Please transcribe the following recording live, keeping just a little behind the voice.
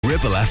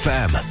Ribble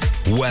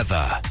FM.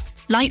 Weather.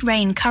 Light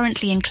rain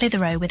currently in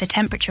Clitheroe with a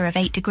temperature of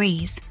 8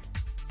 degrees.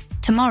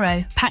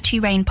 Tomorrow,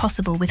 patchy rain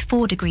possible with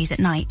 4 degrees at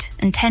night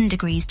and 10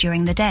 degrees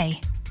during the day.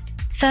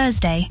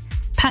 Thursday,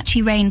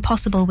 patchy rain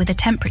possible with a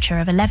temperature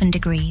of 11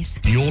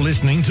 degrees. You're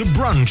listening to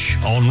Brunch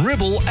on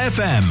Ribble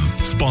FM,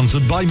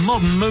 sponsored by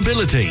Modern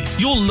Mobility,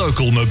 your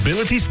local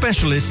mobility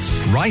specialists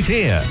right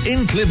here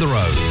in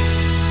Clitheroe.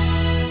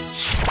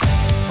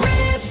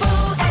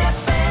 Ribble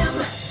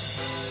FM.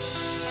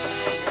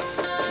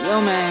 Yo,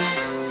 man.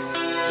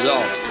 Yo.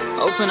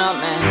 Open up,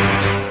 man.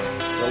 Yo,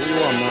 what you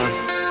want, man?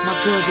 My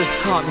girl just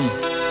caught me.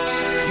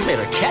 You made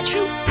her catch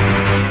you?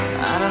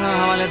 I don't know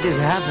how I let this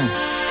happen.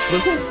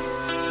 But who?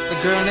 The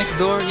girl next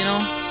door, you know?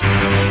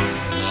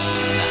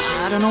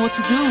 I don't know what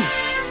to do.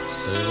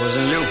 So it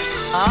wasn't you.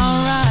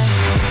 Alright.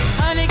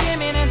 Honey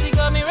came in and she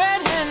got me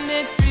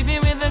red-handed, creepy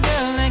with the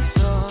girl next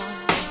door.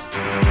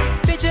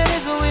 Picture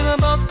this, we were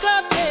both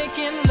caught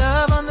making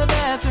love on the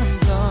bathroom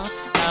floor.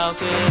 How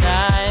could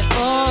I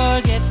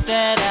forget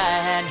that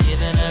I had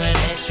given her an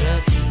extra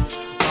key?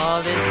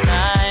 All this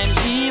time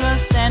she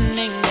was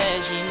standing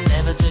there, she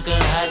never took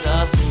her eyes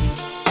off me.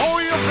 Oh,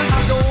 you think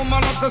the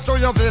woman access to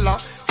your villa?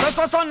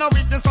 Trespass on a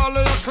witness, all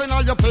of your clean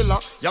on your pillar.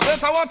 You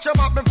better watch your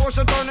back before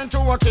she turn into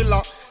a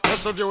killer.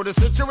 Let's review the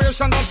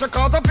situation that you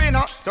caught up in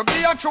her. To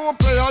be a true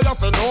player, you have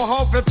to know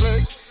how to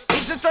play.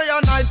 If she say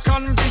a night,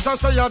 convince her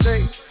say a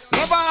day.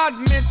 Never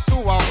admit to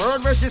a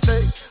word where she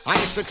say. And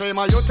if she claim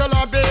her, you tell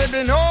her,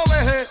 baby, no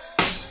way.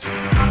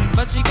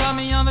 But she caught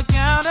me on the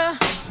counter.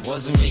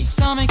 Wasn't me.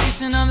 Saw me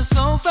kissing on the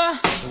sofa.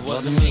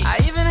 Wasn't me. I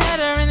even had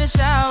her in the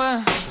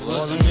shower.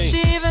 Wasn't me.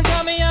 She even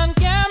caught me on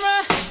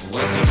camera.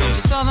 Wasn't me.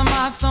 She saw the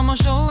marks on my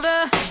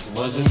shoulder.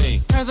 Wasn't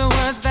me. Heard the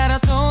words that I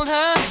told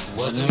her.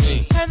 Wasn't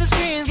me. Heard the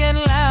screams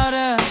getting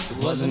louder.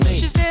 Wasn't me.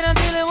 She stayed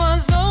until it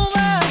was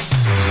over.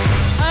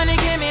 Honey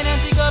came in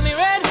and she got me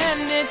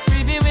red-handed,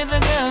 creepy with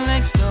the girl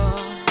next door.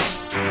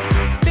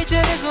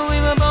 Picture this, we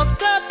were both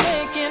caught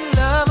making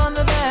love on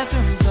the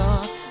bathroom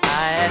floor.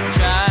 I had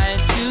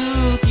tried to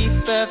keep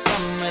her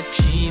from what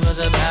she was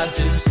about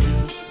to see.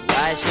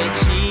 Why should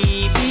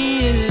she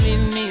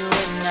believe me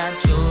when I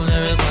told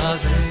her it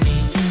wasn't me?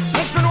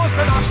 Next you know,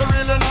 say that she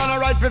really not a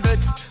right for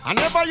vex. I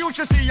never used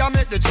to see you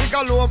make the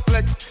jigger low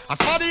flex. As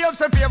somebody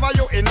else in favor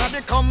you in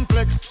the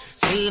complex.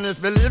 Seeing is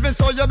believing,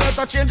 so you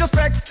better change your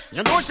specs.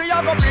 You know she a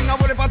go bring a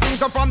whole heap of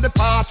things up from the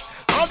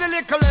past. All the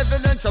little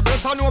evidence you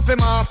better know for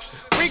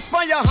mass. Quick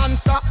for your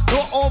answer, no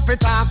off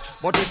it up.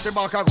 But if she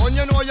back a gun,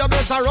 you know you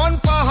better run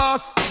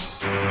fast.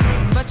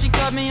 But she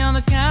caught me on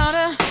the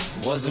counter.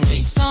 Wasn't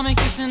me. Saw me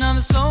kissing on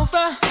the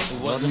sofa.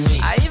 Wasn't me.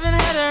 I even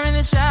had her in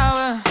the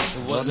shower.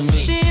 Wasn't me.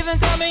 She even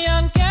caught me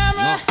on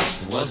camera.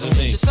 Wasn't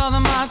me. She saw the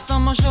marks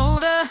on my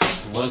shoulder.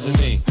 Wasn't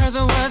me. Heard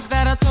the words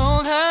that I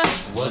told her.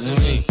 Wasn't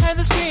me. Heard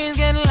the screams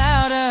getting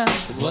louder.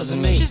 It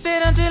wasn't me. She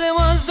stayed until it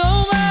was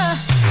over.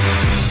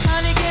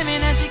 Honey came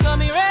in and she got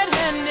me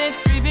red-handed,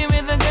 creepy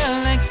with the girl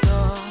next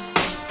door.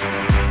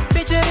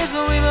 Picture this,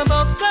 we were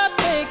both caught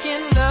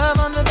making love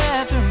on the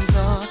bathroom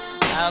floor.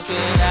 How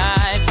could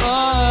I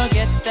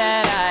forget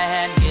that I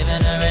had given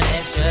her an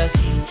extra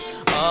key?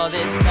 All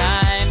this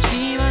time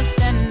she was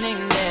standing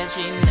there,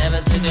 she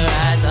never took her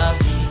eyes off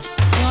me.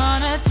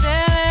 Wanna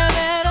tell her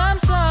that I'm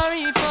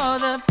sorry for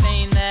the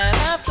pain that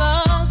I've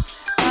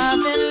caused. I've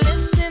been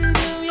listening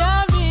to your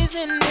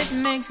reason, it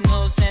makes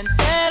no sense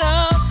at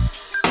all.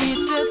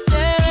 Need to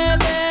tell her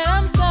that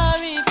I'm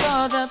sorry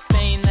for the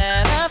pain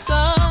that I've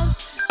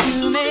caused.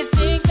 You may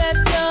think that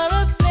you're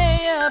a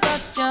player,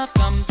 but you're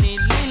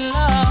completely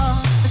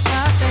lost. That's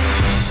why I say,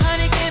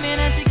 honey came in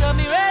and she got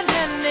me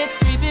red-handed,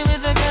 creepy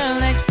with the girl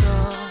next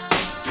door.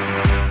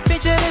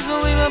 Picture this,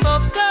 we were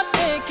both caught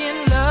making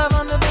love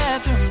on the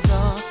bathroom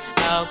floor.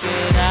 How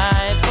could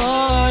I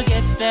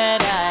forget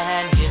that I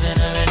had given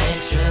her an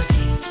extra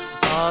key?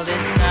 All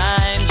this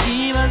time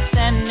she was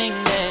standing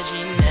there,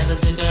 she never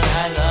took her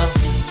eyes off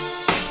me.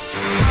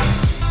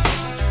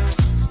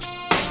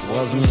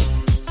 Wasn't me.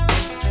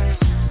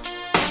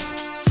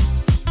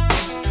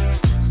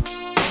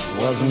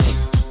 Wasn't me.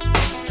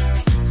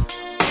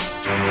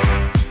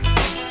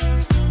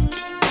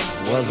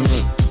 Wasn't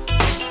me.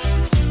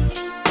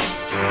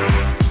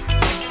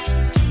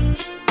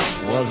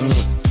 Wasn't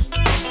me.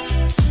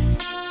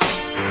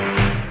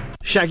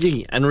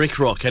 Shaggy and Rick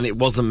Rock, and it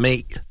wasn't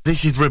me.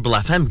 This is Ribble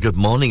FM. Good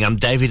morning, I'm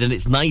David, and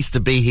it's nice to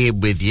be here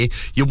with you.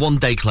 You're one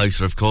day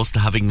closer, of course, to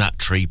having that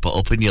tree put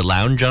up in your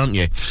lounge, aren't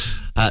you?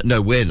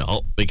 No, we're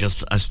not,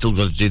 because I've still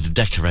got to do the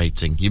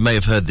decorating. You may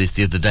have heard this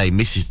the other day.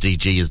 Mrs.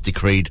 DG has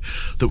decreed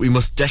that we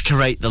must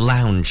decorate the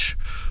lounge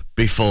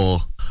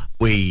before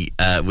we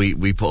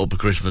put up a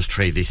Christmas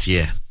tree this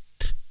year.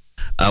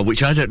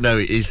 Which I don't know,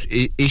 is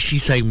she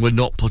saying we're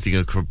not putting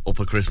up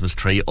a Christmas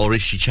tree, or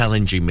is she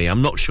challenging me?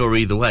 I'm not sure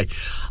either way.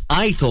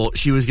 I thought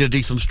she was going to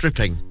do some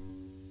stripping.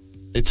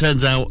 It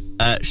turns out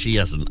she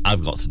hasn't.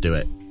 I've got to do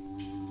it.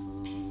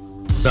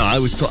 No, I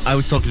was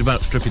talking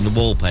about stripping the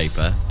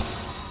wallpaper.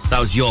 That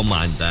was your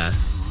mind there.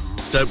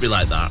 Don't be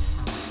like that.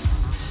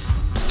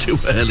 Too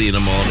early in the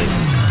morning.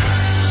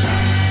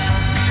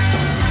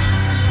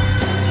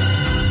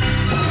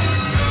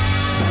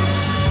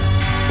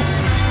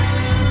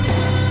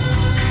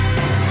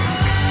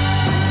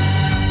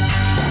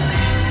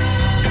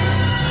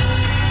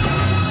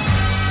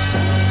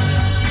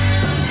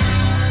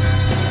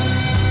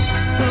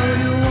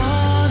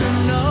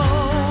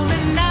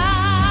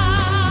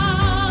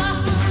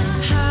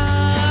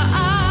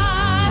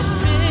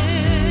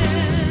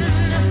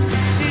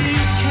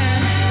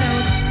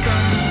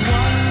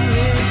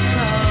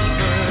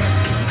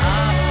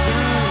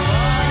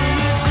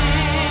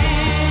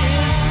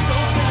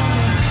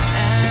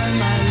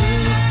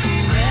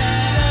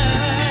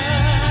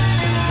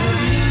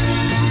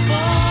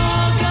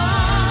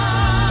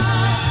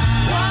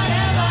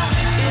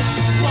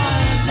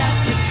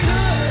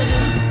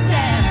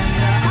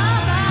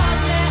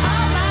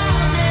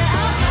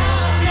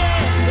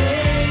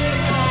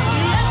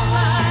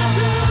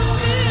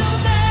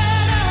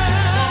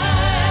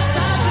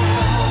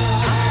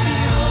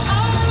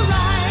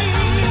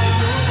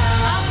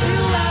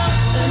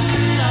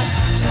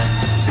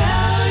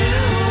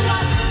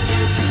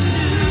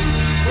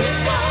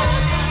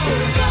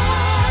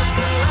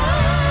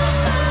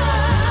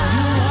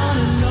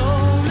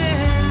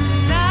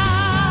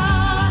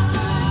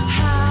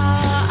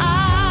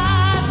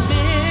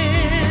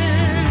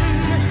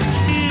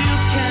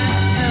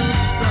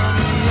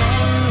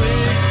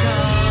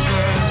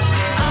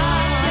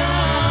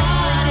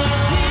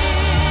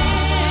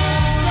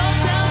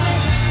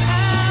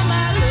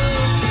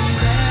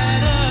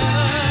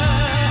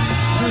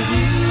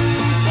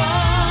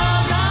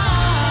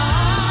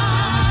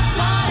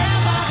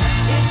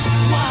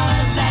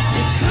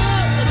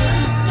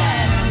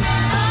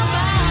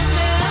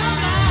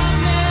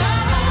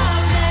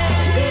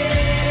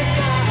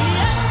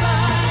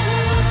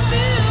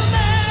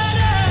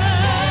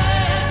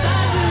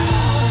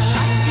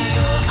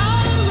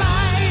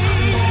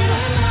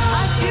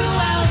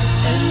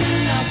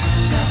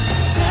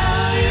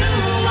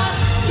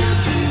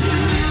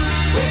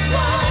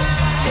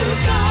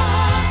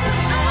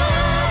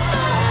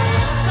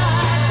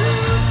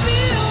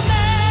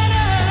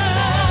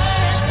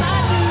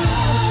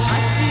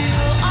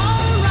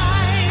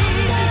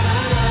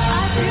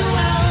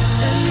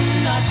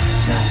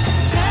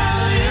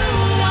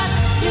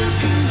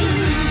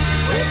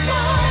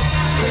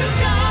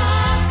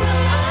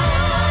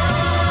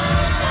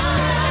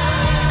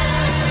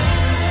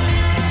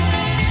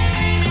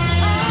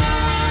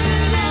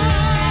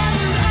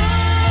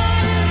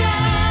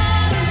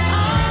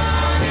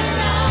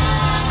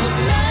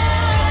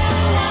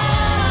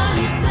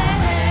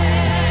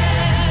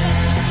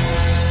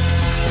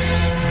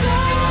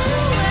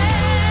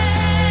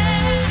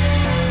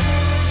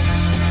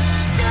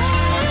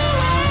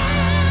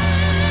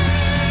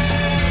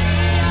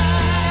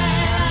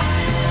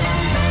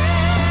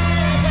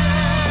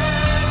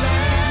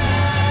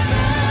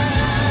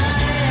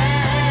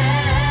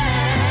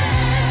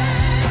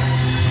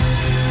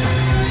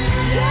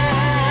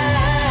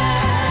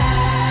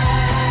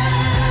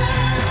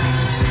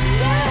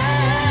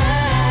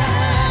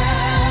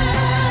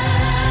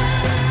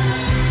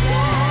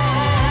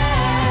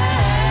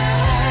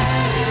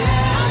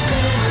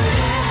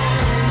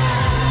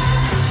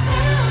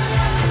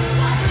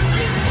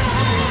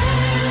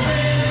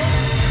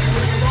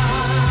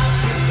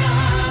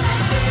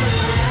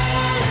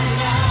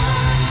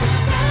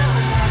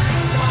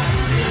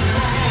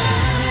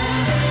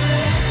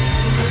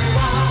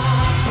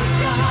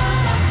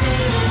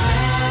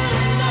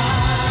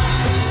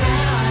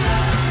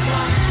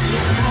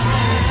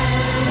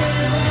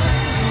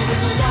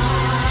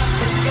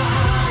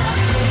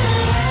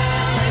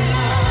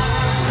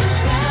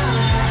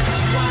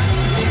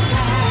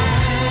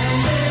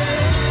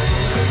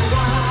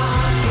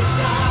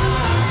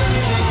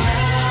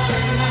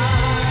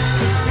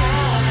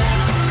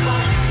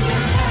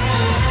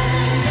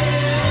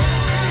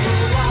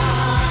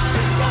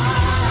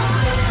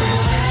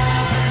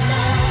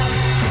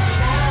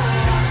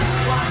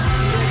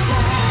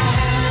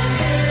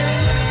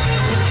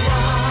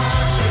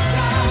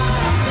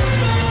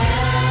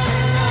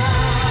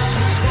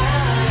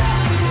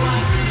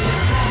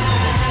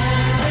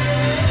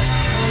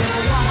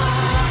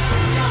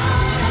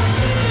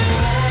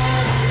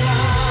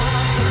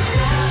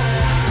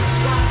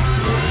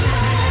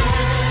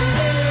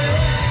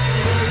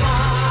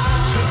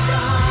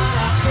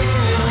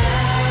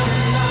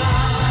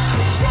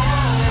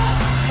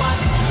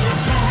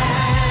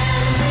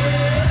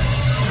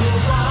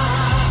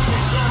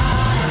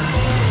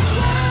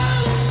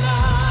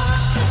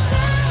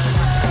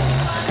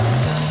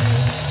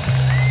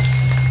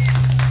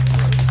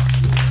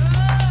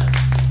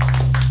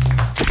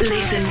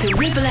 Listen to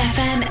Ribble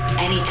FM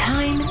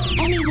anytime,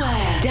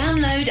 anywhere.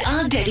 Download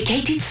our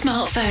dedicated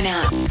smartphone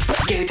app.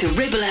 Go to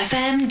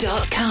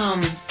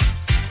ribblefm.com.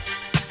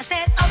 I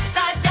said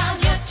upside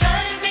down, you're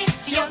turning me.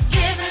 You're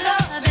giving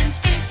love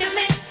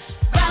instinctively.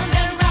 Round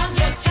and round,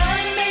 you're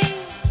turning me.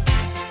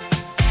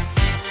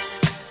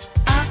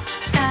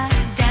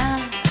 Upside down,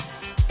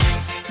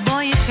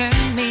 boy, you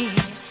turn me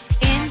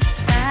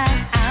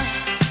inside out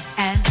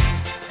and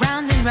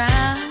round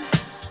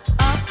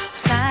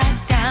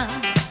upside down.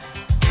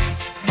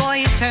 Boy,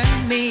 you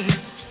turn me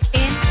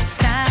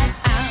inside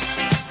out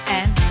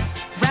and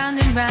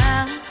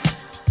round.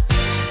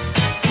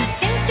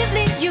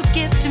 Instinctively, you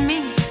give to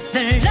me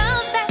the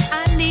love that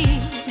I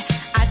need.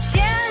 I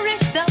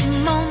cherish the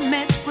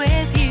moments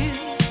with you.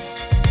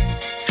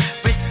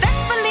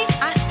 Respectfully,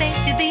 I say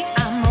to thee,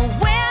 I'm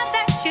aware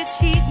that you're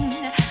cheating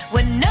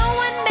when no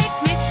one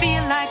makes me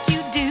feel like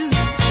you do.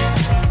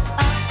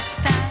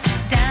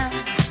 Upside down,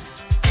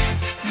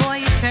 boy,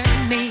 you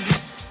turn me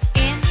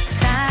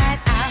inside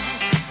out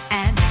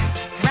and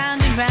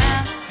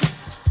round.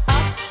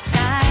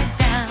 Upside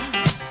down,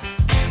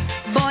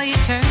 boy, you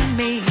turn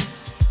me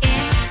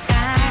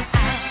inside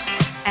out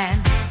and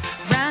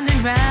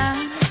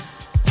round.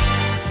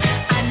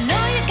 I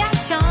know you got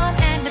charm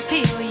and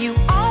appeal. You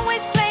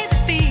always play the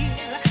field.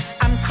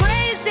 I'm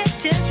crazy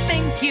to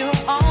think you're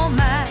all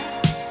mine.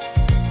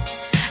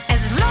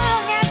 As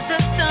long as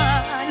the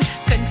sun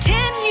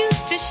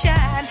continues to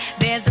shine,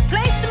 there's a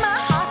place in my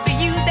heart for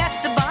you.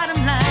 That's the bottom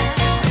line.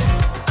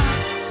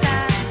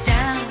 Upside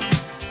down,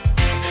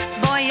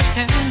 boy, you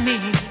turn me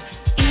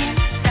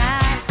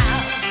inside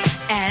out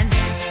and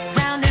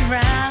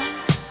round.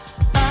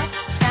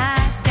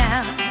 Upside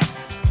down,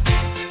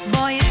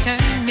 boy, you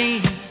turn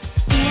me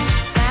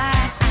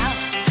inside out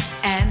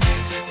and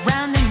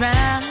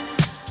round.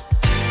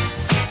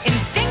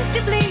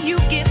 Instinctively, you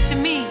give to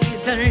me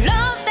the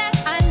love that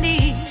I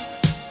need.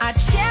 I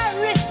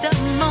cherish the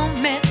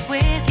moments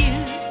with you.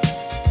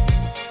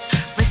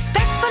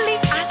 Respectfully,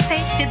 I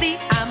say to thee,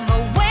 I'm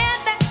aware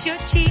that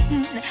you're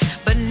cheating,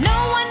 but no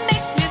one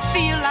makes me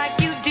feel like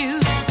you do.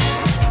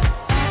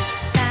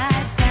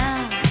 Upside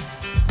down,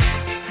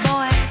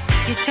 boy,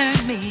 you turn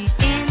me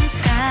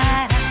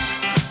inside out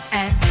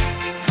and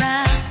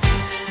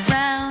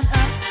round,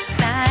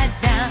 upside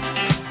down.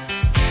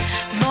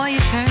 Boy,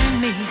 you turn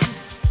me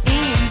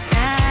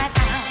inside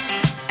out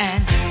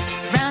and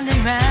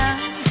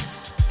round,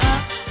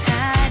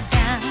 upside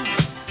down.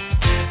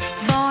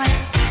 Boy,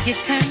 you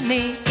turn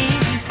me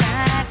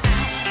inside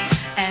out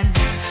and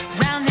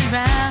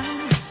round,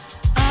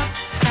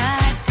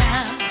 upside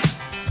down.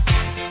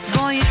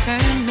 Boy, you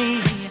turn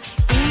me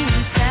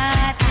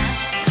inside out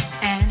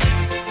and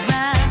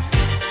round,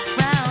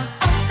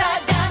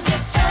 upside down. You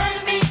turn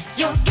me.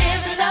 You're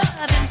giving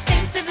love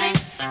instinctively.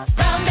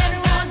 Round and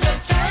round,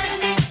 you're turning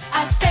me.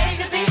 I say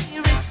to thee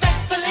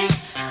respectfully.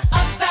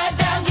 Upside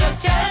down, you're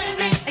turning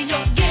me.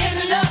 You're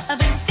giving love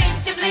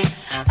instinctively.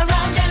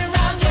 Around and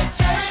around, you're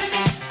turning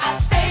me. I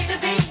say to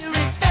thee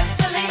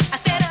respectfully. I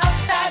said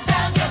upside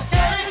down, you're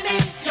turning me.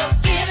 You're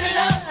giving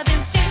love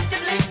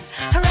instinctively.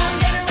 Around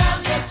and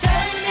around, you're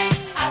turning me.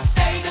 I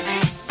say to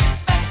thee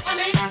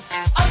respectfully.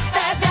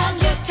 Upside down,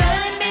 you're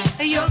turning me.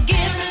 You're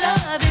giving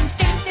love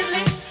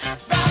instinctively.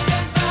 Round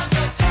and round,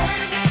 you're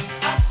turning me.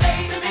 I say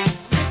to thee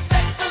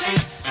respectfully.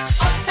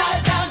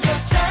 Upside down,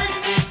 you're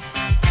turning me.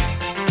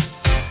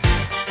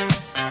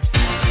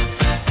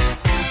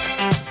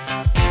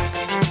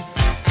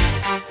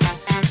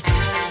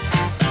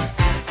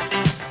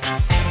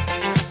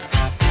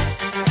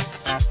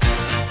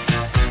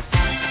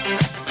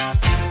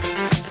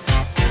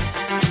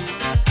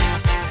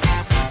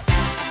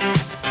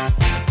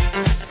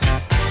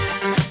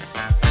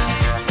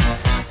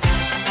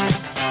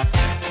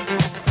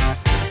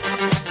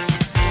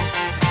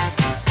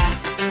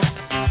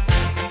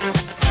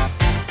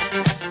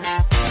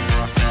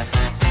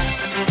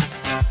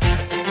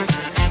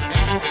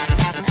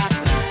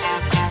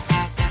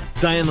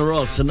 Diana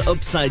Ross and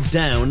Upside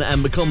Down,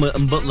 and McCormick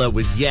and Butler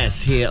with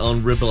Yes here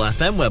on Ribble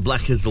FM, where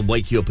Blackers will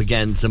wake you up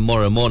again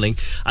tomorrow morning.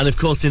 And of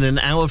course, in an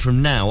hour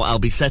from now, I'll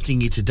be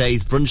setting you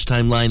today's Brunch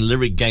Timeline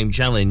Lyric Game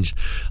Challenge.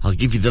 I'll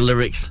give you the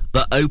lyrics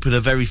that open a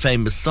very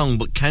famous song,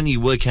 but can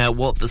you work out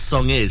what the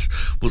song is?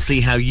 We'll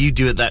see how you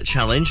do at that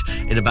challenge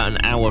in about an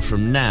hour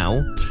from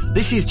now.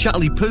 This is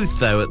Charlie Puth,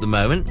 though, at the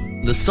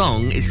moment. The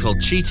song is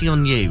called Cheating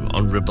on You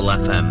on Ribble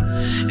FM.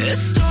 It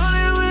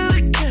started with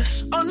a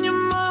kiss on your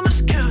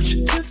mama's couch.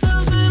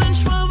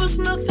 2012 was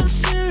nothing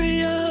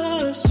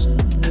serious.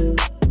 And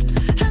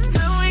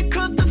then we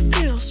caught the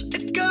feels.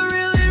 It got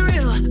really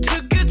real.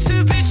 Too good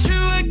to be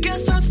true. I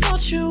guess I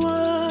thought you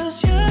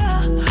was,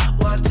 yeah.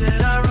 Why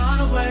did I run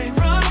away?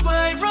 Run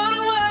away, run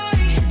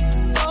away.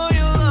 Oh,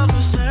 your love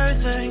was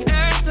everything,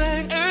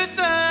 everything,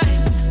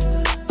 everything.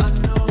 I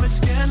know it's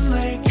getting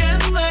late,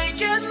 getting late,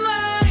 getting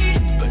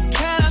late. But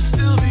can I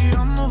still be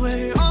on my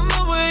way,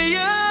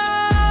 yeah?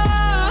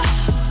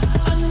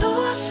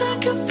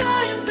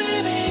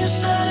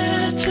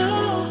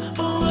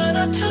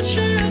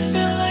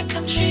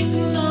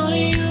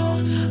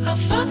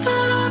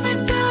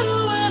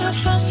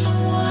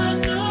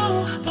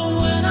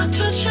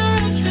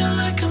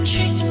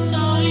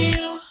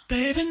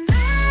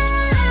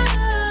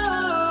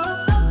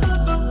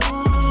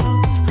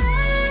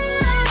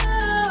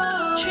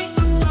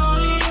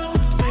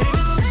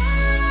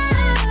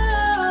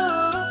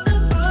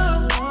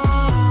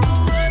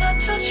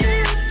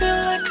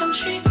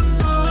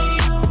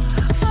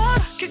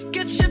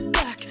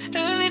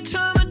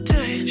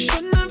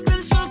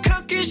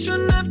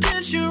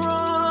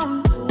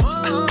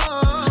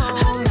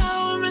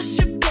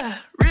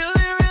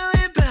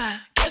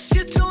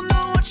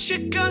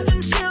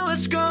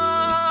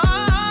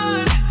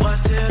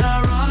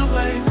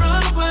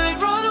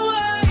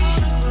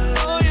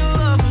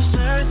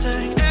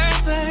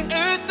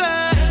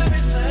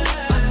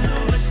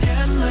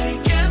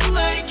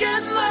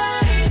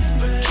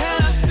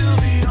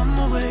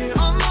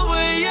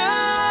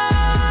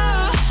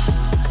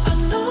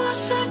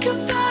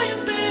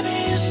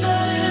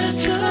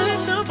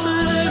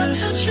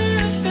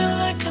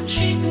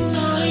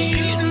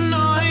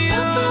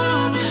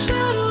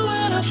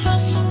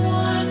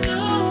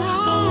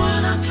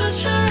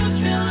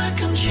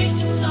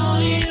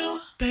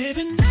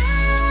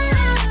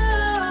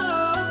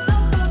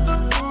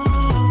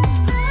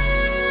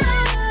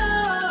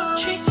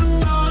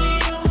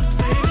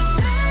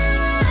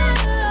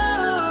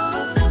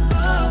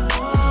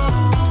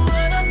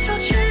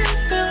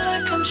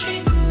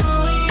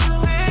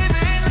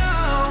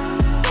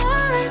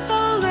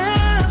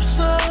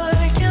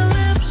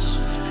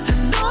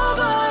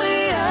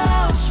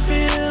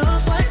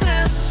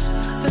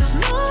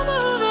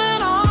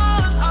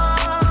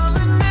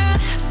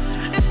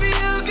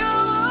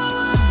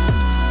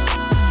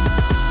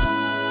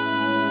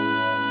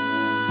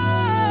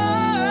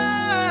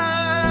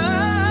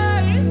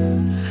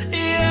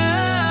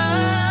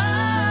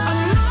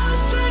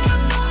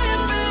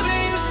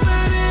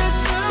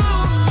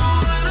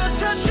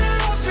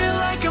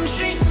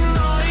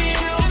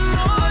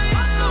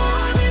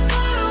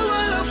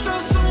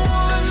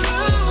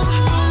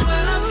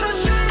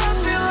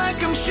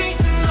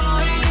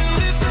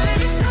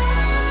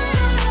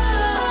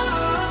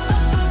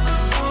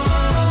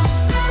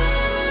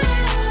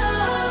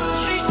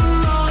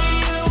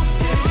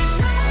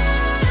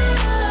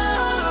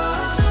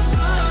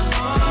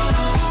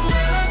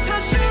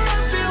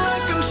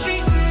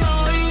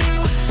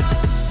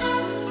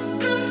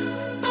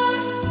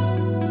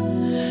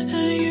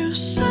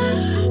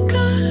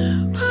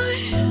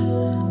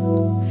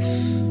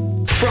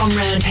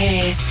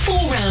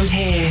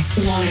 here.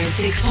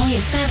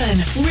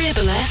 106.7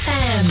 Ribble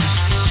FM.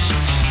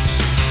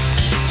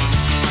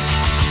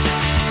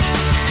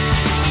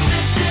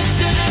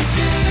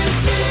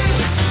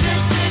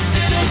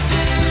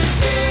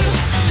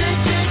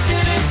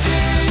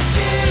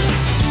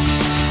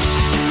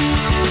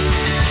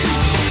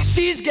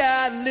 She's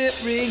got a lip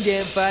ring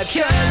and 5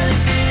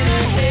 colors in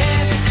her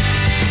hair.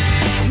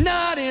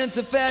 Not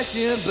into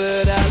fashion,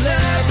 but I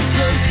love the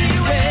clothes she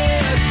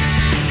wears.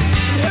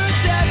 Her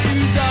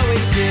tattoos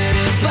always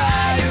hidden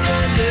by her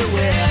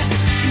underwear.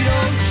 She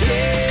don't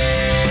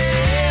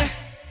care.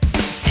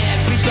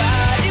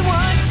 Everybody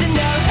wants to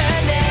know her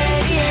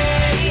name.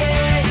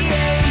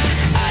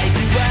 I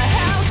do a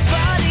house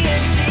party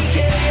and she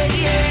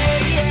came.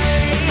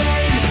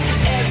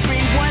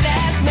 Everyone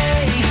asks me,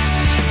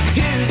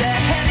 who the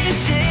hell is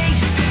she?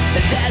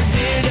 That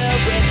widow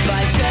with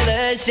 5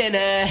 colors in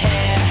her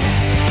hair.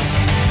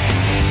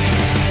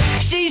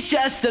 She's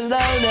just a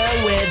loner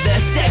with a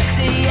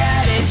sexy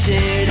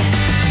attitude,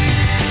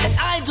 and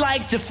I'd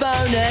like to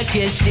phone her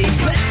 'cause she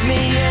puts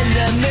me in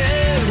the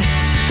mood.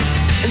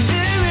 And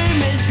the room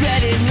is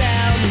spreading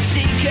round and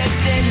she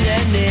cooks in the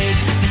nude.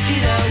 She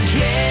don't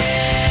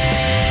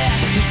care,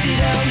 she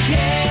don't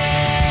care.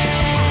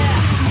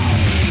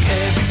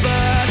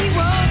 Everybody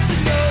wants to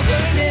know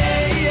her name.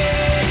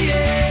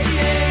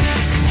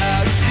 How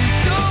does she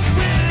cope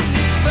with a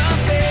new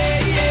buffet?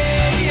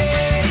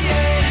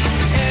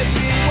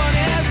 Everyone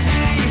asks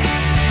me,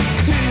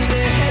 who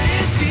the hell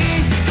is she?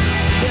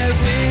 That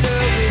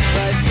widow with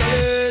 5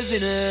 colors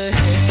in her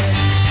hair.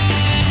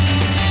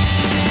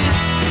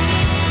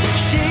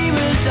 She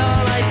was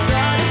all I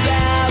thought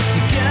about,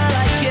 the girl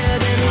I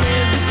couldn't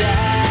live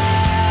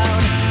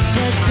without.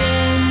 But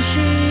then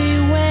she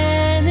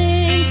went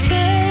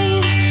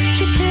insane,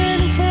 she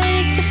couldn't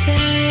take the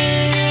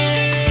fame.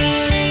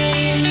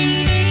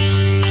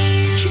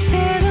 She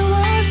said I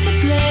was to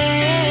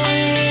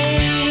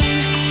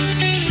blame.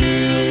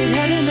 She'd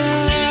had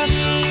enough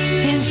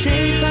and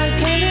say 5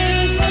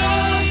 colors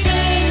off,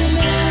 and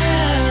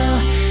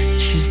now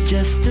she's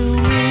just a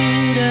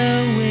widow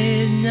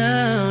with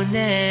no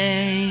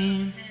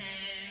name.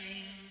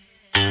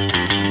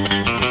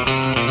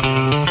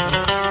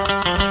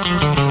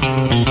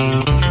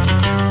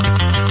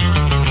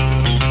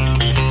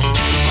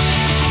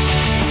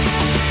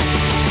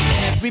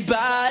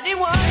 Everybody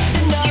wants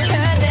to know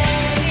her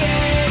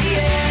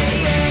name.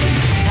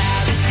 How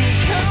does she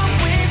cope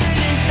with a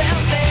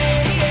newfound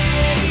fame?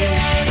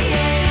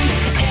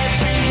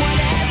 Everyone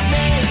asks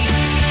me,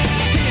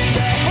 who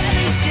the hell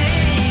is she?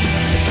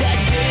 That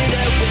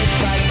widow with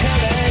 5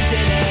 colors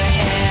in her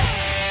hair.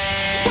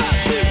 1,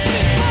 2,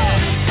 3, 4.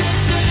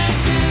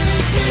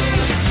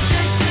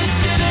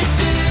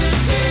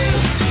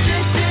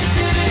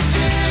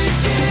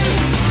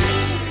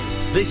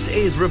 This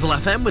is Ribble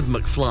FM with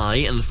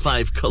McFly and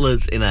 5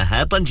 colours in her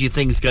hair. Plenty of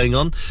things going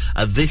on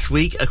this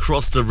week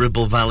across the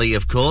Ribble Valley,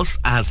 of course,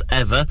 as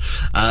ever.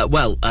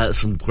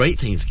 Some great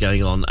things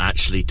going on,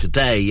 actually,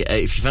 today.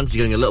 If you fancy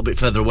going a little bit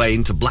further away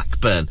into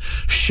Blackburn,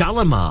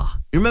 Shalimar.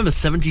 You remember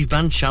 70s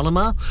band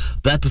Shalimar?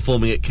 They're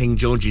performing at King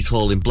George's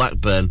Hall in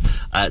Blackburn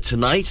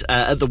tonight.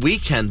 At the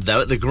weekend,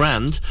 though, at the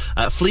Grand,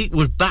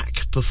 Fleetwood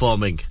Mac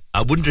performing.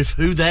 I wonder if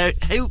who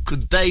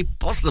could they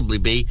possibly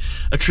be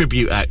a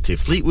tribute act to?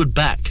 Fleetwood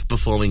Mac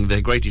performing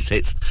their greatest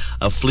hits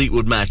of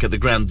Fleetwood Mac at the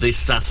Grand this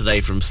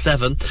Saturday from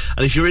 7.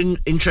 And if you're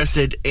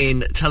interested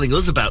in telling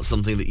us about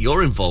something that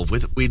you're involved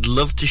with, we'd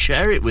love to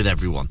share it with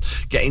everyone.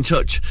 Get in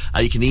touch.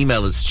 You can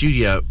email us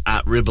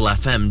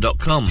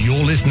studio@ribblefm.com.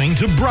 You're listening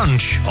to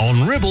Brunch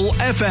on Ribble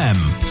FM,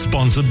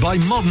 sponsored by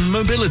Modern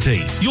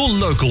Mobility, your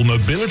local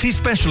mobility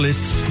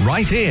specialists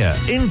right here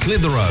in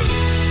Clitheroe.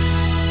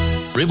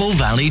 Ribble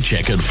Valley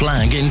Checkered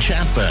Flag in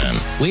Chatburn.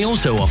 We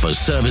also offer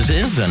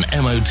services and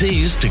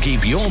MOTs to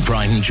keep your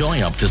pride and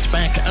joy up to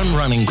spec and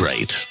running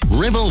great.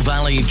 Ribble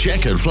Valley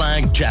Checkered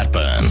Flag,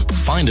 Chatburn.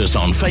 Find us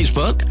on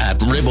Facebook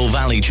at Ribble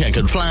Valley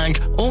Checkered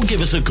Flag or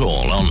give us a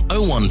call on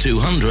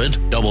 01200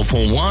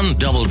 441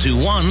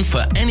 221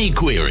 for any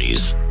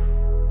queries.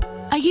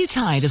 Are you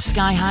tired of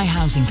sky-high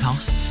housing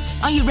costs?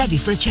 Are you ready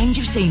for a change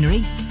of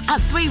scenery?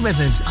 At 3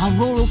 Rivers, our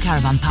rural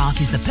caravan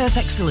park is the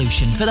perfect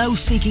solution for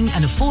those seeking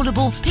an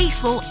affordable,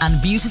 peaceful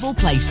and beautiful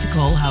place to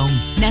call home.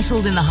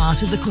 Nestled in the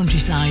heart of the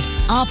countryside,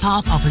 our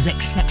park offers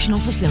exceptional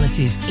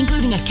facilities,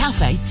 including a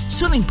cafe,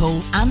 swimming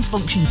pool and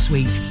function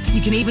suite. You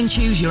can even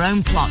choose your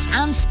own plot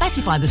and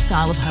specify the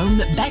style of home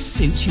that best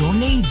suits your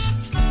needs.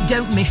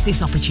 Don't miss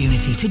this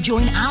opportunity to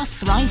join our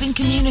thriving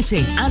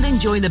community and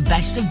enjoy the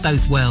best of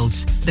both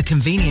worlds, the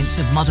convenience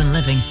of modern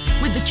living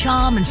with the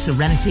charm and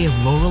serenity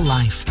of rural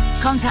life.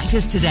 Contact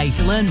us today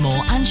to learn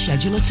more and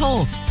schedule a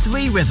tour.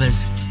 3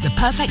 Rivers, the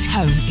perfect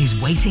home is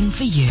waiting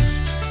for you.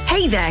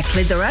 Hey there,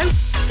 Clitheroe.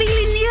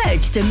 Feeling the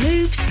urge to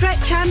move,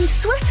 stretch and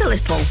sweat a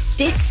little?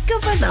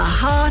 Discover the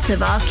heart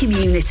of our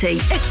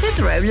community at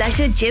Clitheroe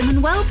Leisure Gym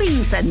and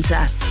Wellbeing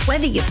Centre.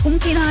 Whether you're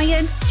pumping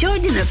iron,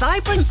 joining a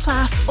vibrant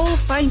class or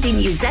finding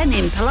your zen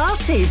in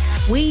Pilates,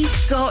 we've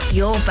got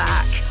your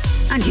back.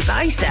 And your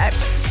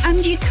biceps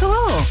and your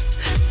core.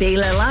 Feel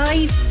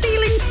alive?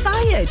 Feel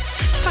inspired?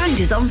 Find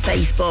us on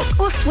Facebook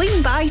or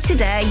swing by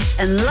today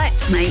and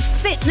let's make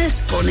fitness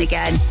fun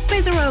again.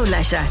 Clitheroe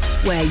Leisure,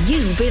 where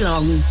you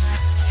belong.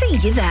 See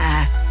you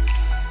there.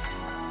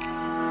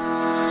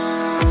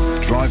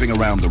 Driving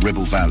around the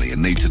Ribble Valley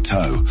and need to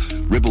tow?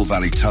 Ribble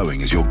Valley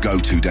Towing is your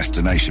go-to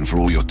destination for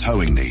all your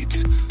towing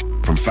needs.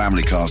 From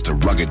family cars to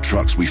rugged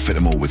trucks, we fit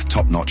them all with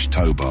top-notch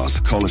tow bars.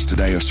 Call us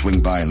today or swing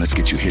by and let's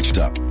get you hitched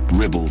up.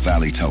 Ribble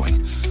Valley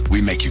Towing.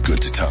 We make you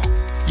good to tow.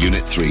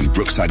 Unit 3,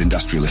 Brookside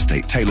Industrial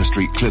Estate, Taylor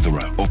Street,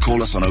 Clitheroe. Or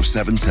call us on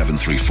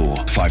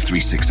 07734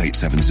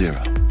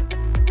 536870.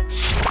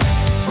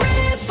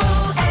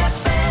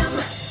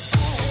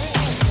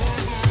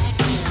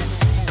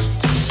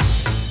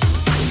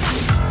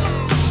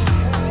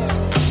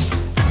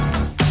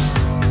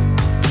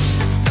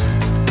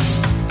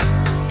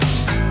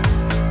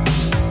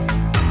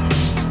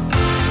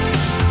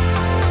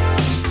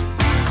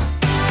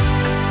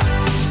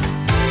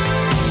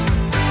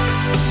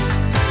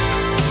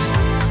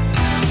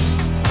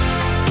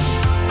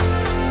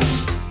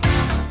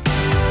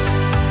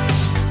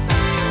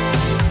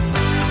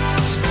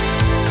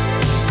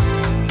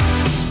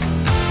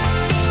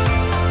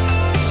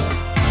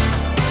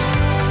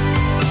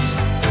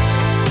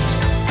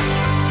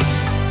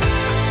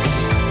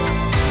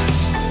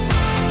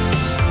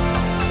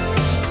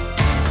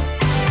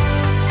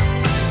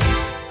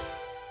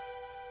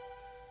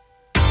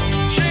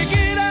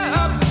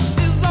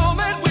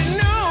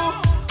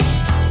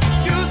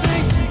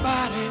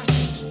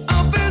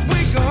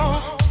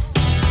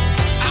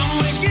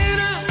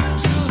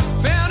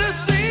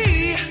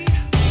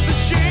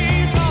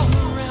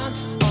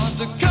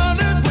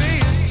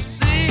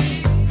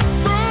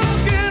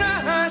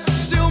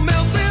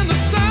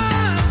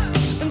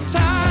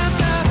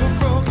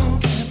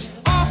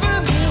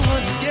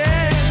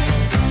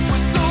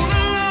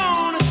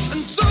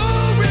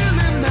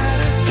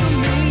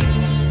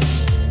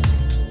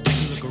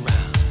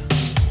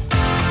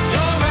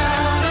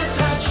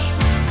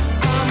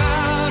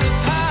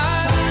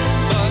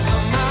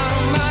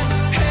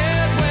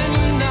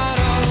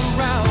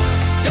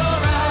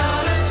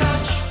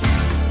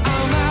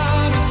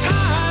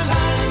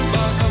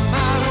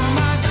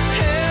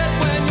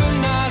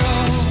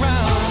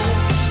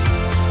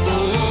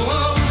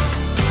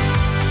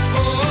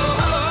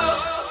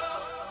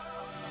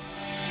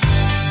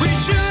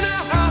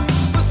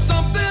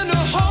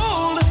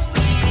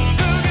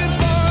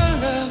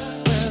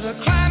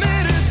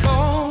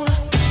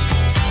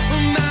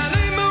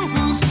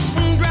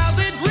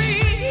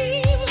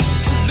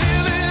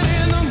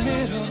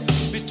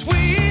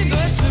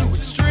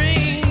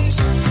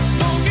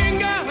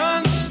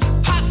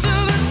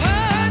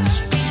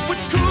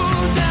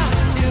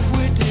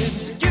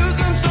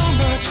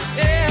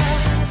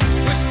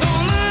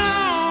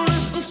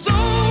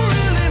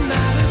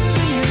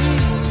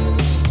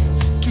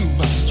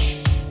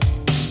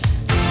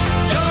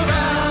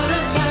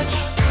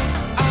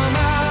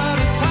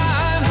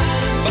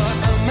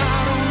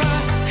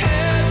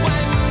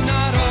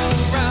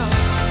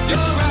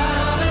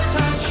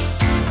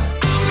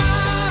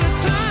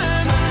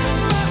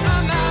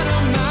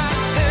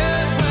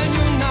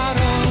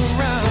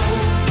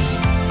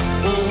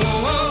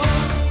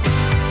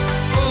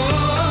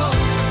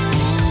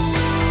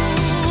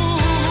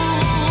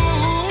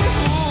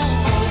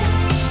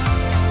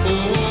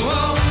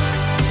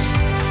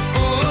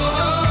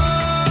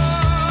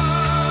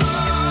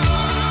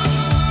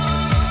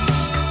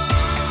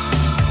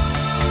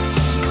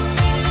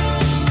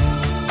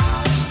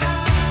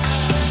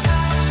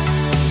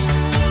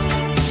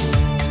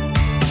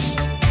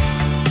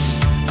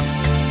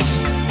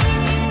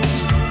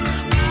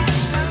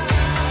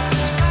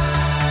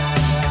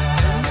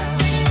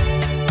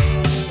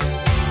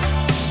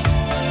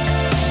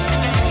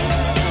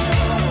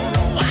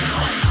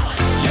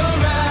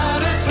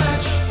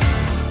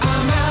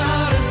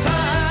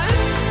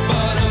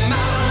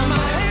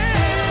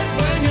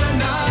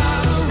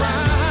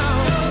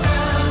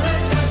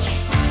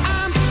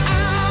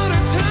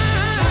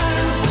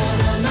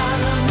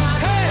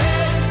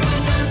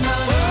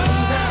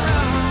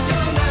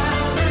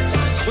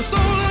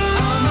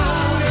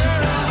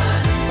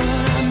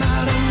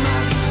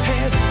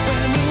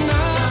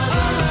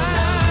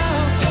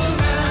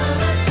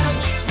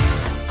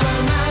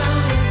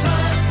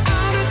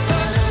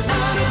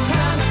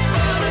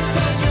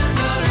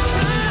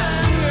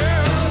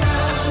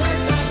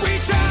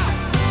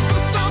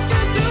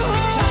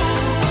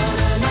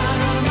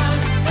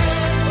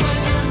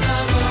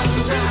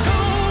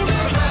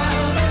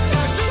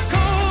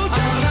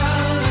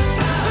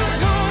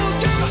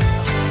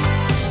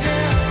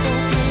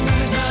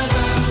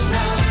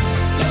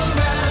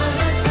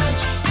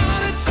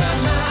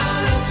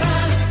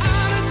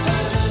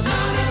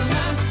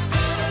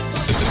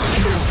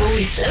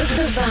 voice of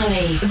the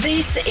valley.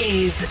 This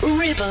is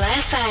Ribble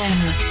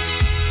FM.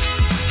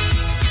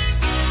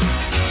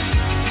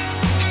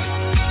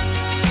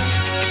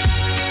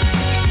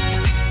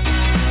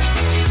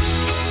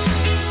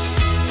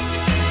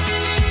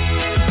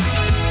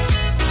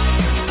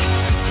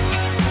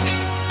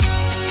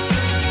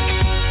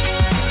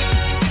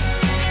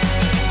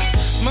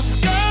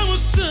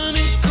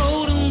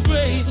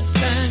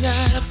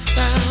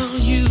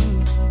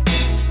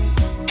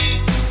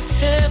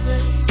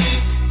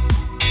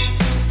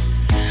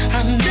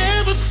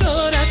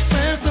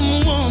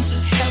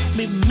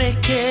 me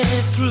make it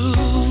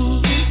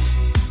through.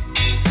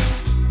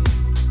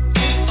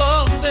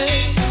 Oh,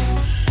 babe,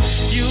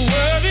 you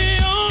were the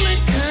only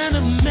kind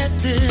of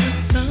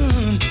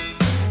medicine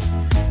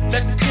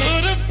that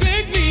could have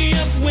picked me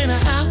up when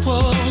I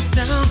was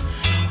down.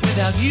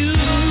 Without you,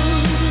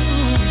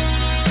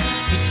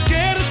 you're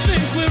scared to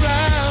think where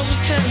I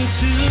was heading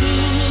to.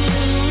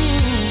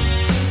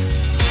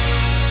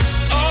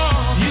 Oh,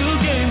 you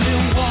gave me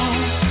one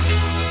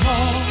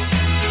more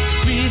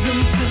reason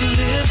to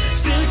live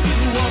since you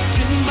walked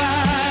in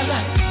my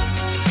life.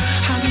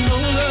 I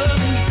know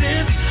love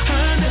exists.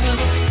 I never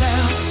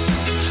felt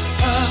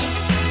a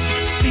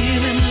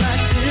feeling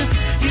like this.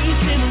 You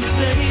came and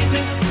saved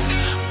me.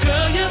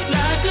 Girl, you're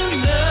like a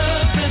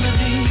love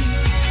remedy.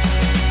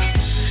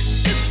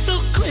 It's so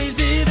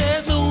crazy,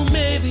 there's no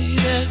maybe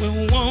that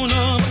we're one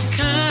of a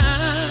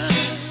kind.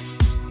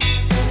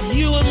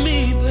 You and me,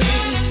 baby.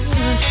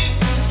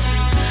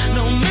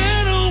 No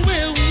matter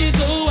where we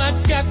go, I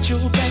got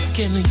your back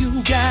and you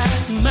got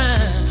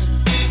mine.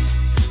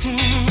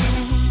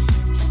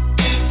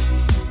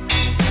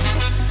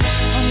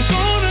 I'm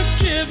gonna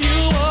give you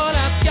all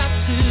I've got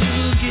to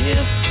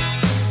give,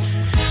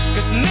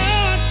 'cause now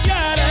I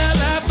got a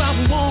life I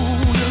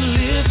wanna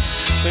live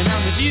when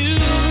I'm with you.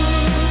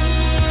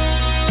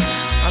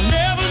 I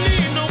never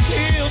need no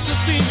pills to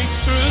see me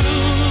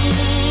through.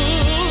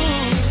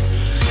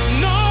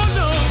 No,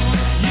 no,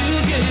 you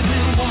gave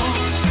me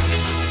one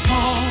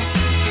more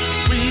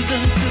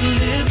reason to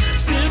live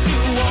since you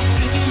walked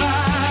in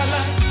my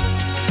life.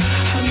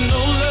 I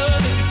know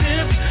love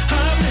exists.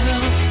 I've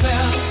never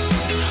felt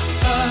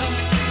a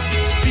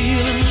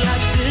feeling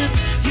like this.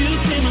 You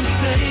came and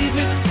saved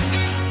me.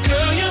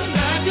 Girl, you're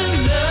like a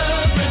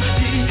love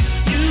remedy.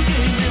 You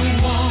gave me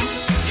one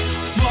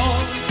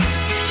more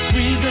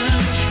reason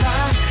to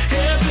try.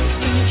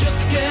 Everything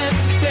just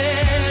gets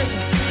better.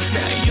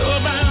 Now you're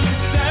by my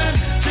side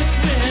just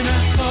when I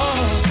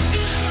thought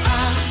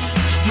I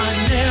might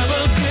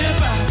never get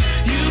by.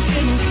 You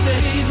came and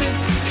saved me.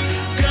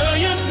 Girl,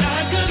 you're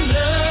like a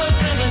love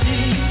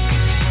remedy.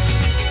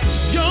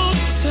 Your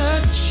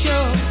touch,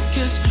 your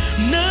kiss,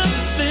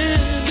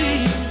 nothing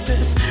beats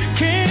this.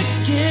 Can't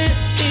get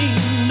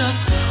enough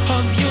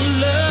of your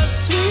love,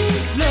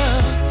 sweet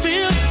love.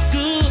 Feels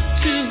good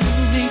to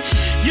me.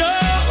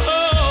 You're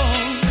all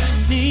I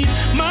need.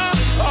 My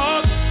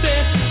heart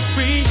set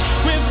free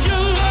with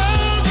your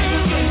love.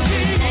 You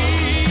gave me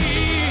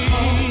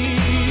one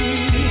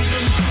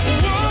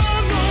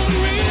more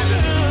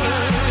reason.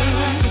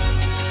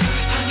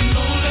 I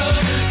know love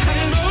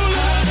exists.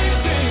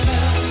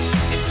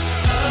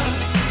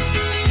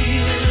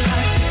 Feeling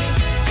like this.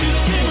 You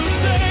came and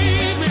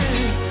saved me.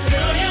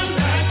 Girl, you're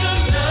like a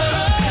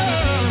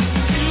love.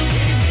 You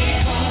gave me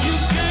one. You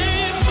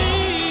gave me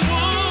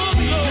one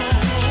reason.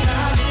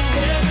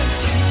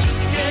 Everything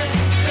just gets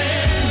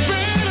better.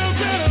 Better,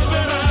 better,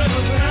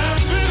 better.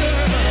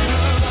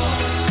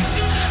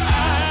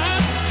 I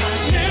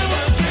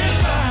never get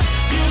by.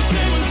 You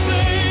came and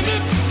saved me.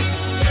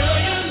 Girl,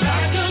 you're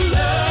like a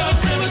love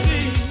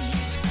remedy.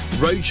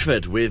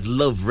 Roachford with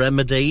Love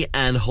Remedy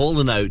and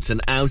Hall & Oates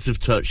and Out of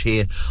Touch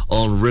here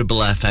on Ribble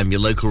FM,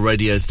 your local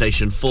radio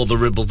station for the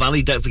Ribble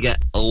Valley. Don't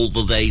forget, all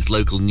the day's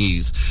local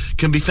news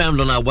can be found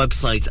on our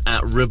website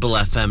at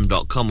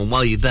ribblefm.com. And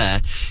while you're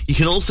there, you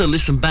can also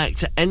listen back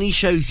to any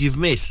shows you've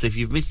missed. If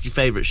you've missed your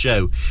favourite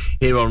show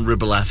here on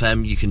Ribble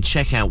FM, you can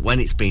check out when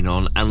it's been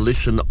on and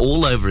listen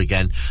all over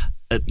again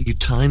at your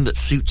time that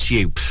suits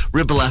you.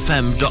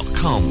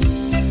 ribblefm.com.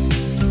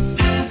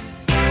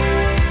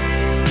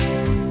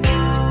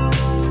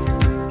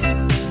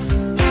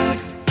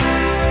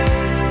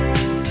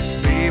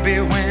 Baby,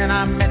 when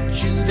I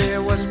met you,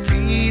 there was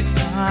peace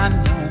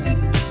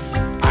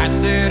unknown. I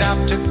set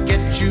out to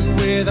get you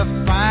with a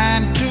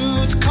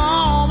fine-tooth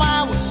comb.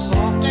 I was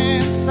soft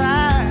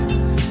inside.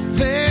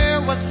 There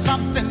was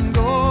something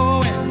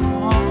going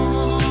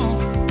on.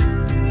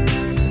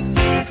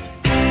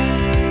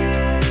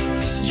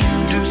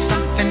 You do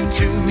something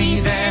to me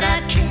that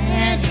I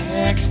can't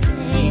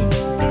explain.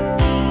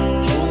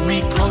 Hold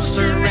me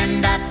closer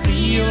and I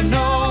feel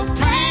no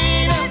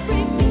pain.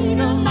 Every beat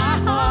of my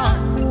heart,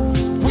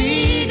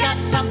 we got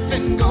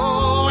something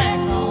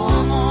going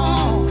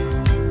on.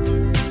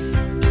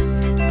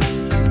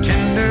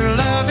 Tender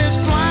love is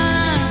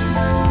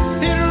blind.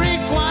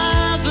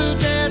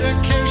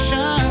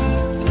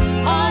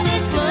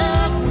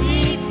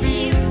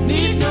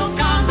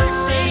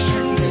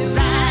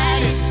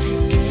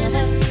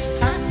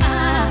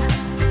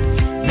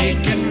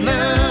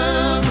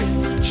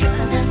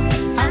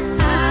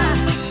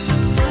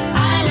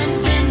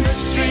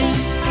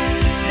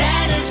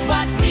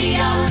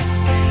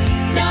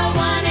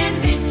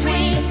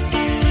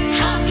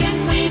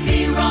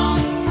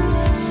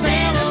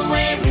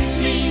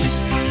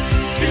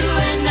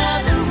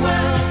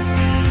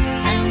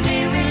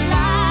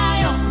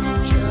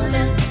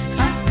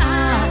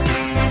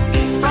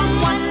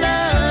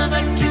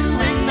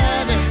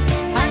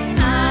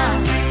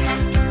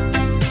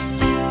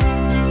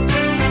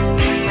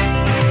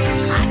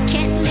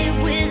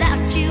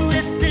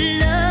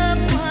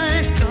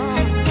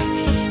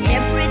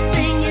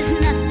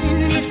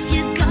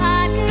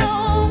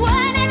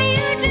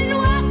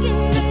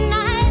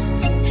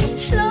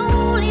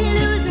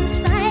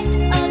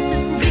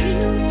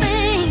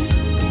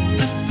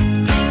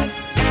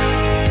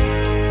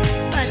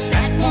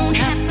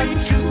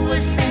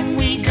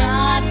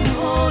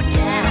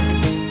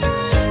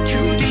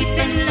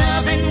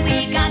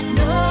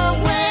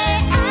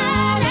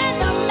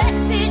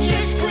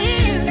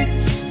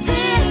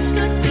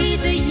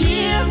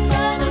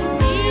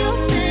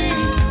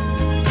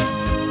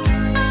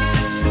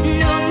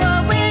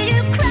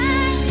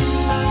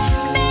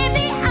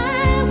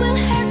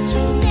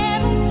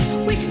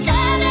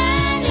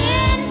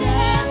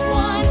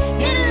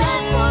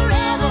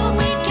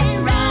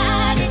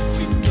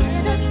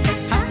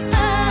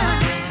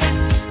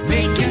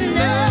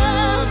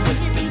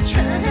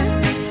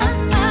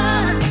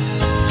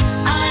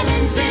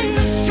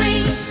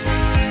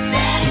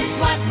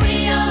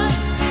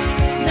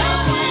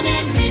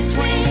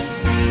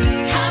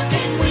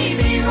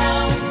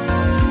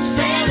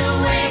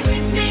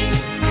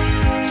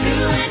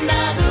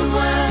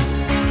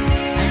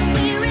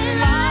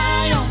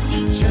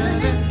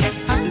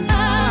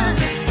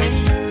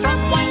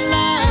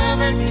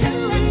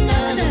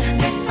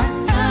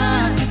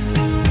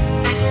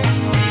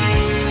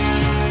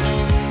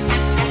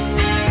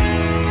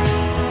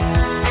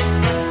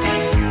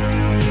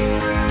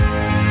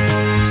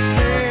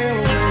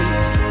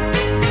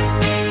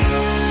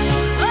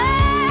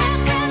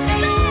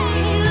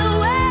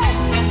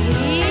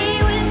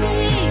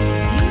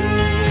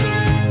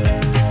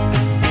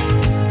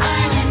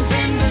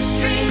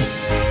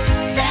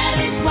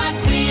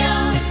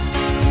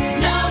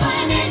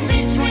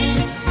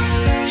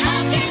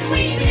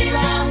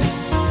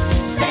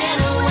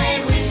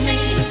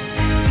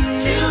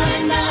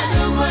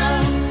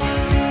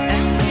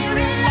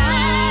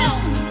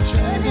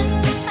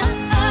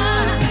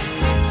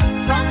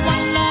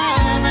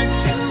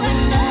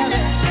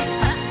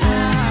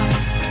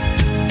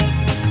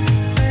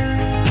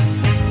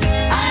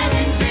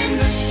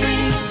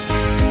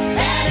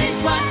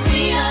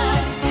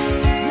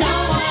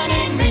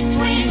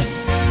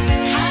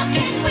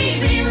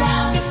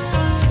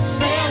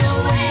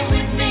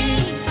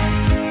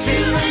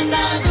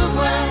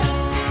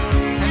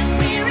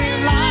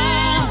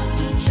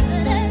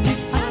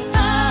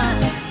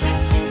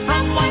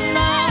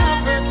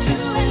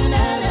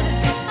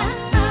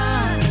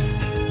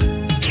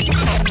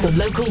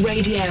 local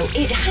radio,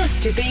 it has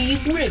to be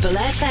Ribble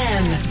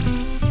FM.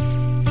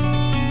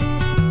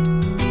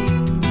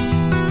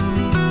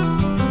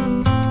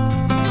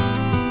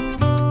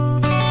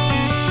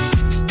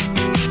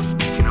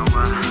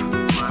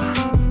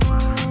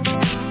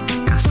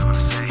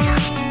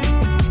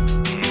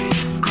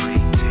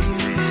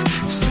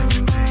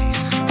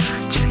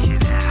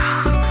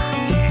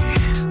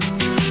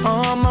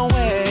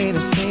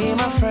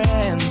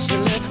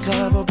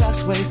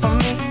 Away from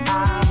me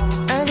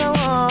as I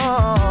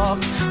walk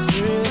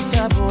through the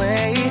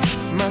subway.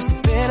 Must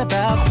have been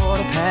about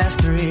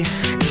 3:15.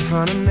 In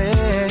front of me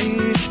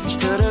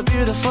stood a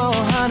beautiful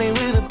honey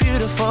with a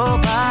beautiful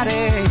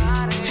body.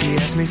 She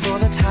asked me for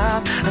the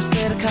time. I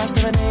said the cost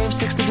of her name,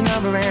 6-digit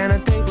number, and a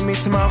date with me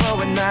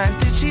tomorrow at 9.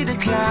 Did she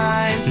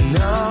decline?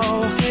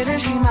 No. Didn't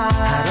she mind?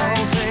 I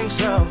don't think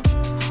so.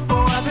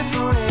 Or was it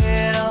for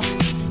real?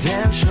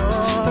 Damn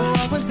sure.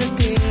 What was the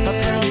deal? A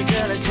pretty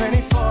girl is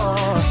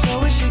 24.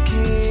 So is she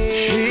keen?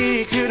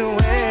 She couldn't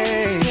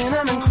wait.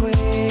 Cinnamon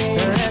queen.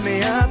 Let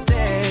me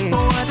update.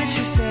 What did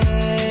she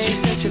say? She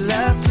said she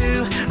loved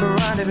to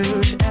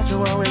rendezvous. She asked me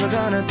what we were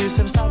gonna do.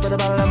 Some stuff with a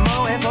bottle of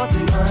Moet for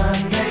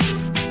Monday.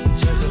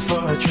 Took her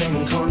for a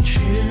drink on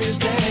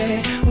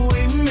Tuesday. We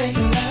were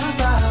making love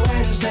by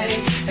Wednesday.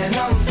 And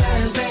on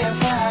Thursday and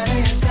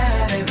Friday and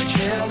Saturday we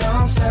chilled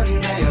on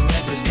Sunday. I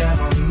met this girl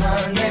on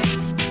Monday.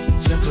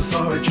 Took her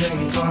for a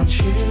drink on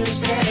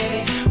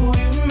Tuesday. We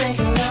were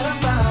making love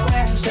by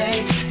Wednesday.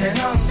 And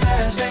on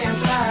Thursday and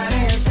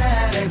Friday and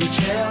Saturday we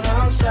chilled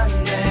on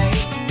Sunday.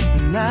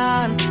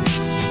 9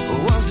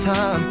 was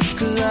time,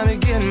 cause I be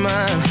getting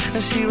mine.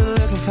 And she was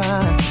looking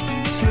fine.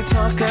 Sweet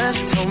talker,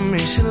 she told me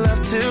she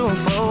loved to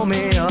unfold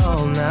me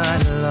all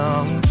night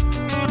long.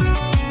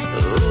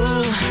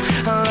 Ooh,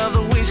 I love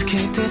the way she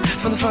kicked it.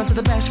 From the front to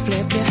the back, she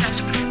flipped it.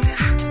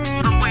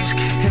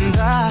 And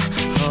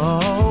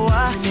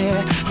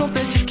yeah, hope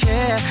that you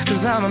care,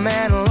 cause I'm a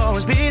man who'll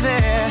always be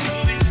there.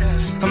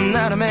 I'm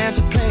not a man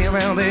to play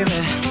around, baby,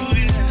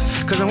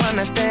 cause the one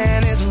I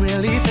stand isn't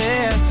really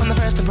fair. From the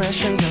first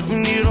impression,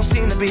 girl, you don't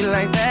seem to be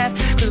like that.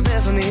 Cause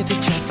there's no need to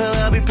check, for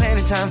there'll be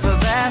plenty time for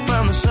that.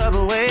 From the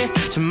subway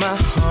to my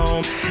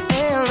home,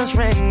 endless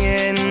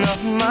ringing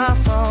off my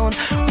phone.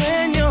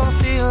 When you're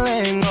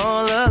feeling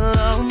all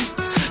alone,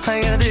 all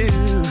you gotta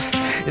do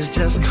is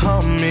just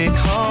call me,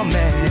 call me.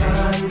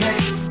 Monday,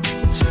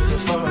 took her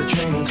for a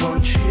drink on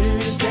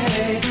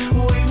Tuesday. We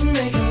were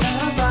making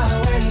love by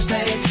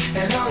Wednesday.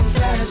 And on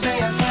Thursday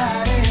and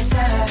Friday and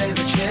Saturday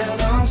we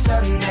chilled on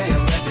Sunday. I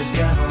met this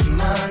girl on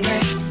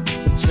Monday.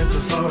 Took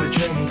her for a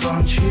drink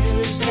on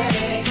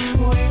Tuesday.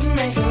 We were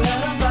making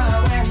love by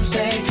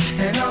Wednesday.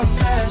 And on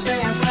Thursday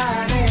and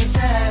Friday and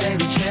Saturday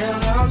we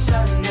chilled on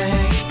Sunday.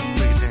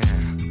 Break it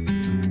down,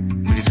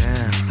 break it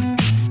down.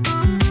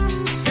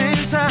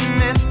 Since I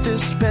met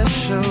this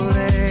special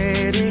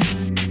lady,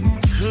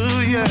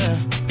 ooh yeah,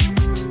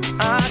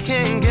 I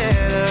can't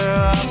get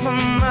her off my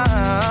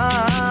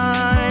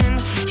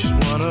mind. She's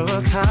one of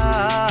a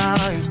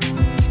kind,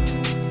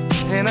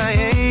 and I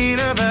ain't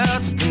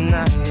about to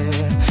deny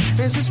it.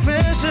 It's a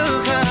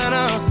special kind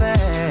of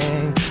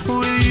thing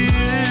with you.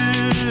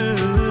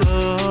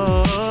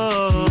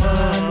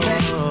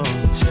 Monday,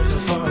 took her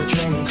for a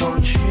drink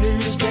on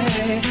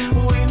Tuesday.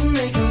 We were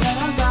making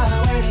love by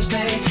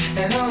Wednesday.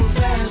 And on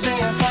Thursday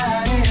and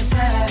Friday and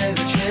Saturday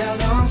we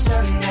chilled on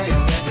Sunday. I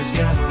met this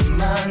girl on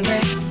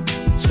Monday.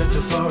 Took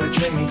her for a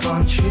drink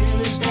on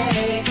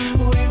Tuesday.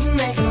 We were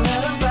making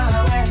love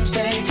by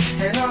Wednesday.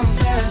 And on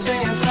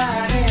Thursday and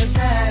Friday and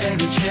Saturday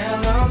we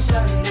chilled on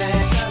Sunday.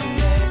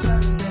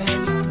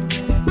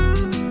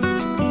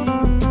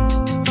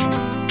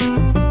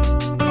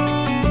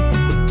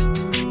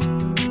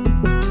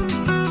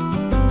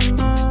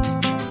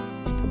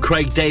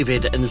 Craig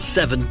David and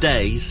 7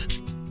 Days,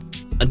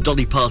 and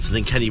Dolly Parton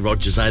and Kenny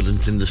Rogers,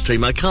 Islands in the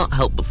Stream. I can't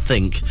help but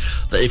think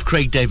that if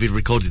Craig David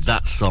recorded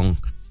that song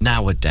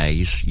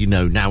nowadays, you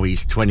know, now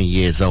he's 20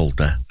 years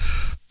older,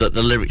 that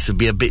the lyrics would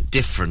be a bit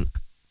different,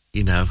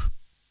 you know.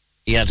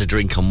 He had a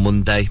drink on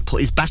Monday,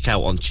 put his back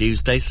out on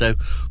Tuesday, so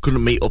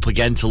couldn't meet up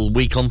again till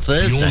week on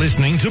Thursday. You're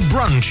listening to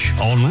Brunch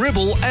on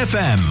Ribble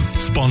FM,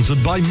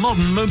 sponsored by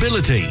Modern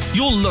Mobility,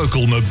 your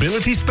local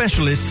mobility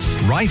specialists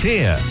right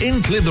here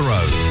in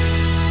Clitheroe.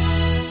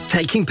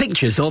 Taking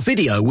pictures or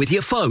video with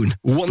your phone?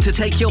 Want to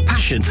take your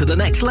passion to the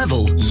next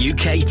level?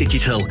 UK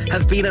Digital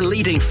have been a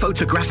leading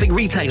photographic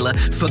retailer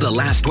for the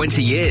last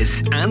 20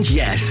 years. And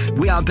yes,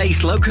 we are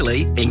based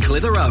locally in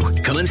Clitheroe.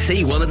 Come and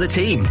see one of the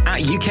team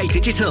at UK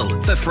Digital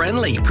for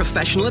friendly,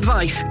 professional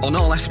advice on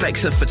all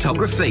aspects of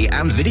photography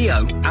and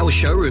video. Our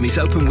showroom is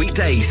open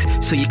weekdays,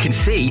 so you can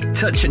see,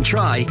 touch and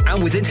try.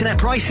 And with internet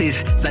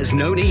prices, there's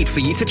no need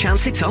for you to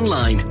chance it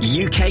online.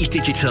 UK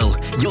Digital,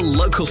 your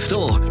local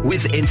store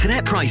with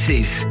internet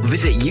prices.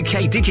 Visit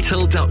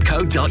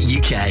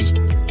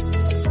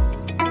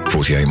ukdigital.co.uk.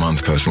 48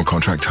 months personal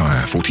contract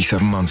hire,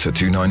 47 months at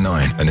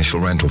 $299. Initial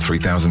rental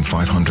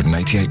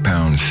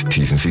 £3,588.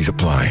 T's and C's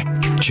apply.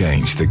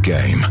 Change the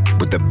game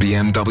with the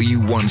BMW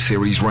 1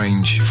 Series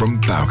range from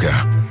Bowker.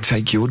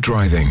 Take your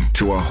driving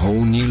to a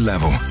whole new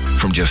level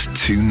from just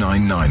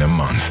 $299 a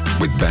month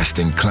with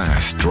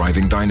best-in-class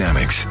driving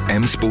dynamics,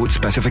 M Sport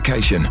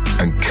specification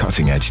and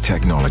cutting-edge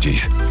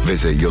technologies.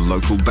 Visit your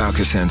local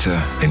Bowker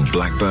Centre in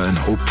Blackburn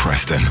or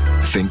Preston.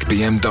 Think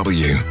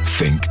BMW.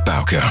 Think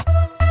Bowker.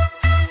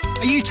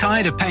 Are you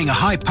tired of paying a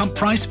high pump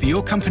price for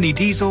your company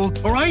diesel?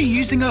 Or are you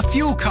using a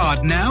fuel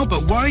card now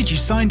but worried you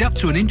signed up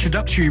to an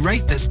introductory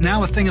rate that's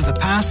now a thing of the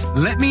past?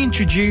 Let me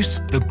introduce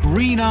the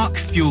Green Arc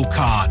Fuel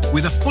Card.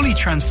 With a fully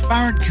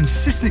transparent,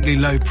 consistently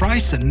low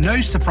price and no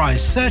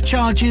surprise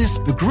surcharges,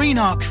 the Green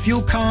Arc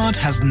Fuel Card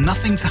has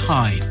nothing to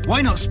hide.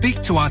 Why not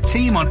speak to our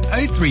team on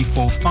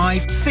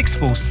 0345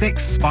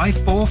 646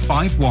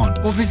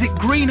 5451 or visit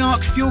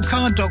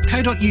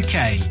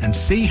greenarcfuelcard.co.uk and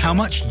see how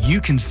much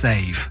you can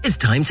save. It's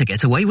time to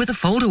get away with a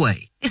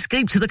foldaway.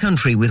 Escape to the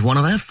country with one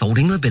of our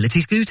folding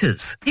mobility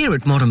scooters. Here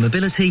at Modern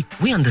Mobility,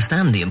 we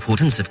understand the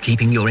importance of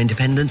keeping your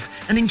independence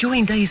and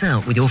enjoying days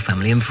out with your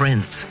family and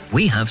friends.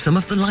 We have some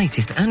of the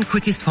lightest and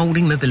quickest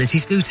folding mobility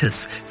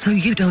scooters, so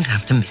you don't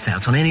have to miss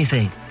out on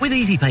anything. With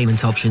easy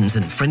payment options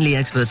and friendly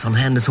experts on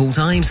hand at all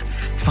times,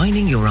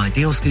 finding your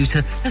ideal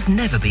scooter has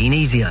never been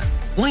easier.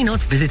 Why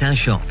not visit our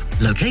shop,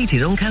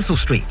 located on Castle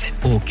Street,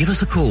 or give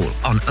us a call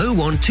on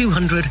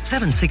 01200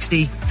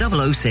 760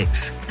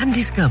 006 and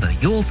discover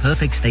your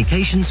perfect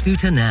staycation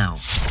scooter now.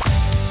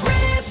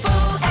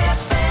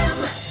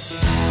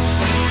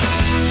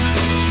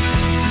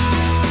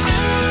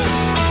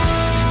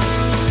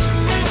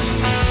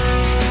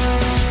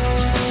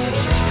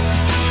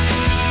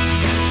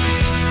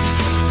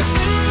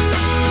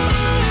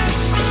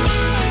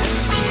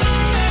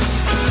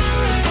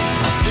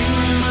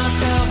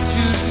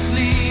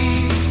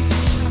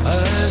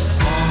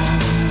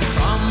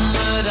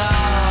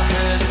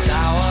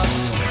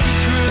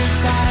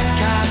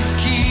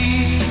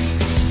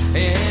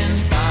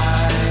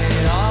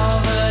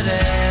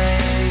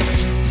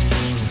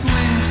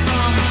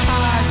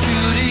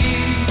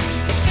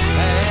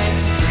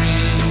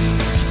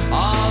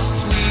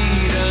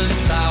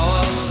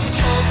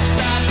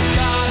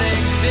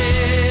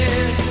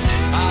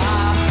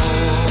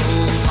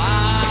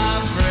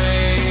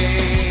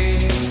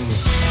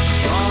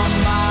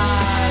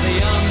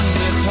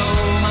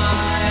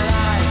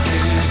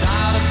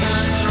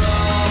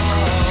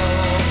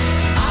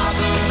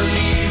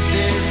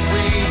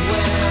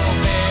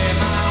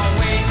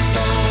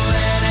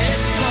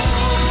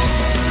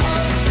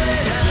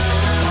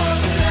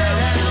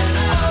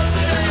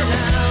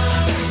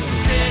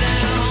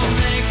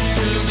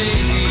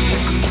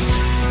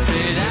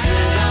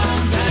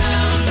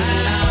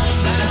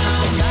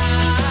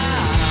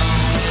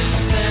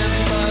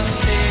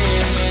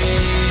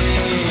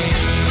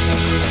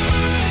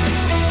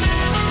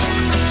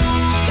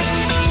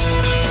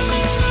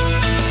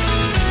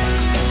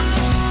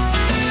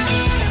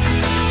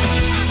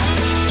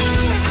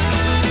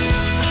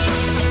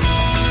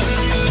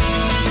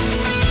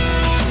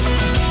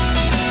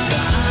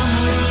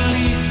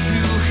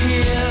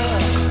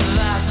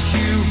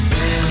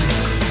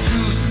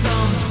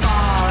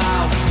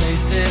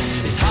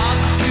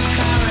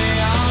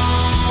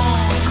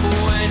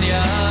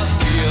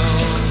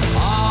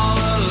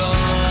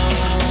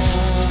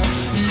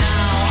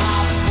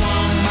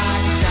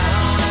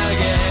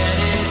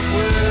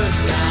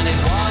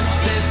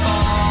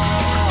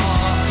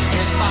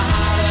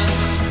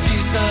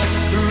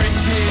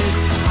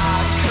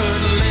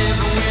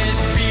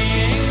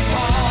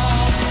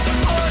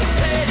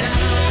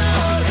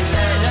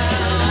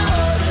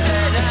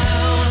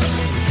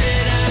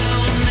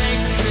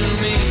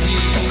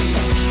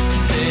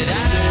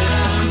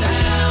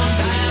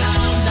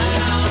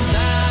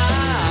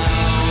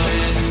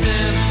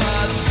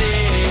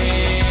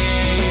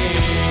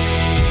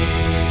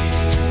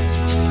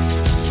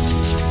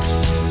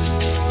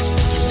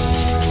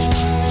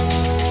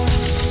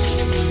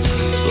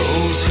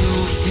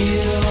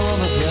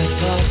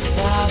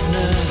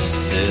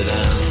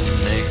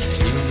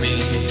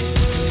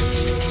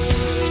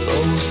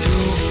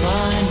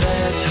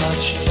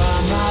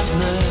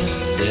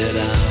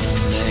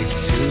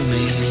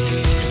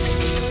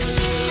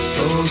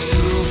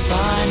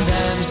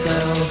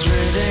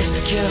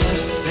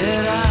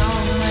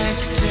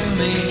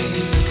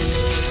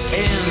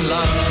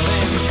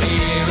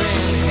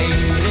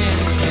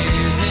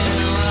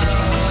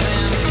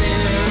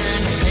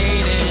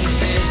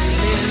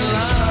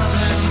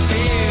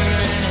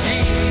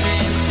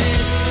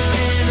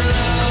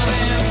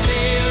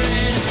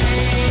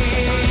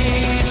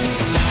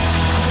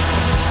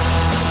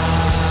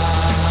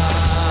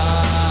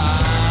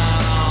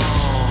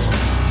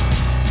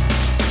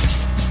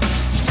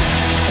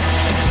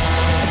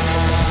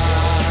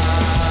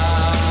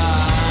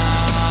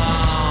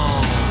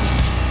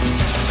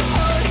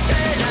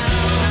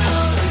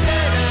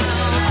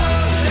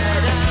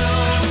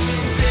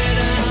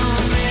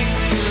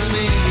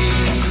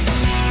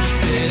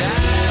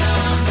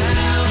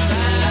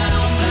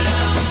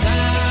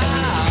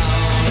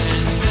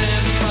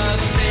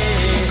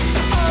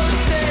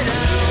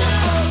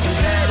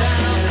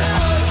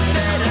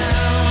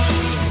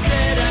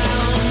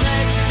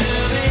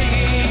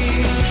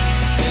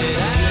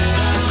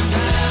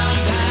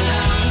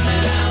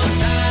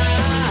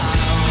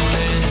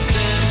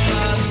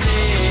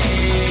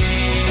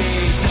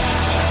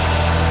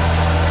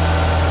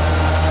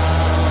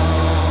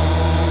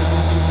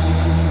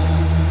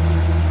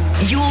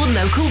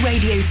 local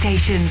radio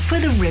station for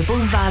the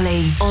Ribble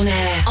Valley. On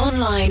air,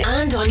 online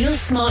and on your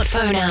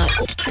smartphone app.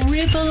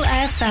 Ribble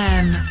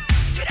FM.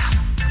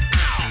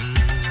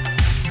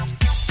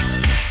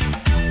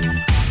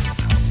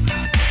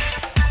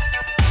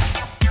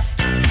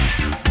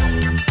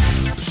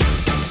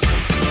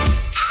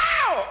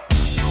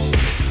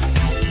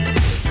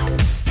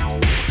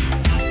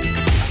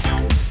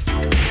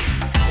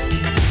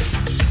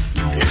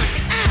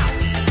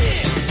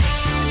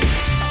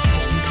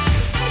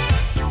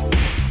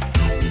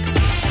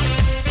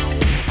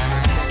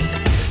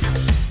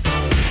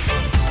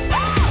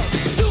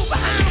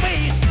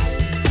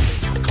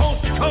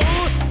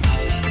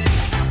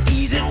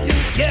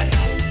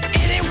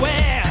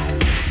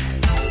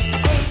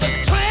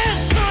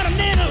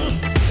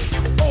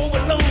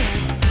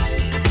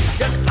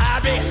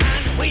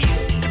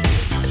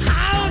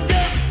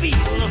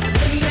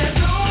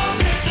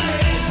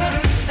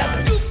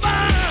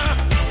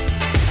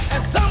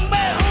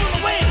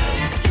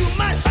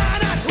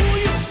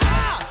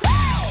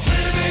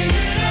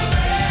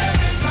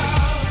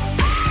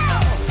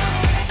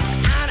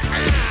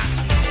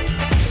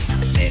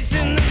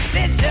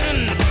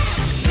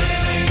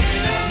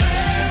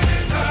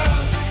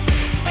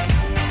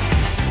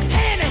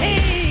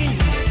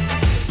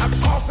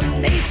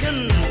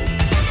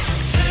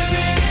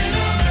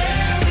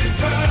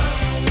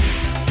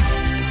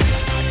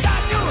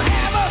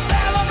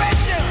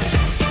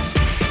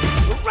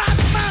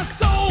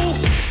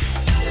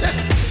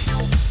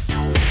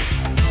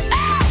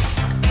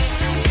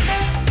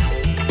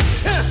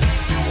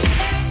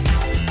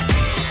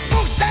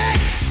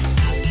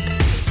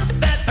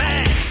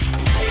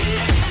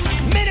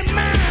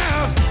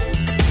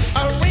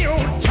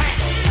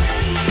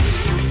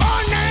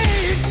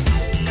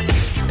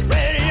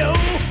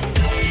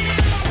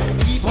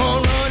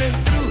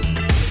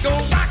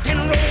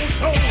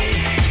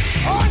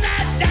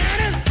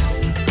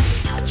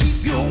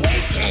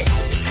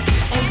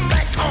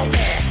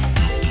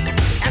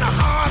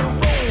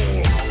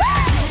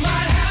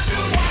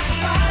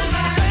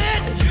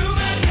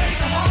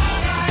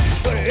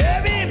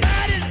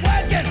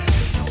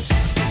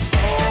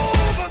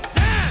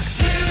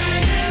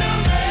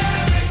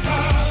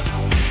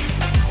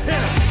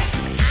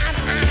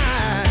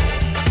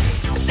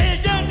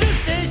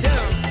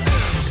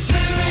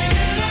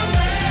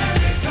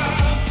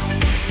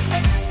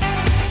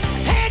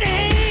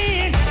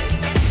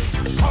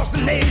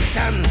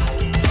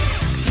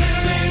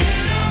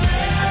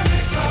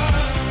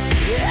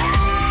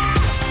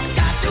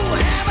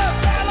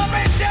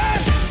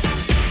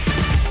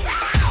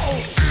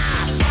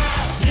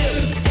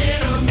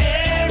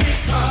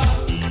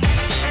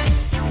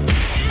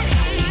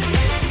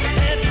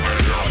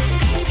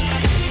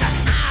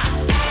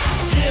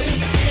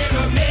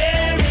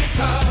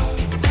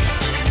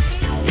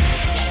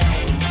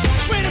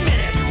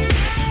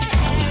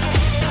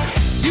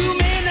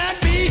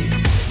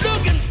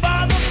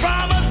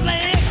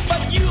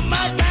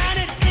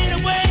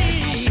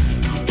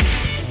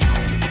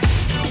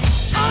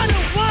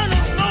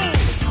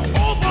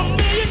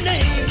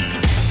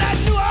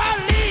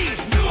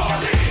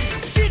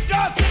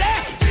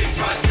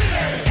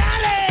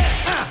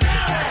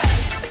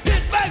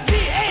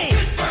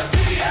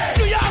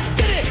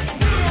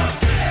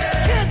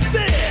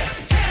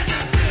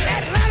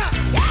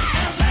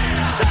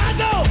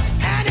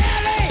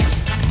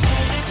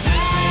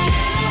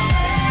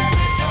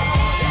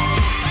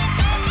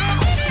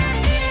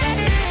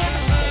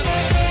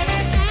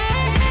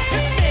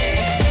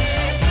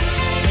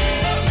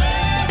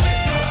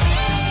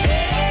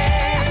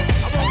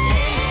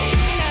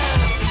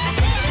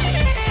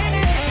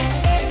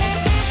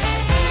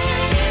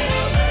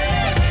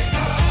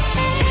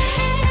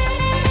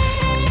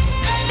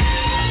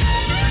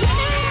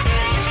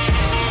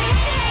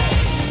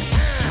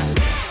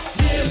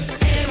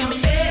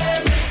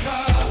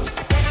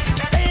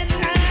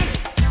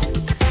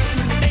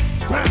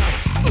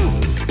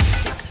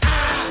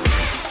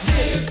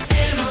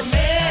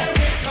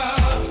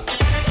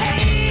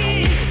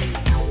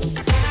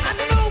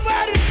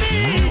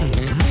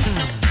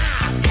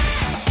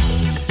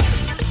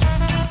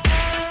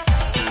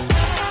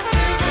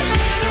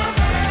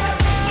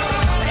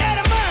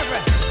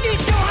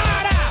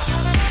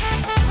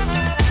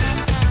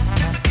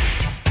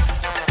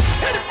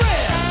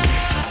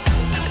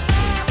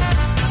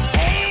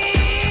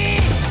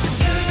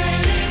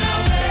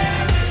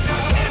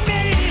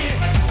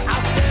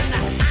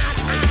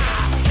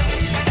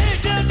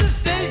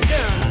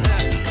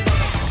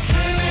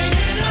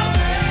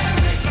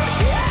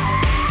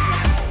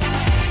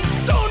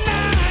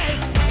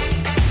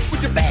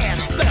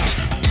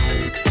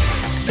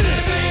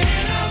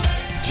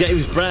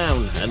 James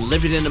Brown and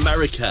Living in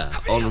America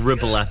on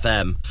Ribble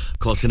FM. Of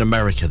course, in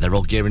America, they're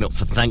all gearing up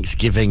for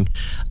Thanksgiving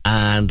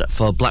and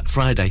for Black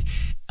Friday.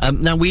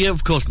 Now, we,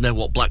 of course, know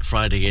what Black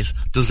Friday is.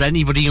 Does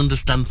anybody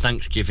understand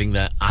Thanksgiving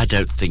there? I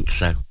don't think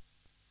so.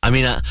 I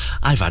mean,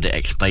 I've had it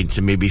explained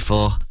to me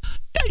before.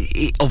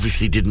 It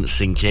obviously didn't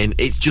sink in.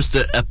 It's just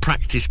a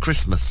practice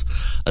Christmas,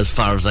 as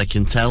far as I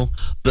can tell,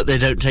 that they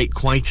don't take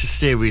quite as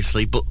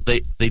seriously, but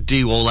they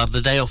do all have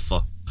the day off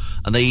for.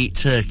 And they eat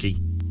turkey.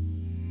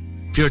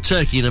 If you're a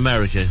turkey in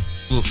America,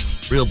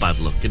 oof, real bad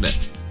luck, isn't it?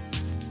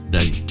 No,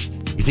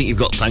 you think you've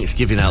got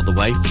Thanksgiving out the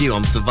way, phew,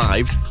 I'm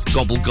survived,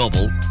 gobble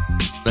gobble,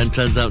 then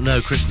turns out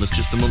no, Christmas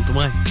just a month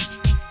away.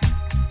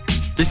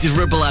 This is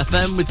Ribble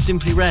FM with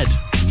Simply Red.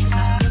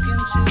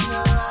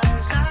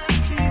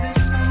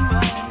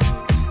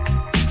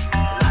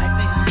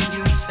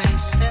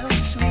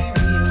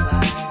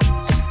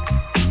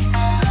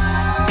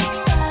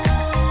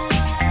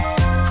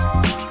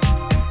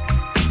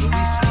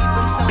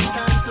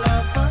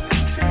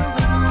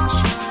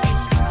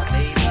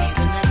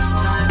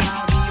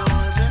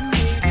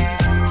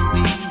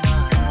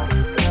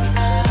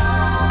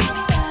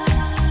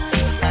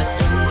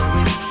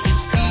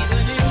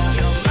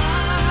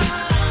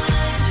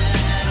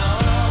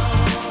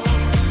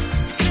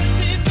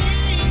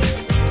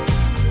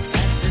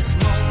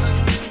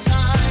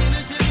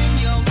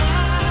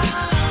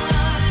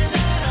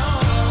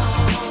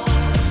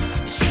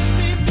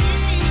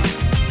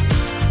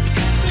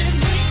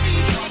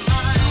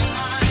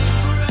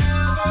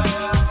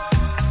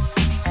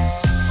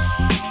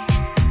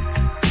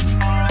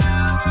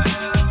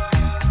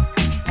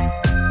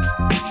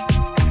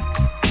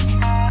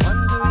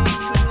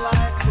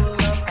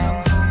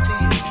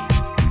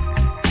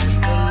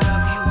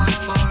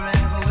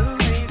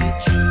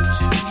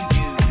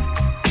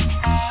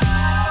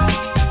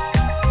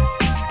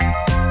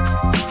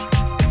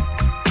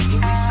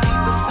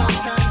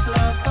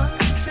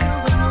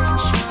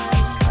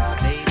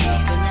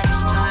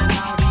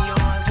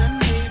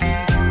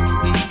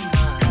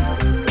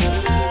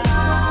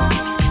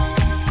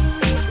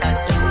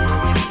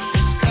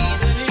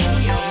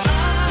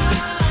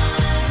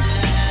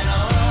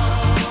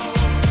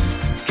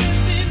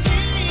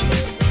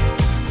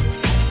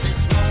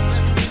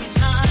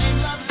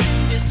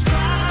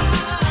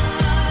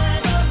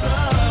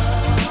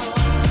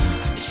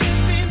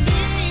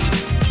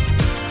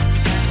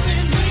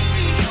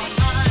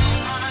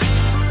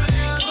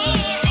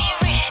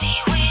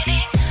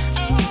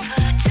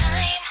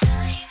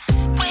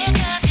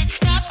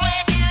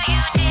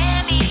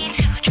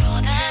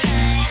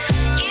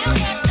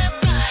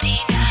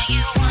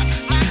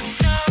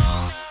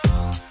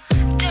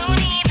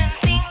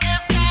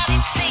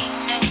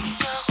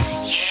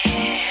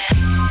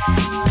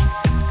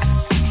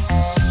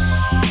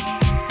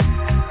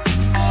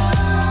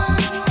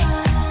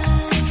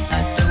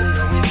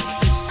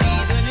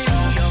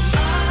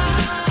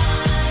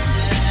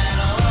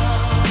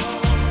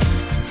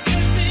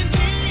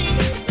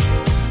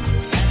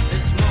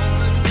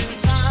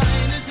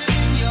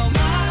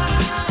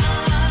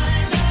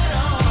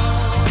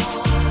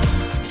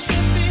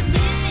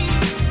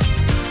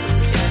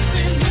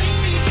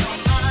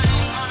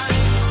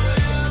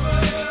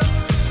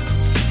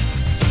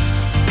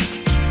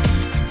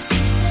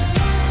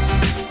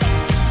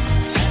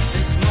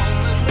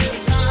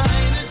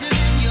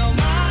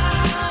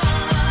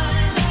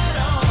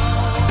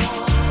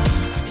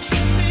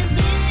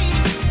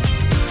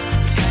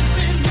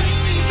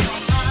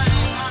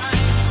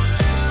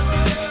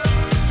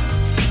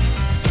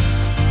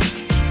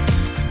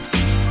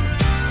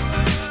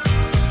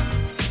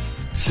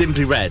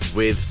 Simply Red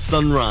with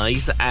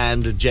Sunrise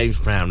and James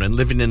Brown and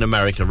Living in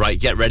America. Right,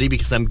 get ready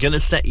because I'm going to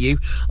set you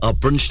our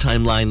Brunch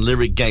Timeline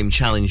Lyric Game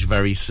Challenge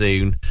very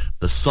soon.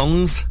 The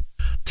songs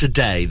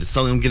today, the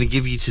song I'm going to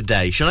give you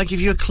today. Shall I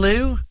give you a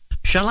clue?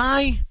 Shall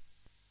I?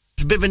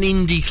 It's a bit of an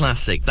indie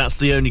classic. That's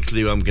the only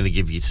clue I'm going to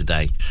give you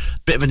today.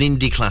 Bit of an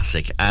indie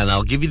classic, and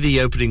I'll give you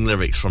the opening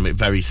lyrics from it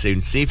very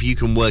soon. See if you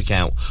can work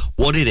out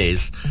what it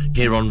is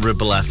here on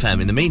Ribble FM.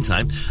 In the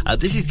meantime,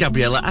 this is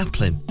Gabriella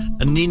Aplin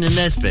and Nina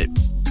Nesbitt.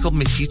 It's called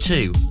Miss You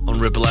Too on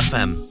Ribble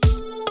FM.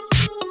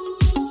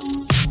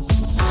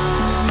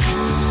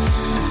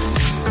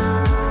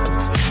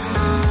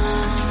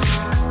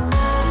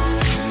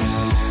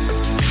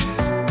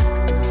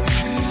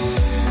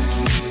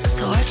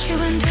 So what you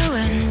been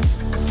doing?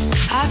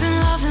 I've been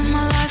loving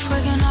my life,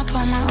 waking up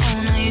on my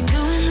own. Are you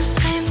doing the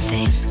same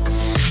thing?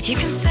 You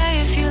can say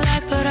if you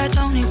like, but I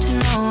don't need to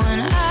know.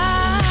 And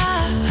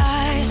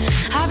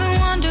I've been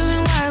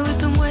wondering why we've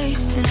been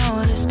wasting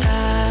all this time.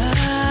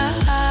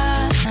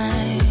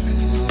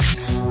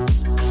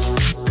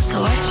 So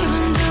what you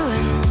been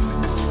doing?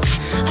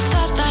 I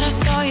thought that I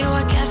saw you,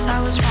 I guess I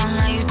was wrong.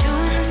 Are you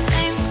doing the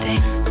same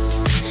thing?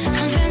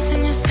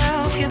 Convincing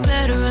yourself you're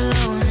better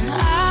alone. And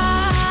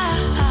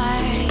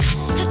I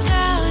could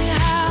tell you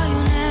how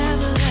you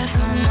never left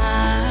my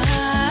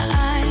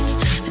mind.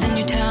 But then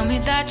you tell me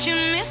that you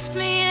miss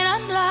me, and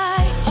I'm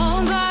like,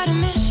 oh God, I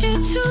miss you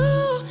too.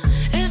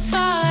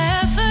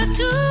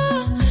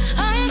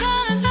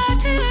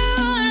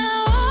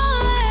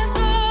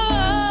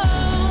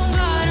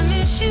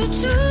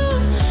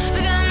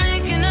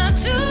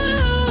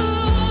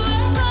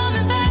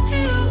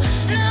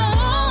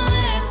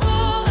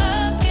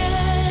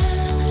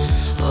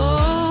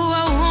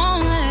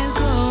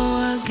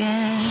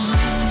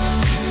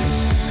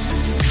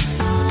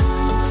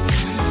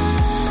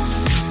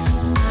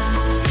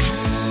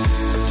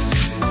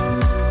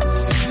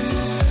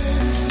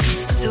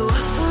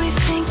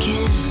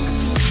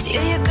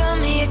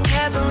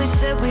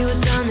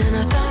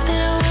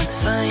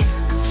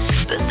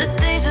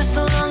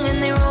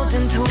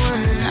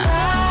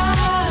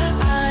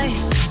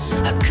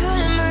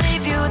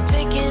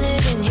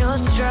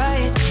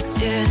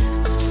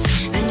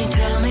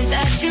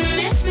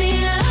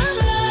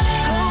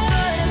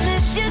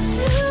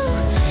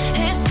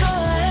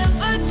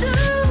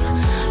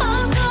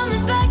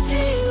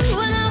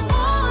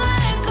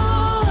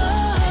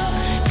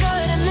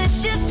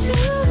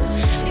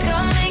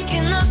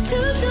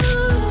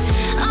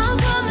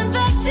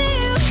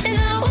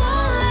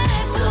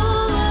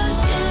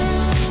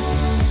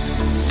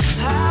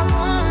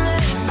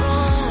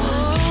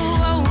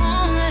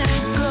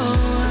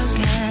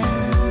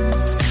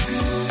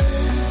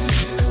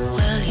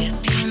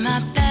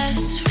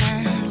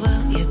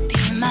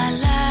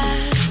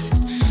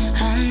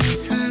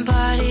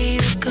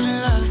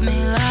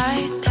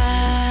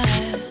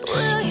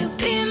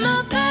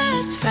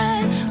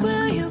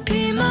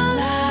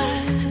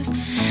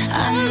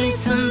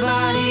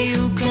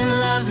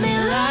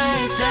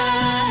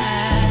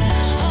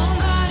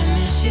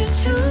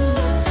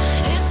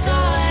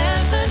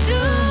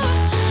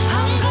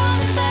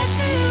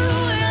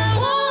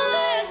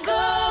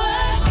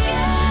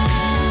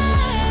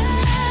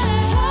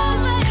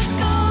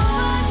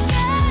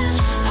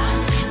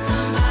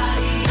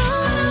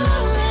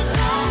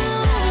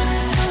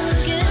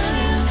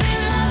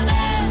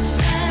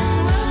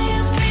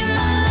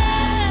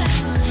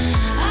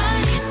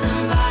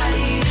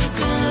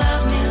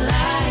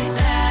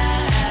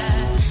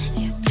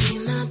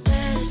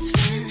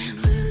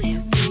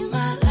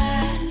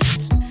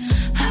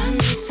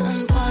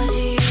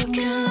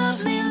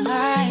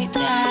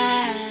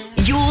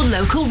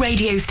 local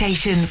radio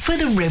station for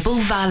the Ribble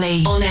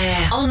Valley. On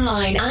air,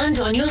 online and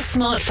on your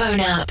smartphone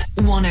app.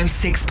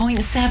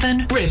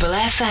 106.7 Ribble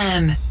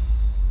FM.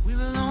 We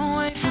were a long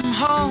way from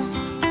home,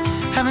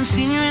 haven't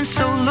seen you in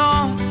so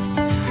long,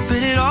 but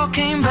it all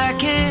came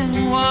back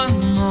in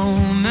one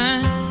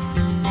moment.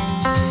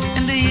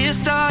 And the year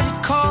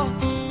started cold,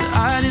 but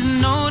I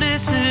didn't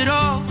notice it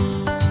all.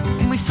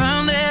 When we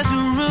found there's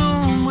a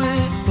room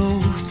we're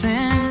both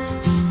in.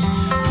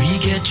 We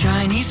get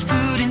Chinese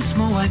food in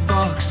small white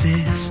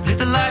boxes, live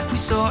the life we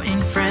saw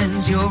in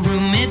Friends. Your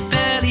room, it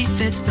barely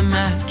fits the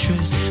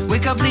mattress.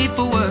 Wake up, leave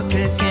for work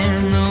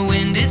again. The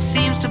wind, it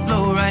seems to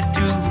blow right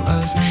through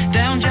us.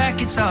 Down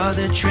jackets are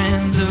the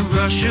trend. The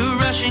rush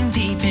of rushing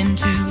deep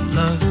into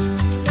love.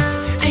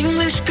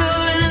 English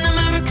girl in an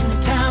American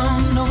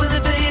town, no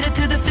elevator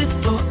to the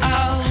 5th floor.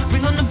 I'll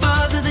ring on the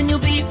buzzer, then you'll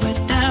be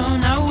right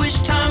down. I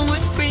wish time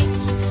would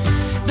freeze.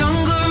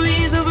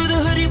 Dungarees over the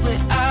hoodie,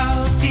 we're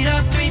out. Feet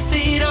are 3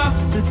 feet off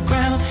the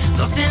ground.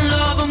 Lost in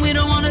love and we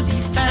don't wanna be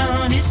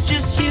found. It's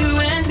just you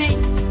and me,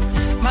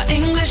 my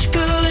English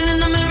girl in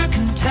an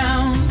American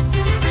town.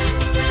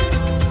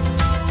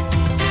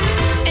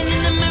 In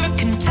an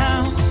American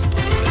town.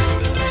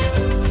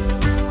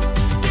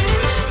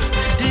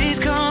 Days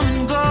come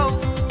and go,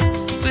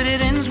 but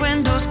it ends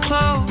when doors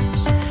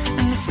close,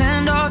 and the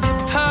scent of your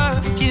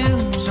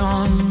perfume's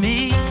on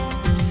me.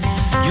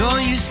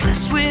 You're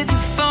useless with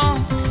your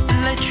phone,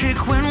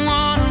 electric when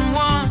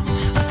one-on-one.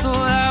 I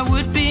thought I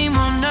would be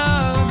more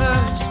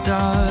nervous,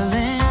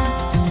 darling.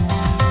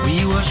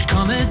 We watch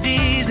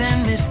comedies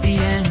and miss the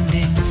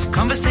endings,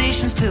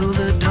 conversations till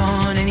the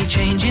dawn. Any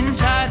change in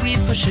tide, we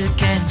push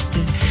against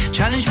it.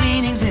 Challenge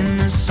meanings in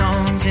the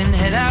songs and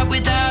head out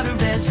without a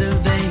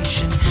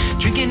reservation.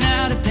 Drinking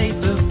out of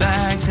paper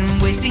bags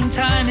and wasting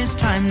time is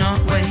time not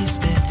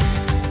wasted.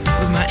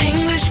 With my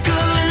English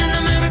girl in an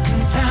American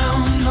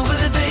town, no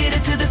elevator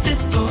to the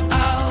 5th floor.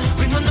 I'll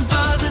ring on the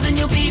buzzer, then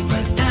you'll be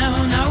right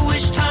down. I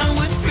wish time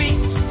would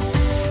freeze.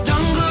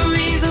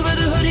 Dungarees over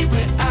the hoodie,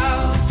 we're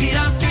out. Feet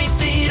are 3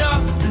 feet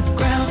off the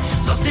ground.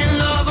 Lost in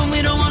love and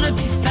we don't wanna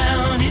be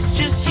found. It's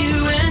just you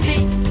and me,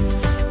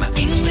 my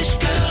English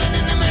girl in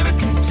an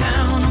American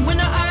town. And when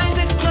our eyes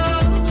are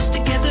closed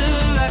together,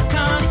 I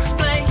can't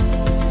explain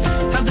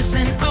how the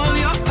scent of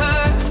your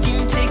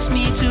perfume takes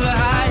me to a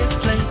higher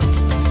place.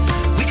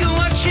 We can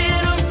watch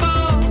it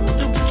unfold,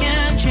 but we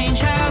can't change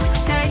how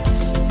it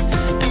tastes,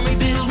 and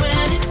rebuild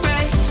when it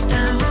breaks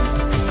down.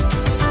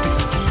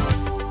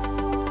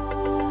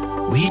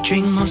 We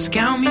drink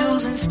Moscow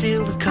mules and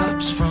steal the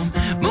cups from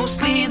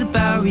mostly the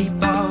Bowery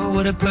Bar.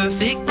 What a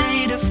perfect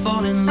day to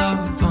fall in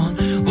love on.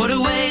 What a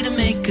way to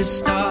make a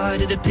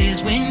start. It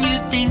appears when you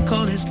think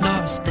all is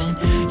lost, and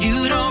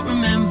you don't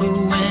remember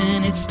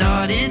when it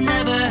started.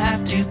 Never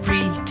have to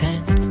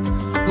pretend.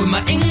 With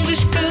my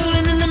English girl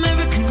in an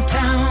American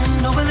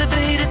town, no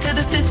elevator to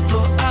the 5th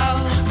floor.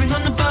 I'll ring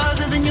on the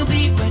buzzer, then you'll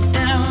be right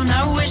down.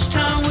 I wish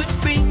time would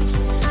freeze.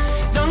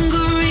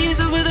 Dungarees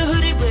over the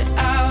hoodie, we're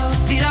out.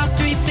 Feet are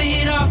 3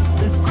 feet off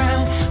the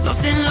ground.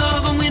 Lost in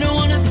love and we don't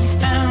wanna be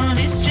found.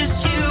 It's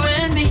just you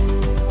and me,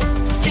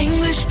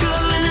 English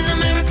girl in an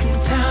American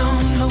town.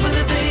 No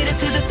elevator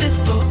to the 5th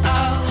floor.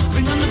 I'll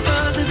ring on the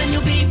buzzer, then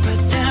you'll be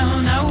right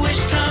down. I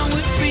wish time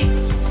would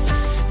freeze.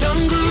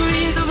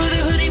 Dungarees over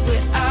the hoodie,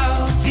 we're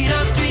out. Feet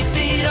are 3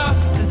 feet off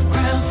the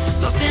ground.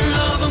 Lost in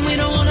love and we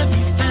don't wanna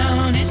be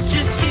found. It's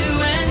just you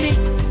and me,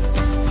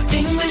 my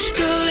English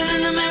girl in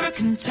an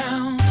American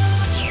town.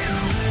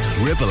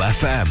 Ribble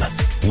FM.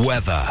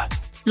 Weather.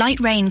 Light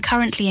rain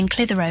currently in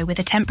Clitheroe with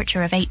a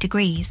temperature of 8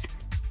 degrees.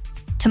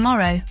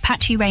 Tomorrow,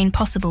 patchy rain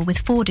possible with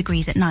 4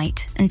 degrees at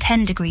night and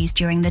 10 degrees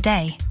during the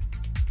day.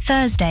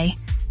 Thursday,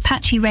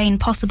 patchy rain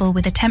possible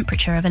with a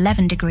temperature of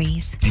 11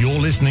 degrees. You're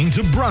listening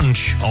to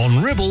Brunch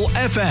on Ribble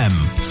FM,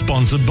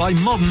 sponsored by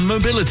Modern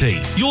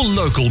Mobility, your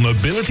local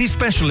mobility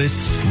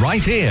specialists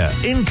right here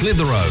in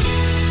Clitheroe.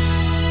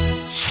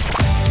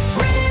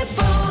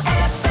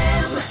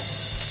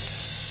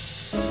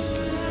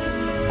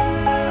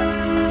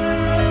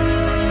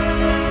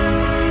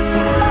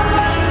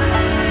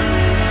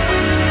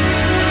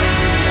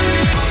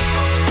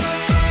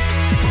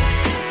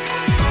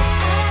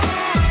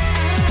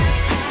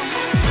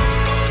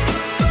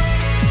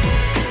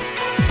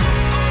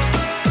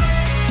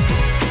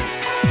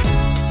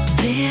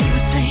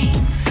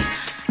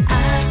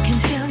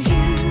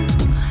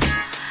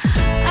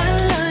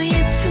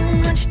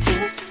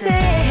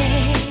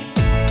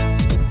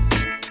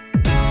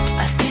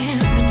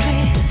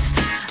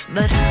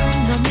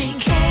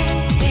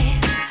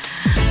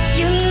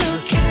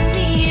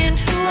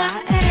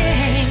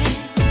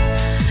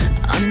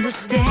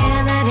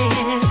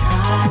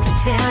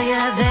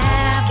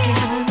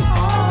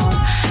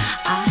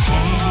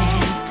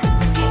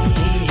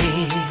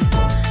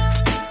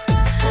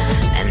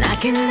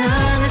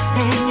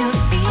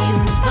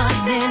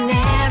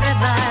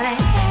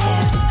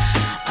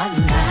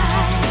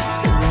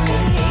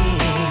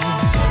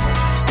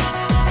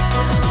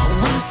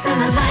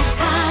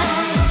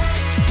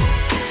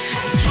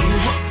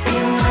 Seen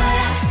what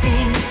I've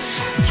seen,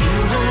 you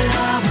will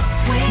always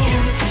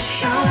win for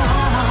sure.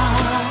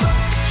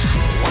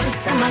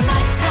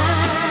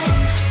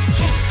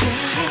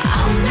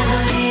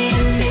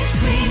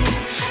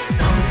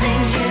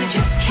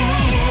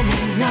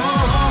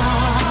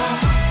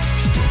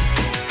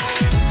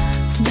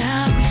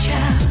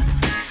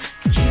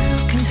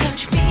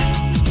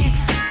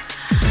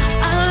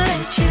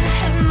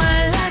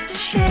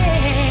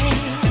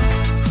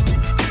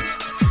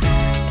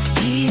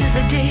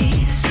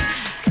 yesterdays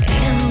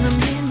and the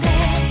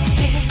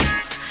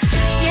midnights.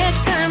 Yeah,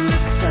 time is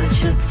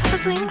such a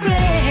puzzling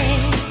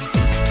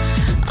grace.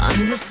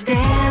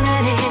 Understand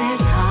that it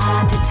is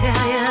hard to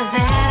tell you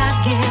that I've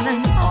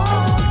given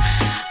all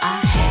I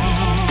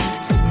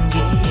have to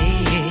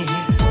give.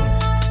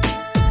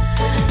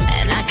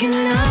 And I can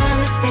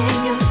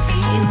understand your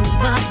feelings,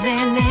 but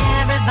then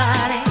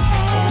everybody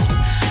has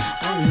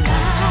a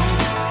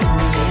life to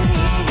live.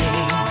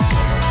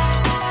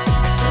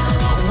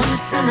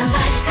 Once in a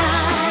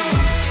lifetime,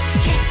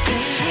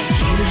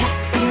 you have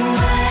seen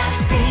what I've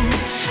seen.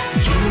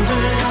 You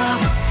will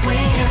always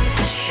win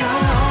for sure.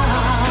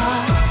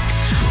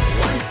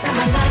 Once in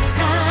a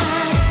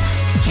lifetime,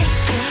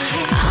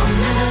 I'll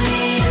never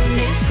be in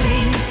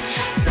between.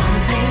 Some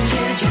things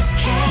you just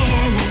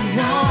can't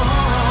ignore.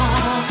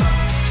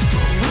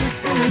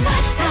 Once in a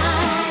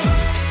lifetime,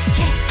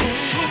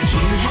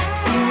 you have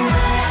seen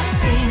what I've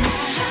seen.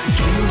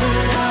 You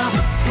will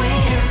always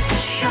win for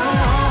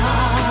sure.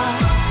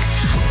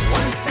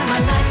 Once in my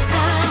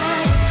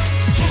lifetime,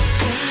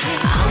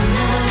 I'll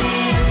never be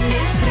in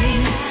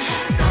between.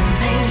 Some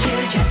things you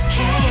just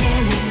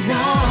can't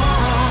ignore.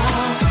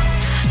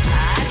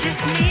 I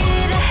just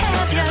need to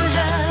have your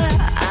love.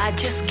 I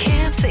just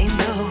can't say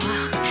no.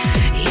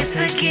 It's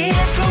a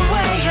gift from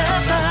way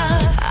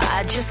above.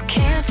 I just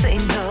can't say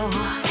no.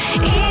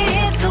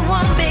 It's the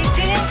one big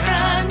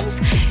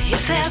difference.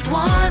 If there's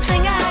one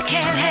thing I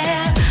can't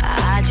have,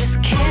 I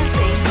just can't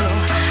say no.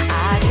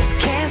 I just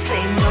can't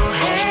say no.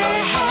 Hey,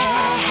 hey, hey.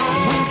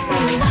 Once in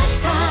a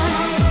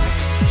lifetime,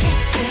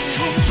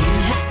 you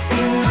have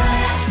seen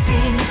what I've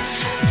seen.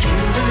 You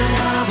will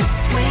always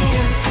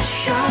win for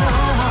sure.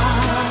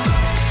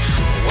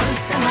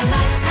 Once in my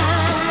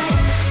lifetime,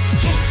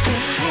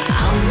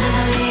 I'll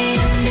never be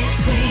in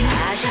between.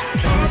 I just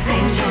can't say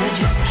no.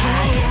 Just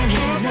can't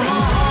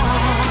ignore.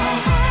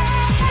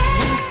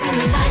 Once in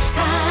a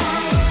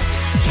lifetime,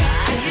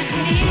 I just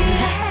need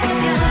to see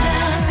your love.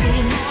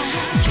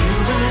 You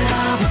will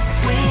always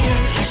win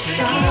for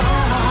sure.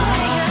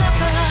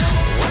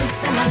 Once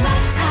in my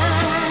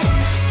lifetime,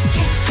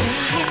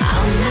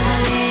 I'll never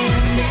be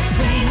in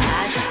between.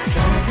 I just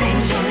can't say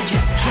no.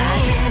 Just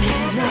can't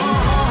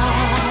ignore.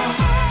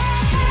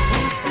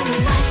 Once in a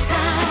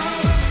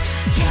lifetime,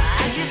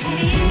 I just need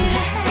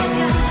to see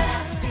your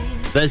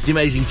love. There's the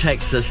amazing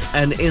Texas,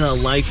 and in a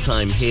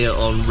lifetime here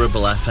on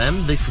Ribble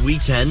FM. This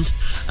weekend,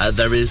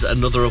 there is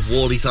another of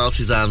Worley's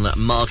Artisan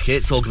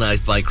Markets,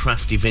 organised by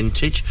Crafty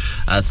Vintage.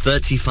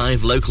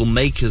 35 local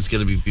makers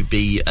going to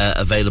be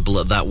available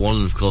at that one,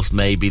 and of course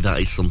maybe that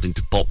is something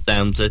to pop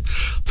down to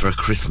for a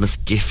Christmas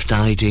gift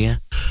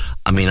idea.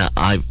 I mean,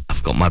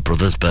 I've got my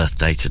brother's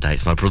birthday today.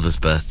 It's my brother's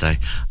birthday,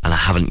 and I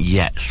haven't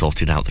yet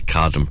sorted out the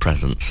card and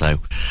present, so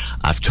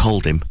I've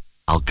told him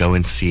I'll go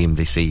and see him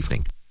this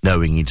evening,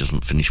 knowing he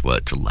doesn't finish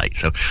work till late.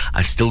 So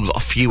I've still got a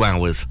few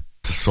hours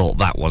to sort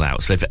that one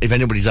out. So if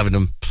anybody's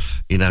having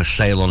a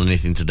sale on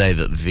anything today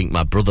that they think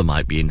my brother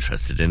might be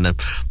interested in, then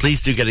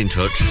please do get in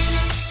touch.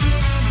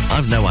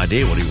 I've no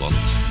idea what he wants.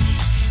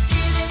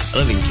 I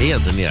don't think he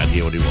has any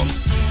idea what he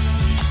wants.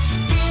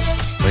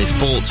 When he's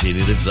 40 and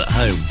he lives at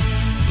home,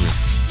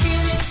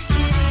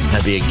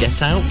 maybe a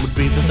get out would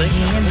be the thing.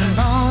 In the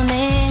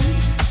morning,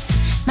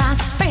 my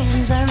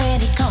friends are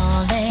already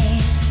calling.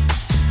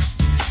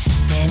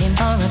 Heading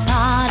for a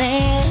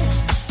party,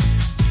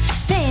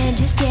 they're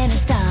just getting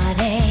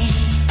started.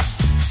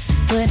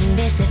 Wouldn't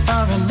miss it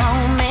for a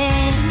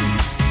moment.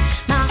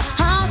 My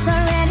heart's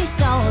already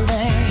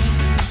stolen.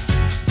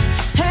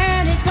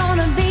 Heard it's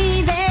gonna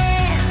be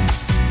there.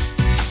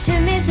 To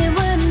miss it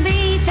wouldn't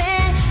be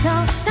fair.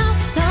 No, no,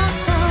 no,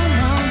 no,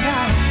 no, no.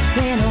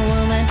 When a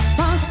woman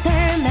wants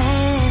her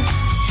man,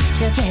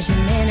 she'll catch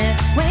him in a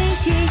way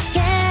she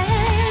can.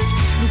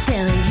 I'm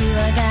telling you,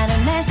 I got a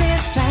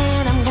massive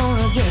plan. I'm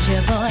gonna get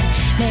you, boy,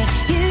 make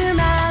you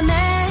my man.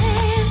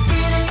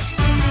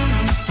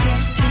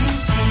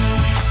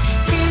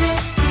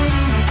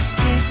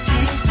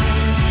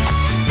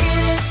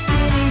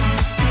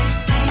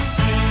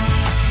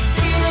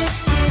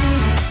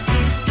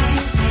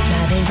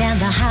 Driving down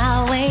the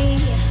highway,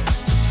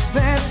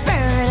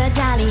 Roberta,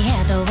 Dolly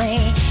Hathaway,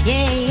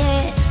 yeah,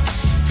 yeah,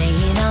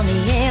 playing on the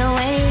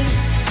airwaves.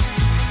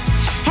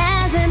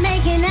 As we're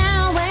making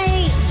our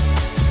way,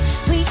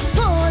 we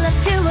pull up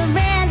to a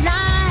red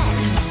light.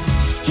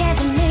 Check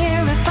the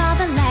mirror for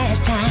the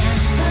last time.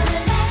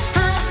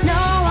 I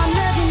know I'm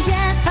looking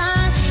just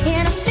fine,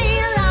 and I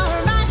feel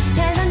alright,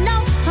 'cause I know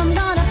I'm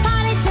gonna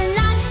party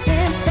tonight.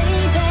 And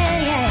baby,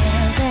 yeah,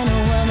 when a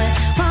woman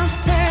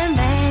wants her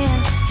man,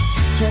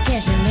 she'll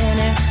catch him in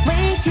her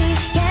way she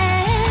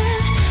can.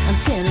 I'm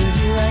telling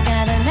you, I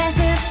got a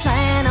massive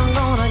plan. I'm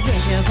gonna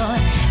get you, boy,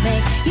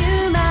 make you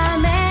my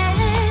man.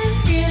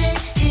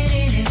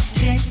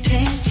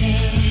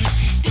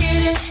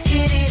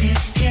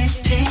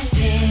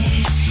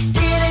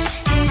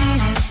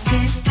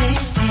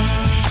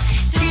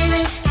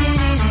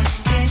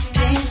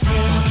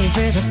 Walking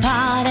through the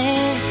party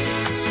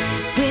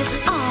with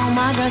all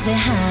my girls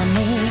behind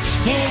me,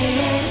 yeah,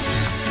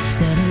 yeah.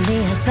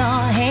 Suddenly I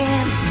saw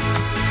him.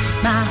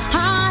 My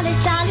heart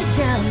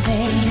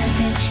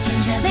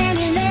stranger. Then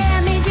he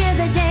led me to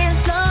the dance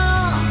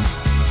floor.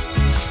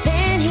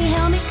 Then he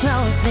held me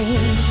closely.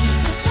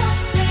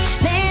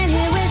 Then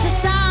he whispered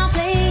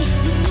softly,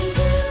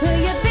 will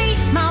you be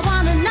my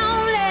one and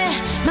only,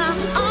 my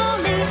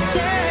only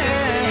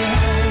girl?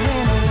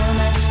 When a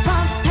woman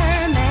wants her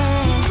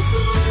man,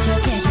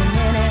 she'll catch him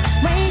any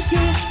way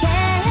she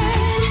can.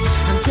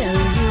 I'm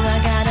telling you, I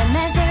got a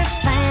master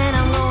plan.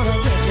 I'm gonna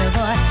get you,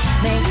 boy,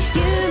 make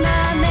you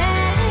my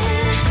man.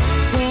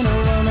 When a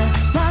woman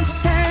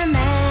wants her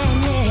man,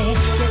 yeah,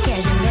 she'll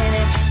catch him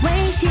any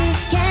way she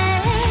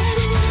can.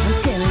 I'm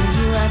telling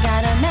you, I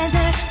got a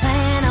master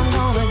plan. I'm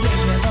gonna get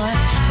you, boy,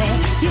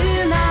 make you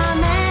my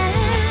man.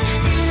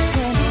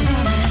 When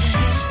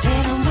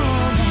a woman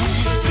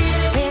wants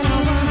her man, when a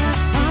woman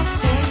wants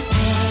her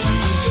man,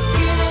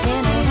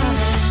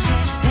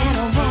 when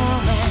a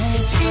woman,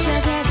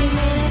 she'll catch him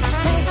any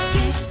way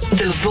she can.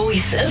 The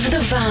voice of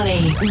the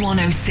valley,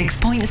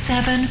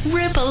 106.7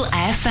 Ribble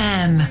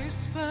FM.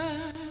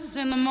 Whispers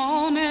in the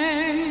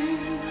morning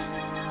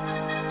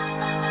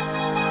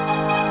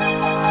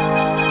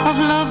of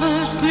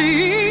lovers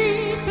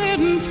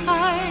sleeping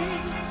tight,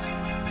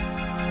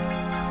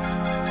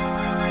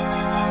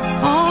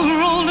 all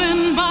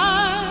rolling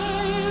by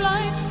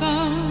like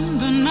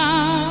thunder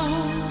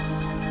now,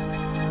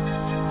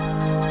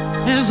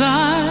 as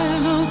I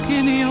look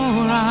in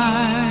your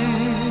eyes.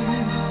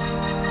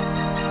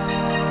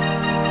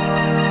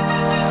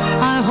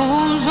 I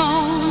hold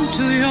on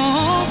to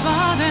your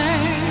body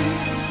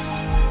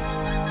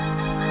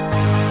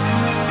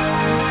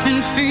and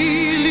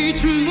feel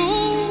each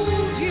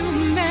move you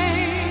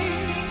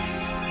make.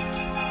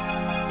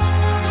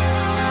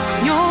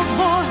 Your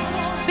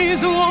voice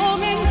is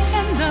warm and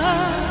tender,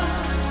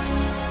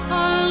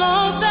 a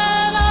love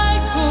that I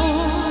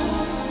could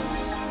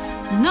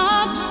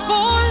not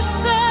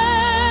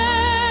forsake.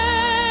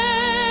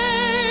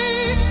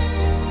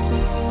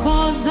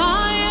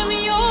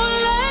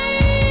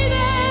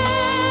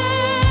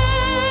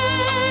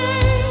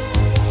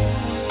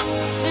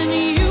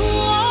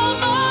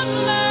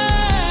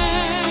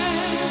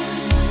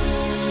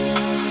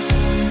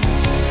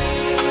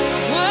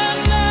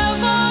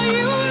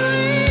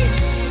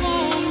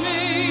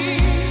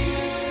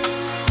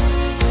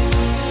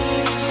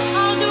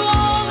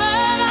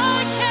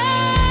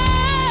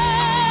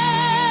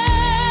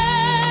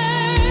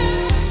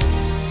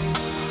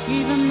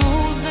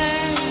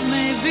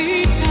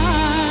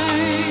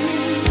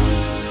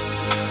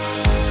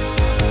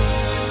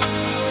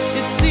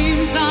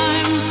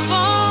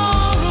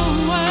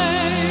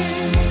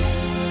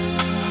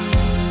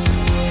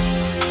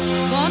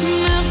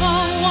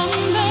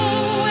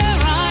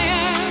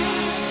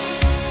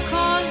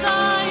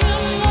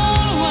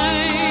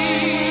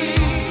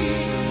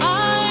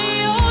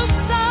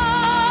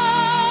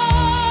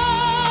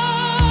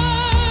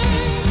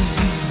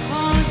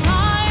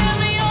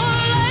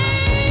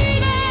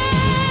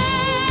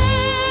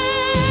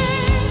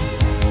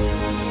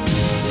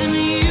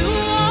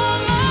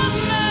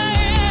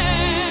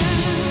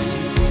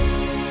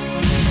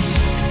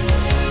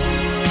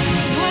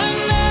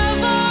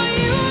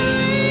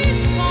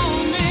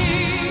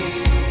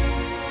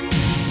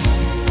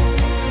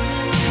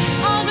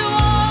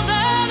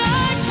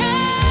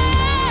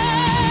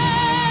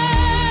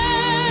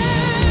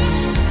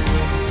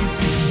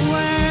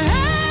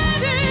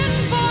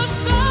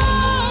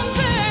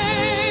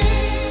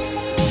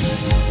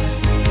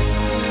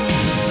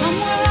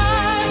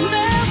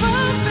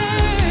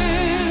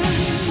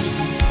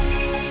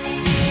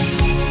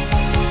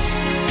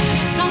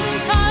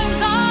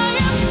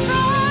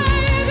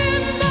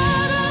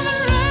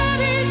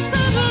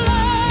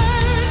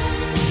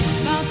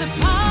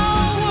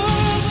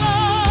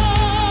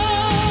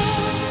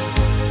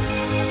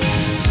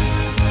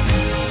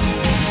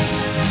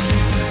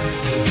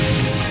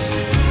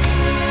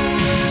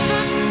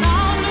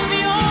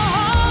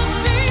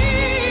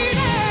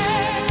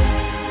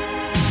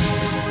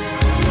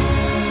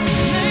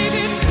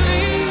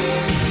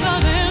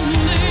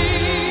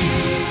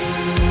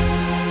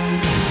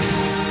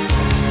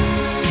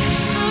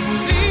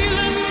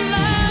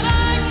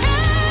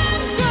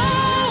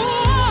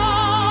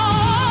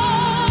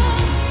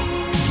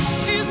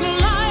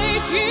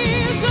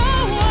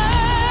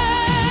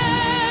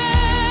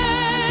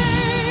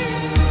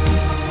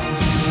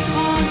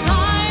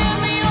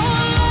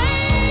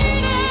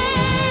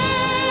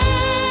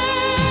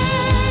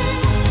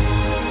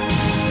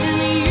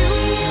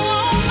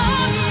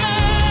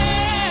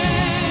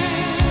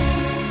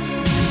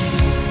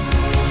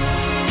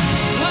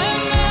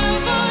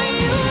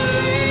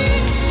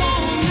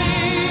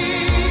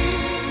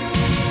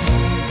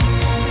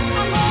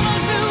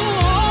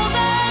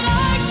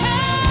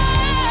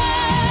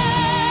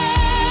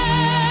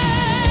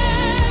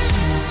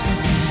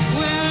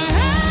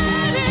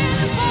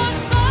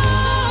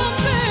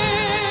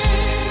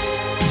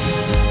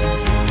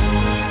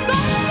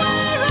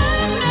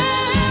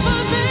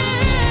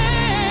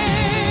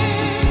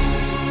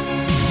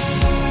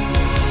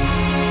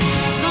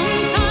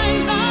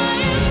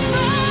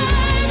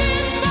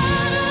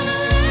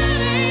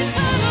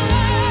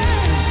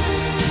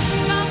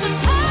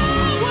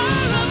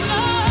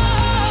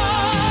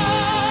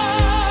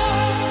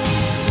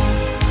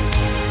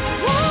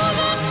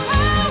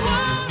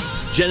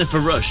 Jennifer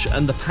Rush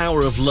and The Power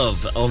of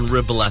Love on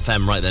Ribble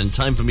FM. Right then,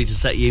 time for me to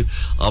set you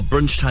our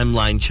Brunch Time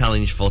line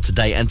challenge for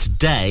today. And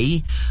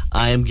today,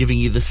 I am giving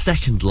you the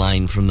second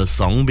line from the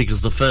song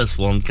because the first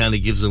one kind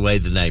of gives away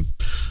the name.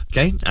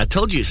 Okay, I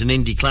told you it's an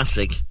indie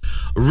classic.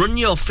 Run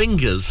your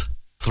fingers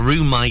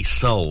through my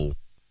soul.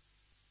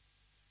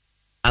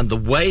 And the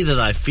way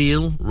that I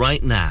feel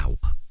right now.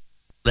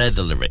 They're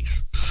the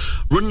lyrics.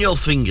 Run your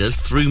fingers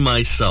through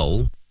my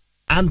soul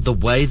and the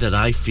way that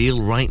I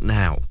feel right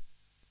now.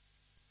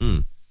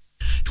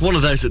 It's one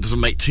of those that doesn't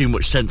make too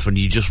much sense when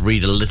you just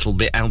read a little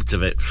bit out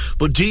of it.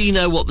 But do you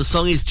know what the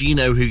song is? Do you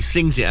know who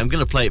sings it? I'm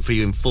going to play it for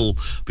you in full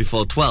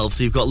before 12,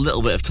 so you've got a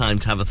little bit of time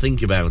to have a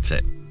think about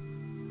it.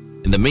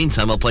 In the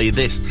meantime, I'll play you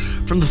this.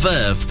 From The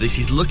Verve, this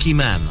is Lucky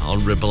Man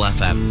on Ribble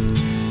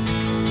FM.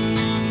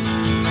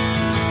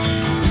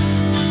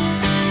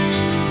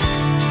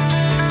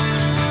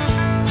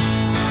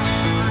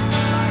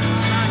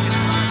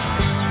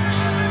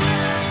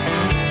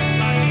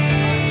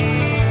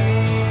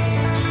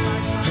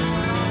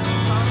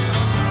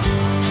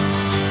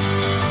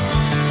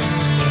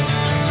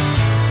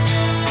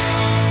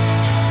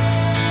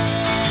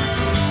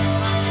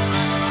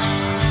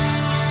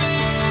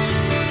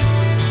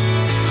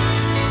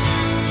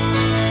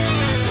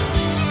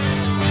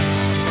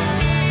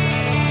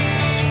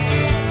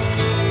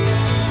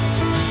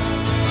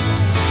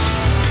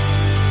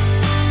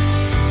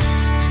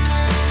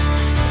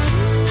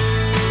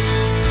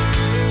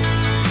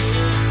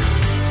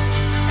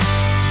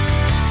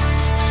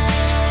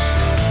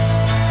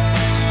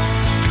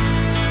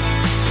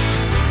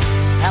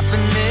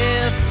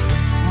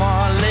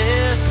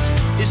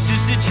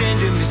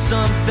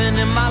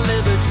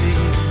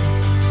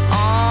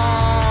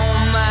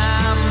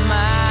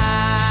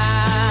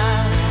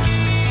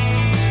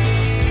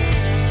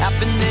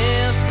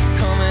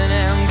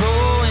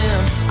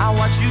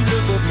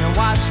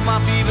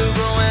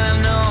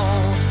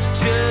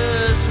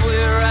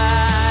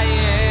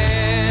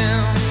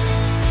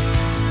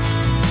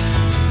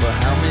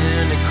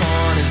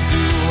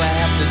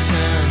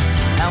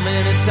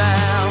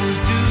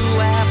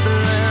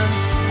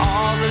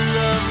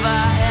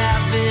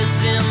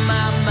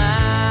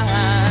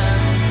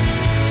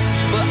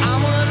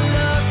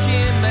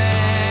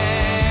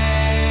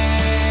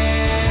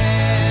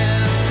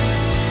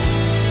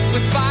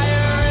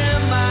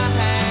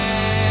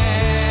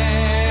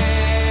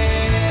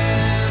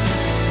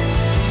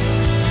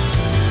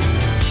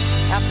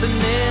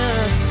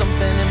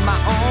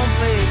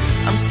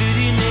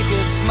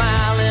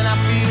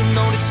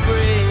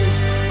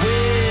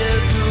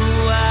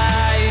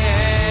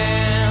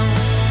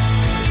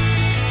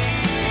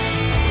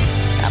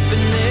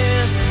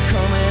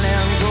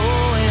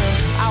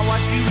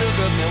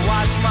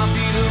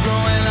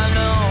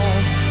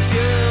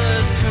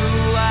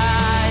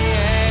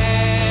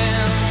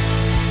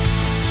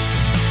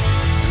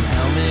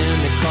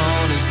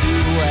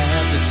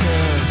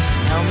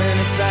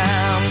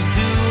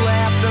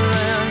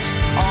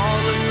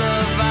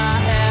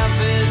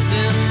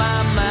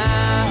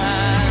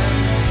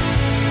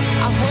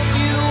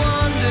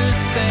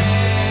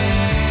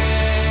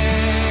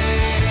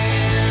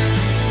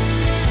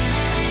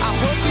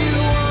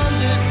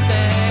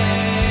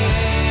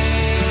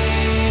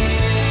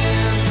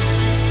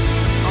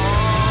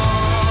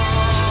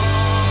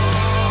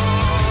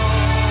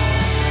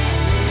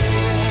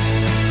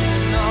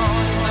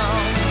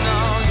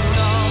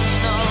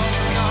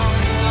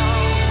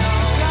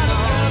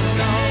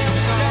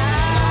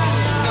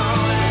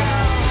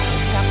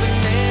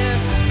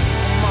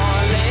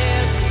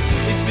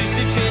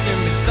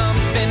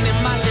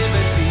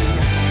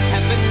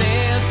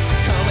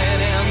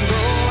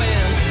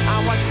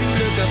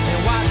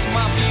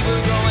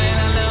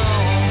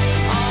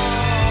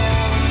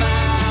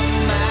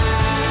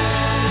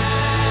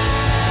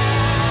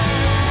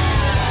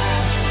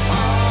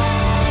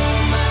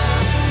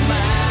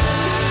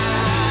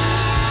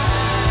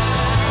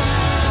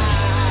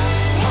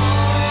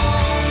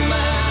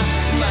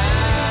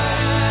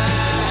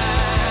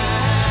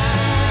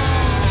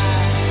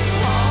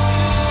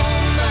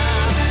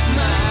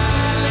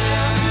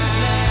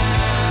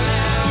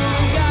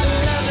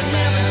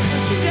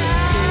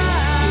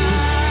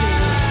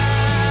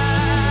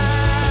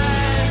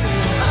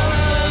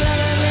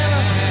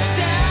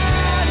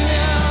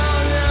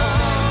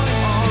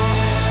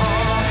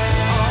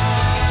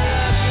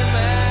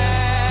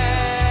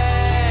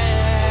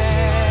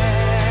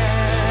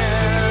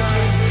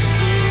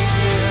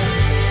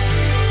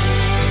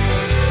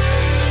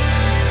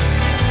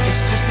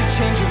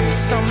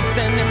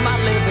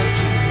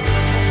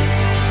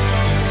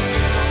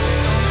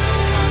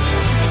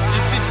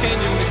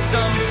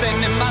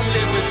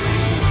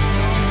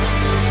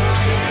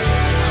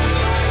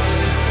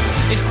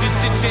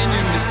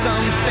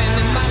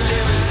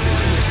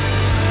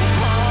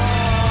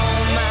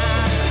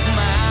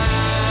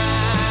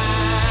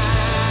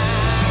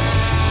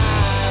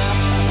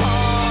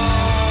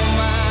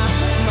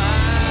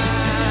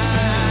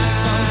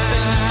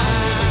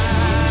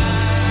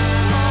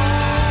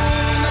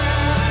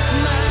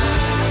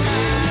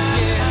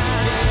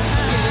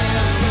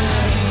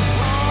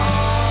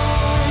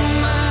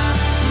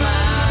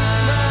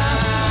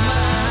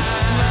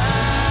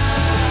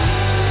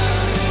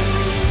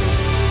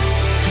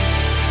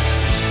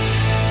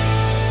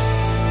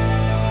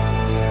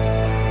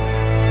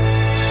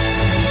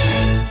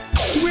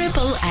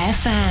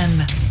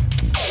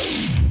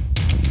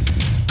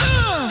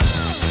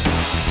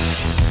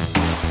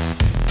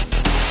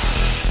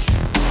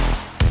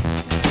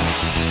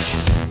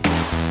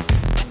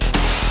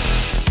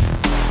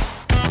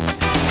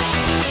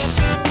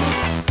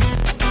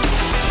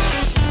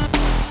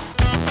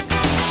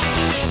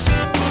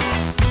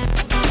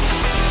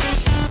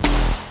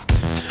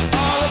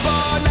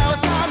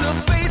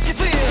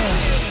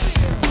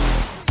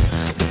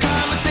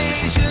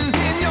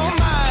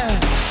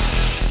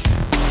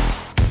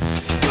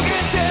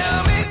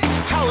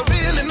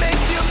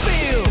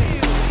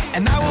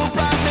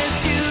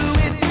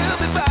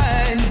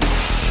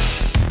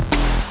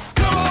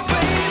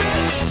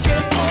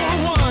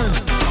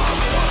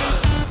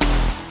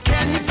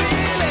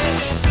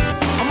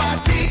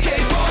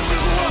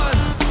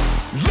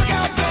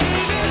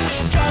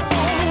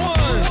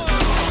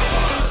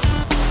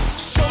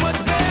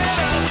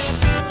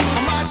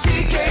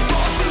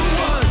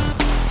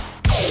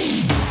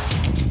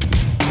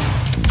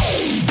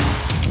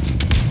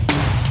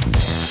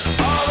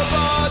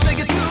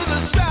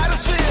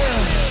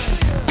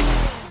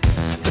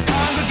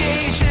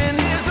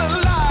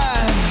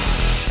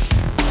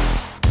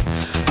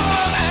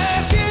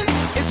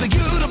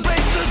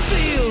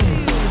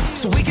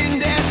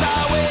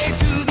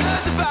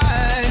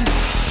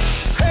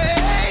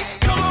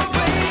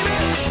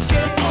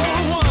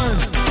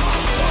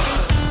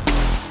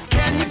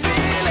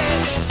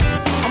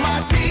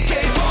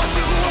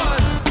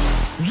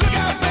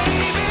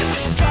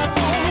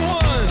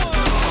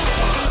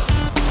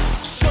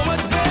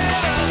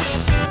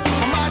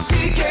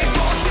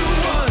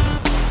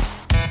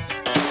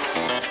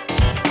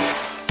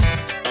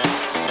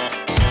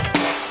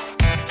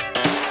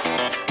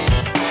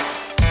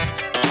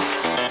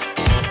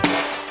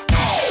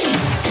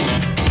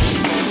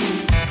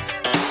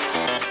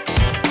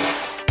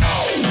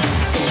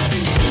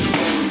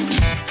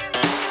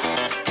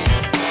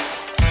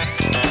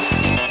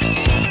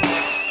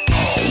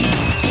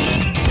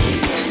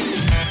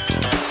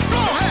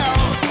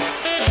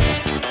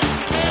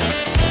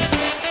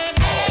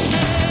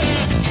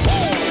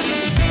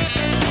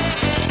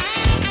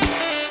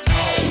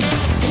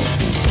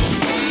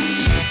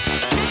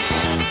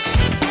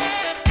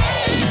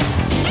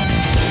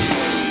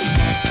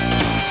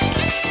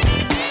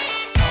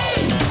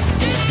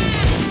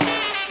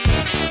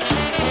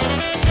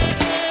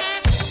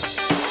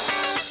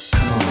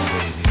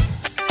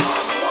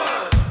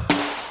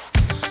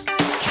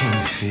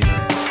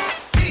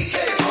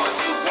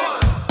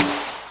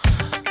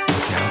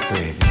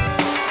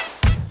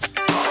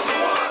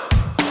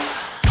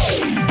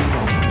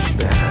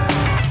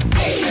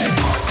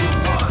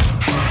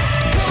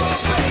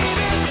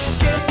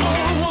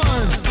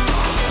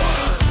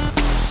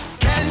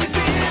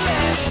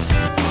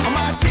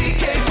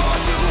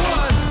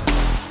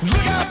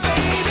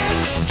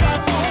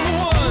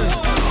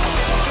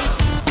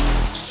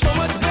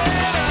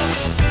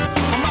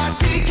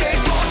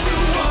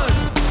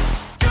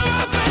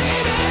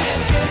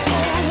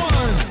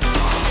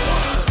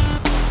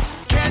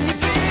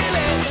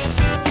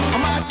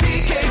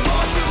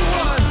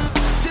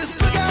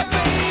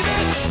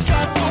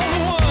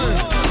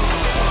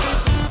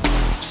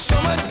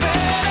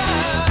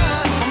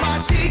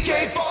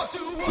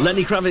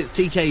 Lenny Kravitz,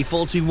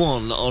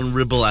 TK41 on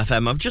Ribble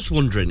FM. I'm just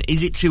wondering,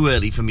 is it too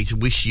early for me to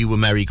wish you a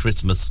Merry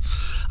Christmas?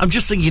 I'm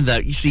just thinking, though,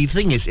 you see, the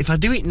thing is, if I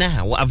do it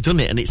now, I've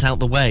done it and it's out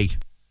the way.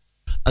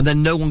 And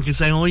then no one can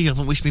say, oh, you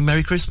haven't wished me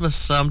Merry Christmas,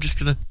 so I'm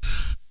just going to...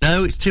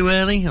 No, it's too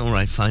early? All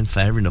right, fine,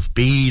 fair enough.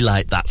 Be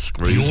like that,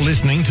 Scrooge. You're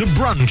listening to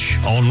Brunch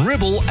on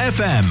Ribble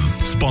FM,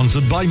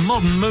 sponsored by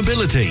Modern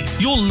Mobility,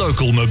 your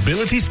local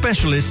mobility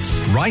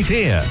specialists right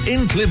here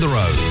in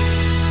Clitheroe.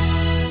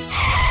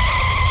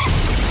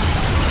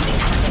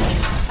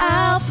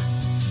 Help,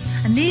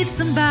 I need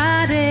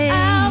somebody.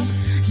 Help,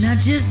 not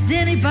just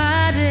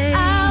anybody.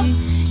 Help,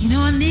 you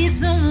know I need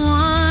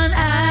someone. Help.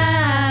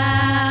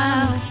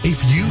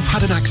 If you've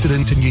had an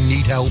accident and you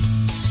need help,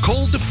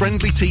 call the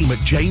friendly team at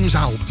James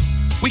Alp.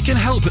 We can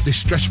help at this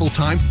stressful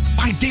time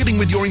by dealing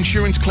with your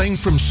insurance claim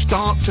from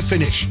start to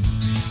finish.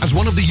 As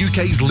one of the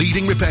UK's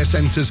leading repair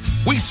centres,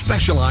 we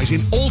specialise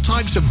in all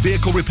types of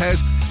vehicle repairs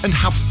and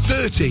have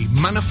 30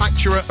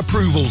 manufacturer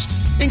approvals,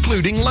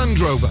 including Land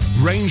Rover,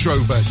 Range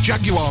Rover,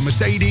 Jaguar,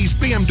 Mercedes,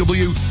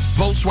 BMW,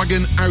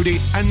 Volkswagen, Audi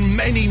and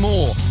many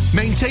more,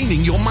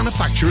 maintaining your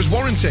manufacturer's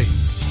warranty.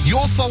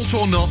 Your fault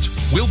or not,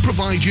 we'll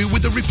provide you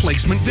with a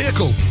replacement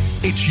vehicle.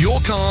 It's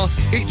your car,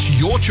 it's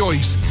your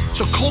choice.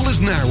 So call us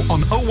now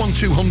on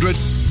 01200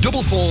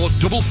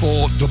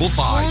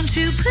 444455. Won't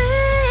you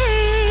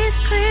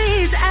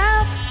please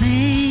help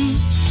me?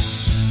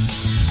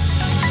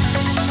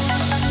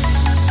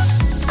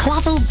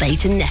 Clavel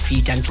Bait &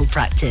 Nephew Dental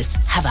Practice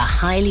have a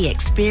highly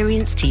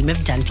experienced team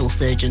of dental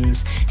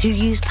surgeons who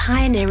use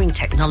pioneering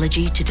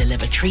technology to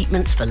deliver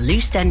treatments for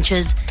loose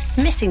dentures,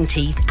 missing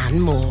teeth and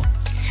more.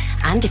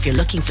 And if you're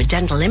looking for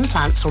dental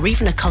implants or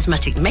even a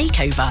cosmetic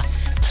makeover,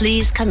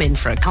 please come in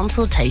for a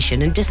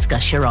consultation and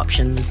discuss your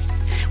options.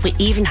 We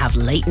even have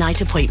late night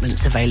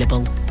appointments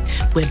available.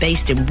 We're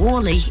based in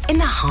Worley, in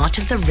the heart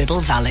of the Ribble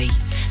Valley.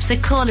 So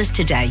call us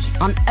today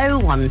on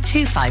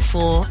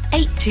 01254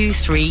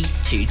 823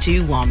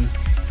 221.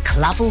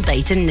 Clavel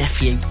Bait &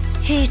 Nephew,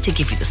 here to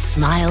give you the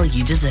smile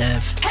you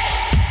deserve.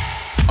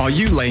 Are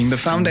you laying the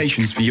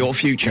foundations for your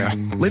future?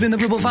 Live in the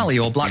Ribble Valley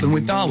or Blackburn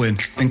with Darwen?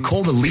 Then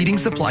call the leading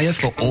supplier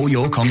for all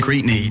your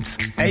concrete needs.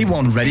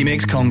 A1 Ready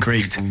Mix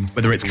Concrete.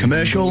 Whether it's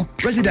commercial,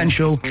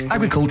 residential,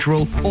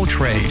 agricultural or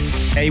trade,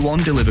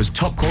 A1 delivers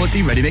top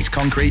quality ready mix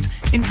concrete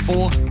in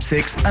 4,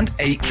 6 and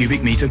 8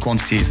 cubic metre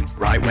quantities,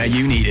 right where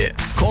you need it.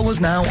 Call us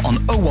now on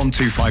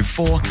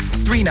 01254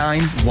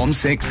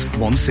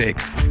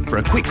 391616 for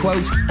a quick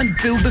quote and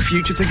build the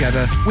future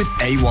together with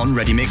A1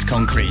 Ready Mix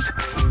Concrete,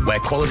 where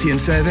quality and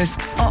service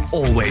are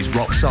always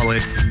rock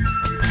solid.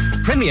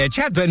 Premier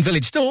Chadburn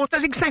Village Store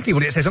does exactly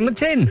what it says on the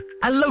tin.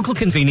 A local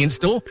convenience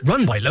store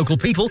run by local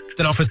people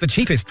that offers the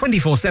cheapest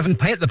 24/7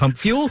 pay-at-the-pump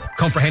fuel,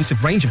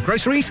 comprehensive range of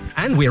groceries,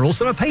 and we're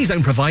also a pay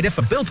zone provider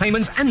for bill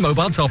payments and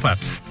mobile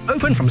top-ups.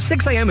 Open from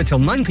 6 a.m. until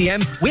 9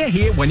 p.m. We're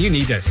here when you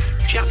need us.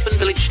 Chapman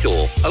Village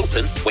Store,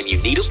 open when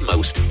you need us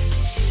most.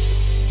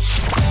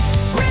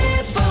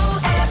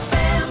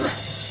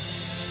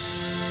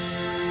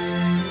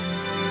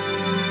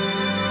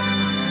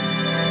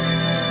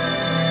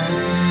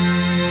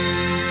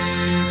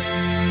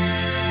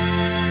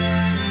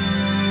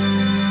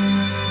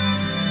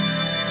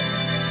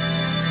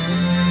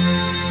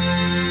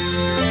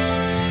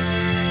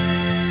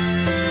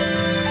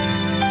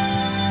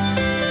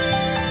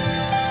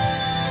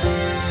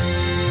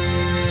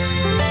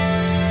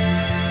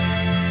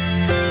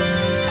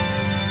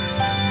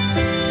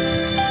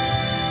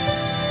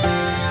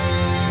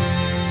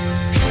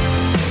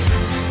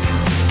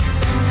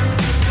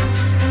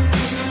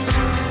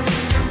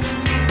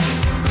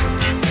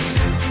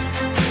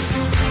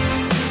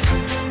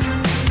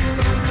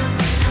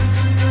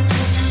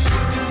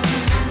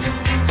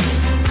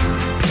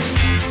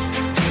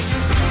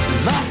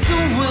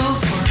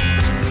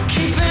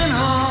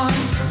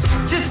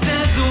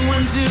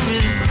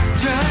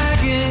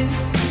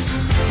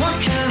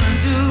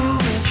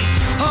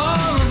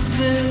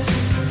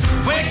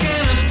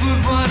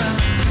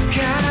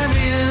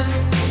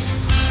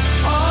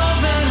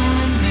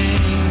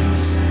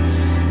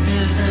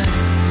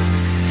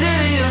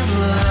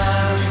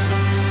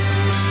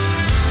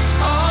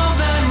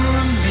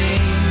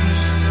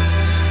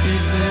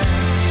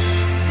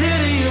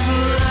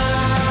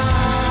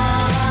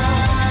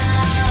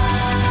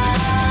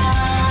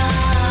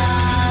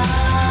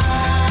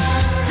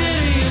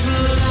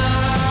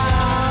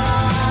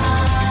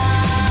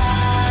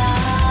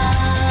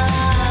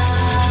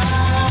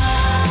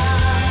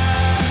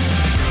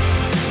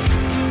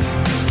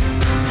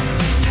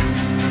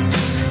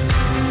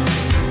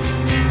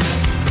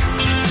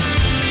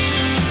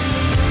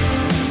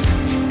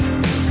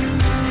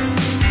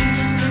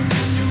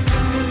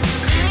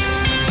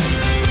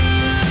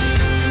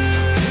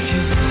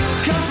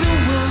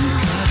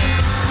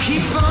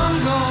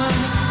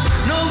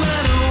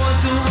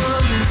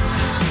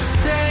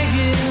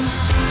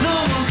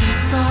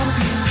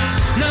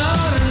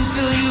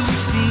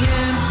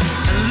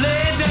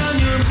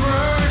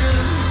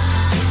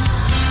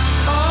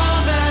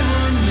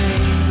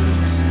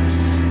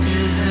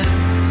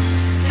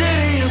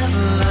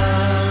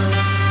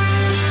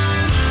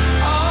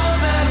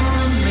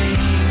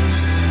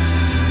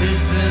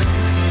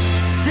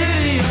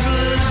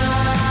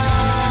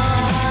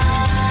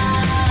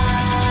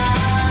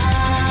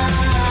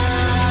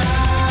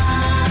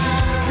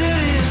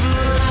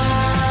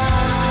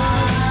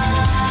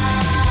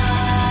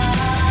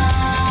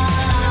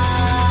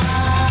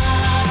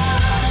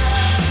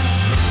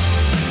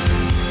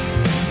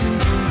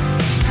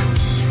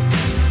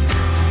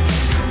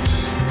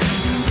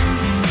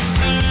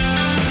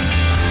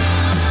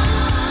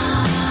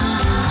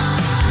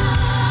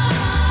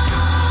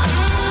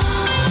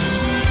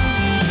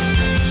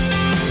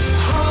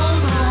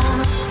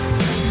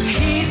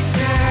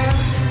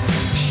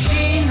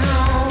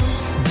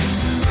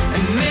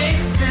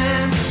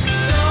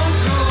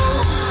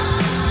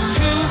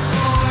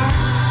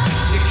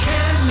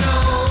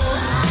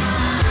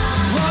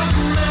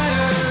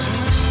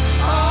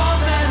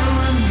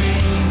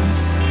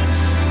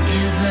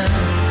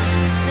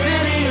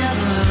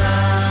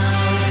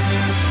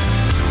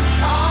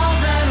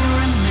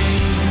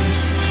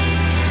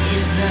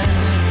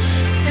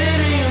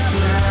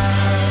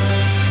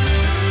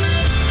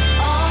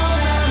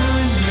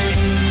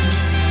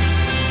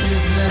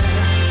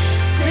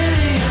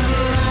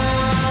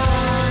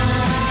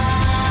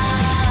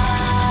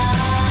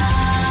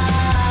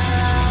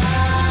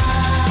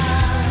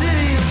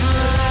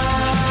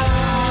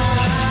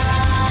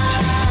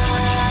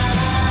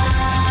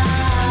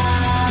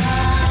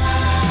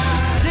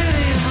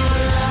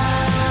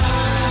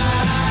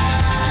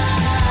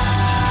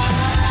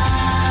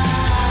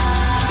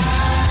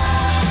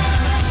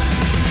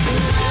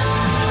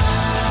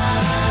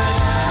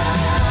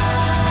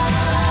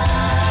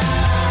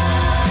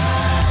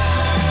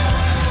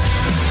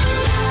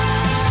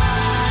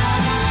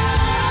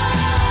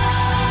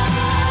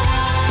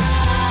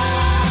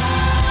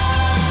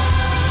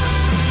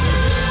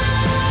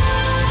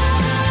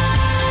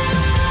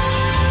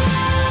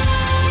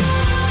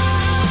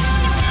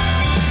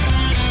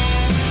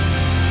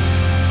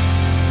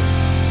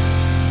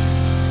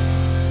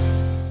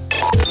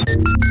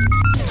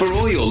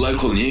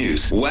 local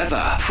news,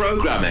 weather,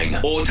 programming,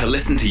 or to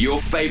listen to your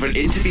favourite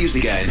interviews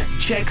again,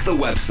 check the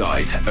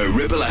website at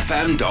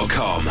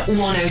ribblefm.com.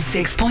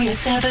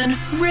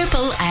 106.7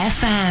 Ribble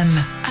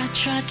FM. I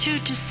tried to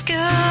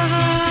discover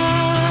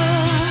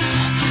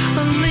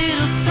a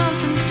little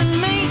something to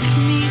make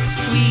me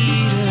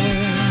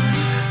sweeter.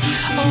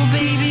 Oh,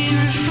 baby,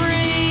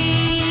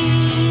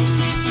 refrain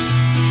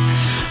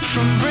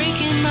from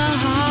breaking my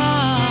heart.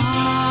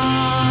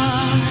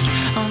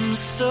 I'm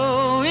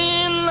so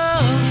in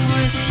love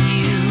with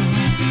you.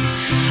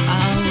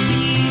 I'll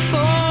be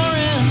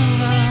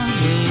forever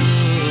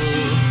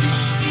blue.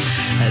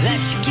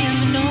 That you give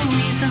me no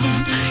reason.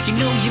 You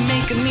know you're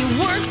making me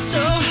work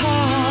so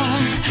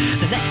hard.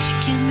 That you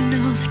give me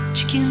no, that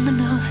you give me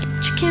no,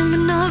 that you give me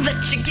no,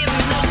 that you give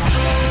me no.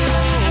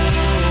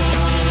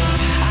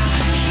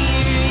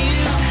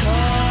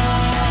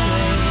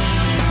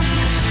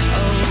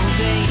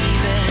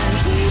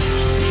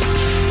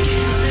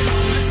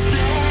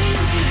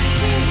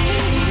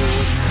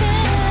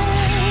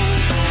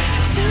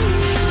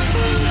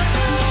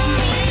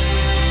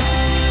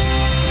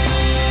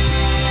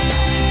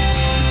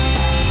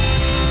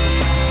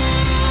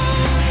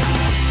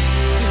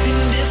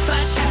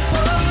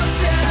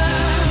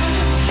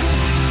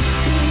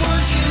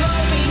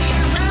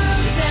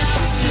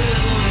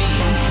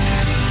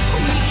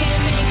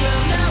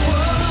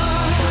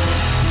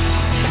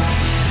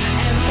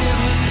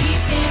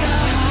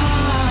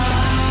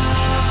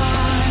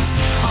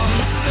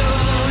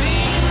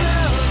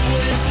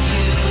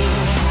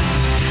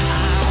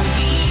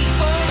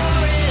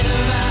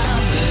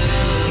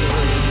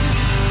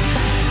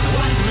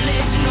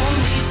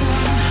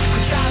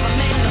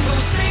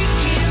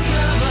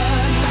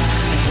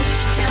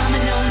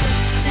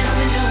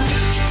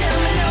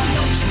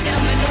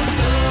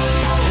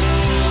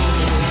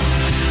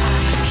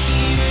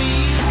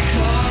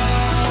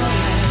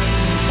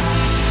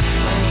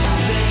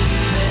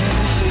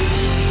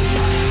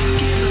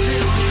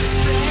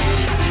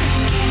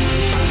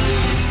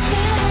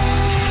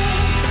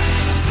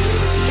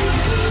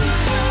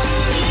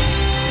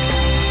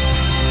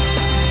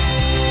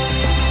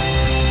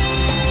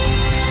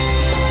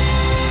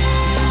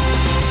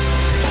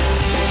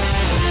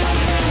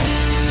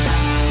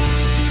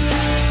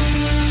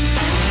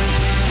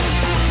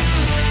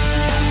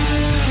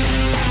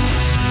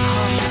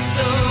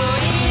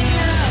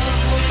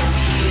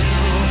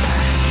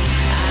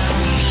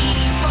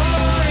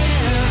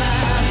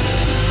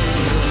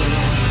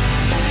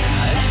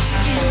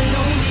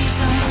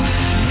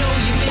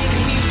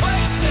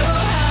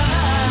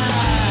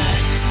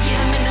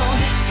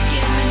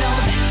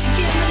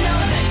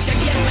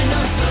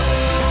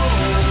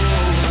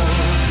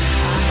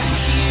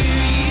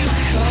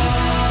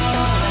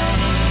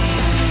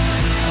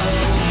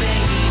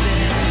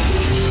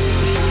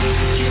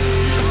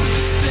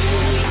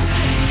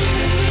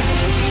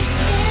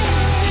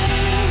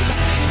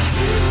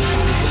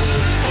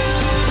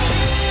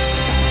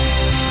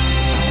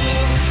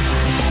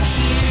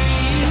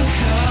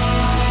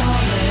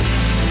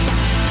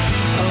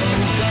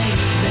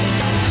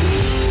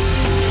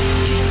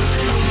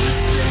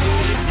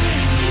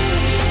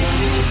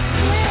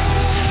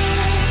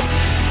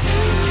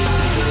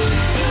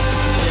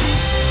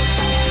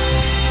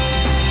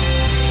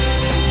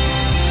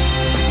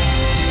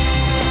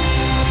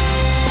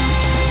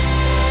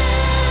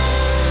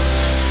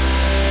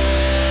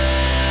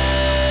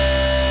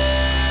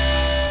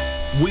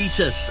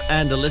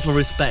 And A Little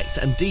Respect,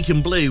 and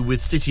Deacon Blue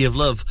with City of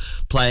Love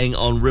playing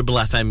on Ribble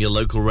FM, your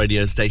local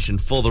radio station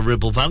for the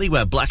Ribble Valley,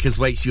 where Blackers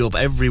wakes you up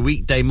every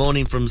weekday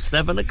morning from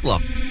 7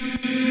 o'clock.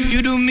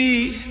 You do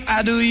me,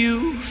 I do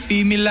you.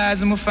 Feed me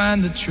lies and we'll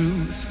find the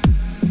truth.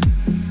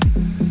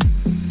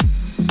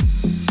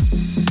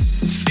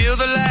 Feel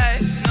the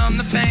light, numb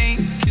the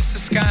pain. Kiss the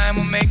sky and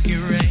we'll make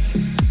it rain.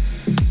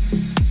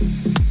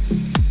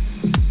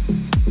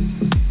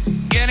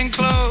 Getting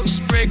close,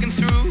 breaking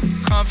through.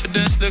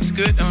 Confidence looks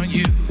good on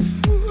you.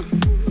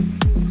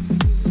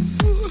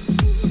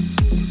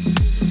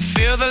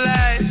 Feel the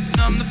light,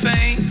 numb the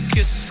pain.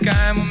 Kiss the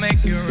sky and we'll make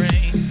it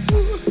rain.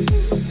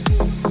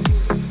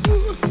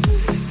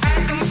 I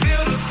can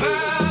feel the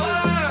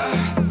power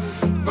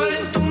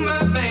running through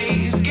my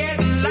veins,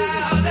 getting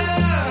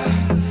louder,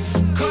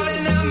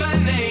 calling out my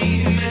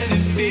name, and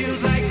it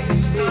feels like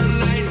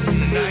sunlight in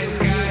the night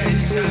sky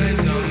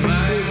shines on my mind.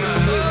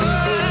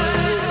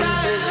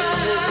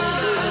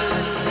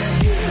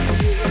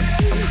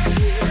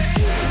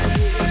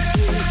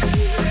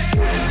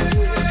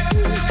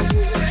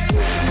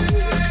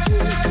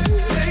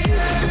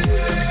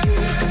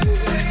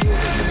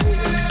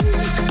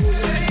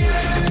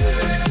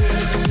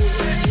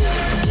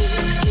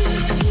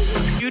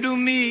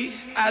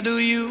 I do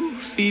you,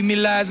 feed me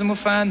lies and we'll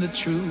find the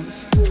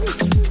truth.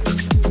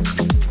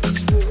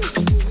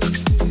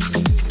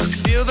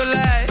 Feel the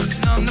light,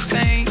 numb the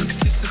pain,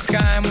 kiss the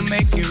sky and we'll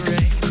make it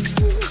rain.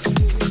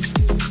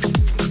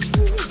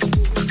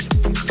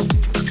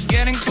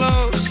 Getting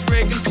close,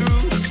 breaking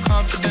through,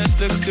 confidence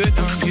looks good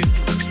on you.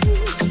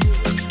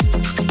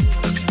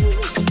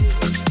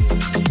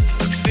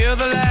 Feel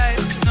the light,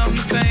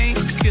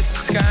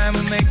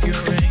 make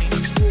it rain.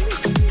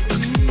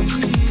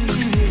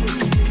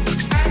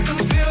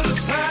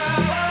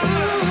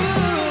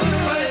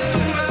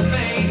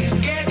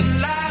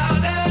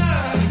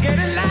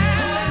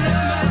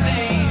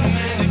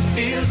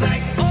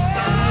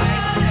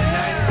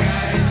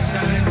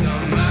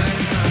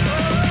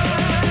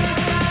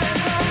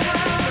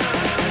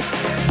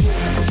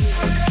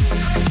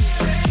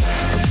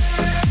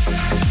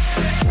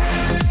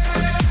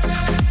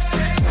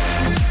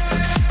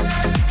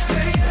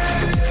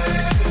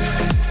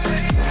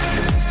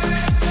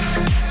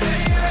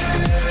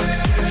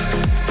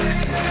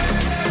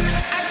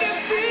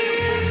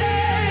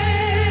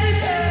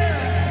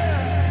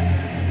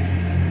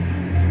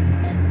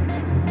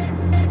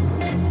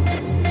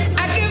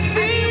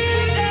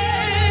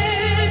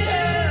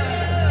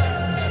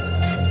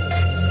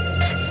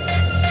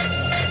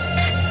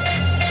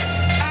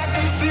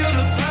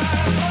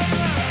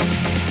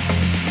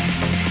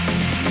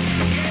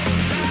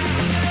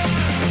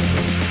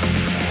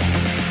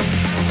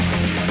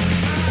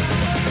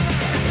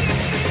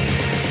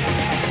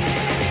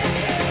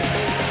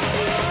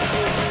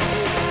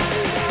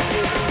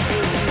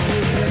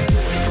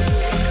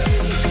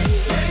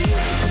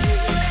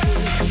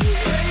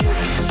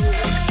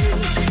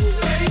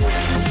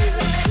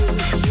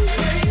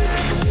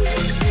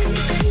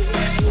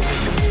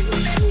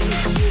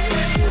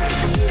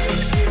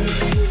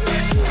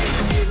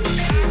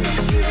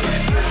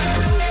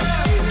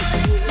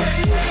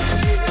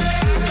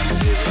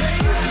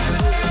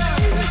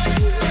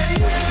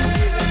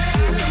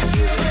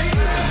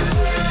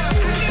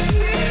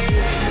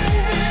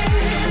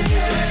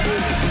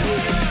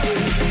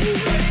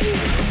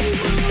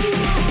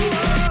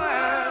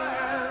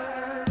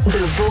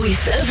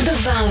 Of the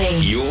Valley.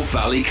 Your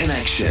Valley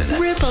Connection.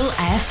 Ribble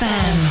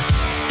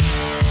FM.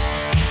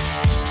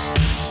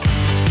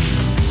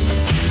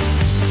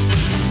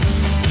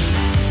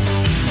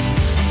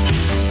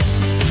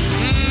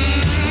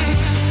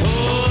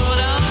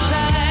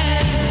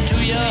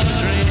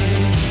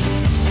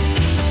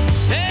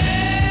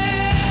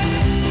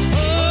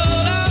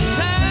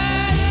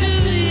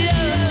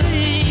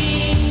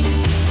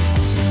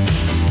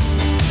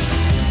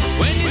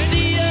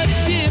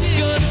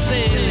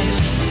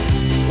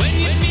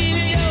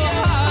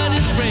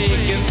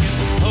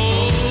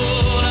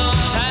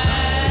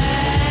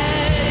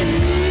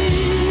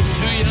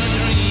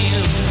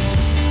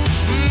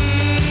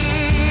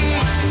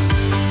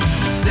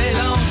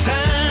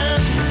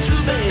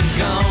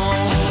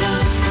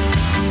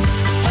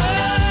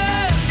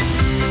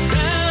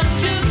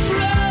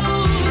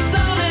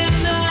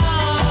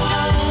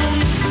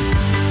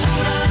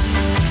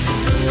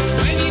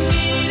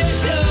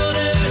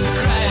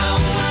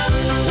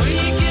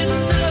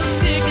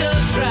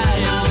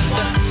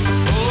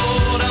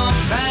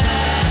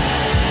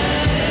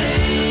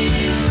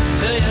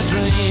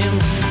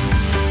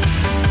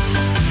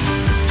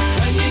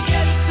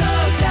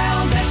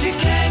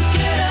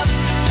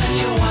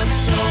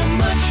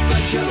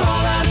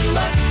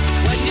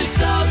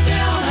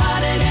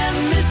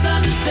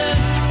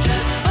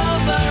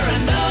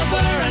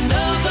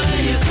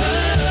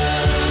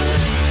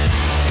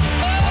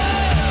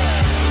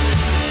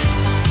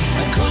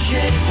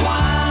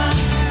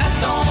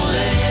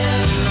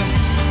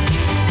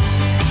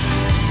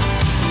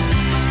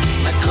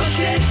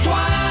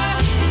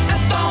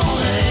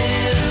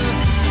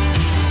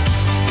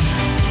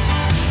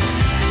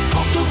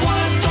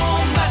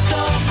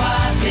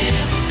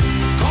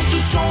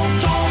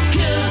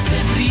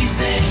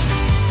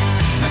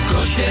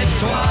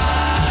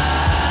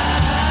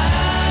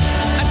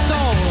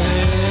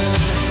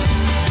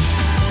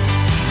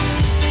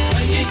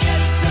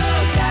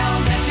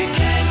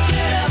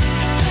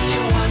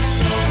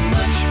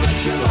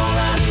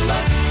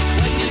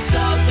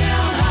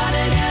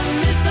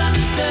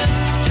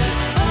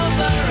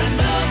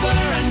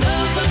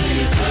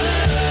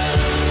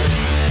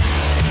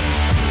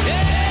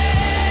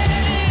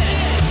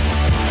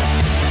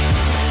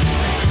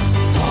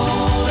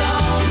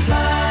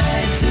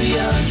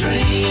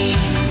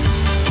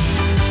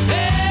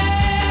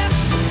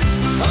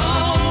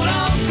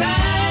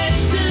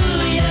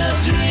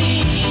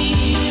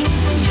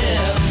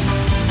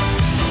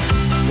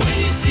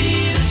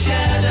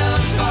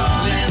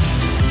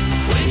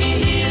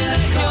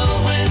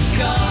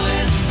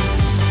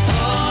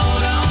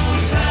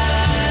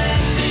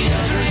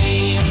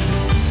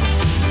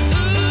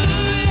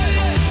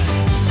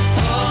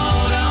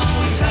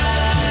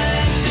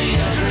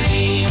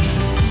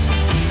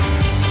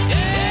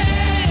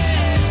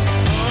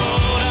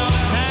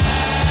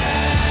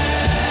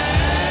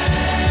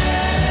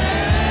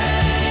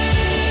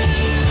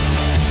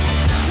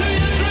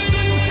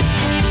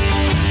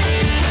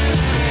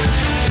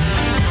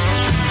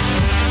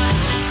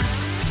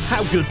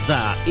 Good's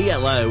that?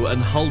 ELO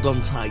and Hold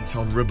On Tight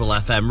on Ribble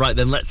FM. Right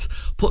then,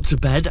 let's put to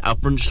bed our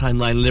Brunch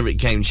Timeline Lyric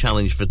Game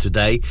Challenge for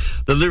today.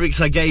 The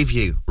lyrics I gave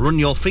you: run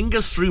your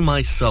fingers through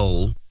my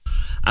soul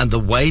and the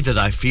way that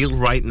I feel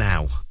right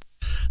now.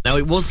 Now,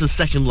 it was the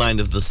second line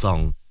of the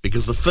song,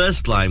 because the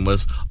first line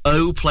was,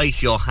 "Oh,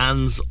 place your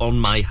hands on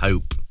my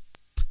hope."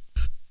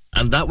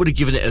 And that would have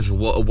given it as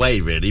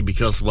away, really,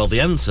 because, well, the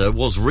answer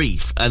was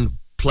reef and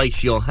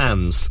place your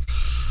hands.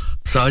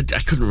 So I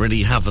couldn't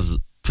really have a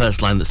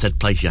first line that said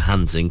place your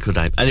hands in, could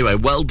I? Anyway,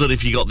 well done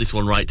if you got this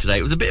one right today.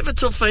 It was a bit of a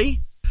toughie.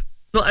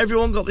 Not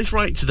everyone got this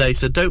right today,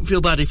 so don't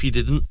feel bad if you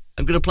didn't.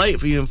 I'm going to play it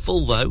for you in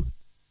full, though,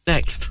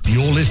 next.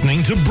 You're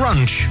listening to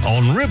Brunch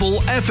on Ribble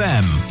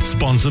FM,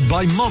 sponsored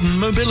by Modern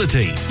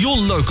Mobility, your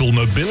local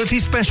mobility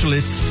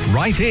specialists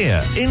right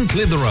here in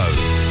Clitheroe.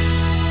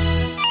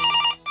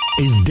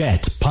 Is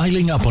debt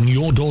piling up on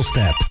your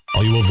doorstep?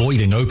 Are you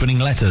avoiding opening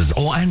letters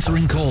or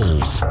answering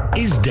calls?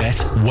 Is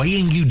debt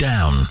weighing you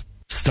down?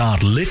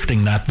 Start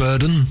lifting that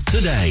burden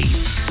today.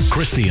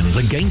 Christians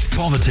Against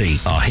Poverty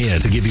are here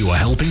to give you a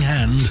helping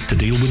hand to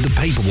deal with the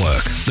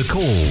paperwork, the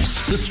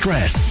calls, the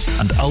stress,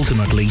 and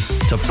ultimately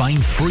to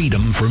find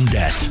freedom from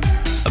debt.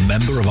 A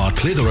member of our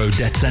Clitheroe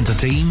Debt Centre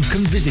team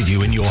can visit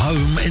you in your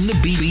home in the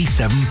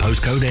BB7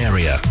 postcode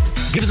area.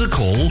 Give us a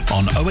call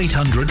on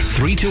 0800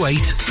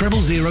 328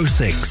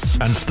 0006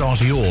 and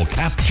start your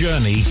CAP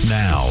journey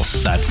now.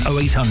 That's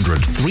 0800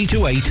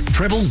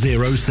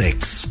 328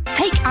 0006.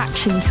 Take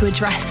action to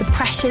address the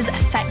pressures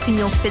affecting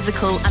your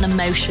physical and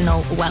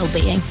emotional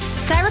well-being.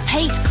 Sarah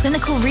Pate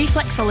Clinical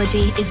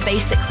Reflexology is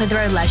based at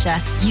Clitheroe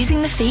Leisure.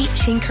 Using the feet,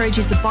 she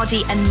encourages the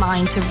body and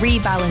mind to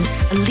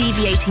rebalance,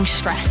 alleviating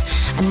stress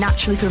and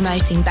naturally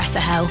promoting better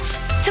health.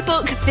 To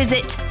book,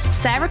 visit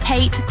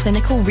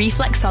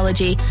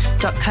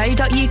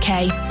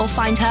sarahpateclinicalreflexology.co.uk or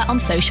find her on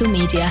social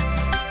media.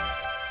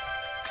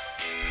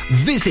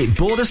 Visit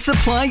Border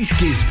Supplies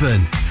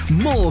Gisborne.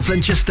 More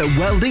than just a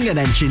welding and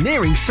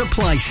engineering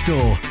supply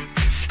store.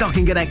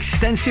 Stocking an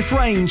extensive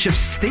range of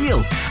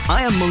steel,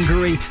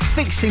 ironmongery,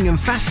 fixing and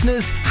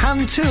fasteners,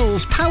 hand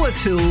tools, power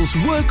tools,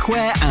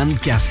 workwear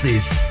and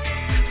gases.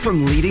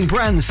 From leading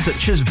brands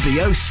such as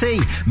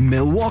BOC,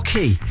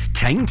 Milwaukee,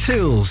 Tang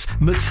Tools,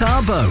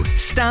 Metabo,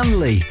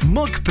 Stanley,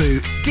 Muck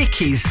Boot,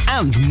 Dickies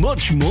and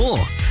much more.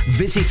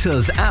 Visit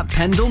us at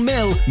Pendle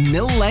Mill,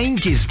 Mill Lane,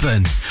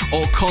 Gisborne,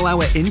 or call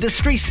our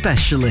industry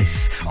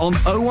specialists on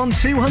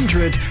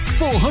 01200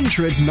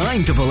 400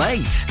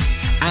 988.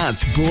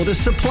 At Border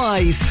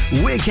Supplies,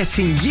 we're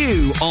getting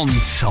you on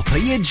top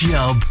of your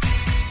job.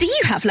 Do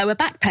you have lower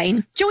back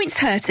pain, joints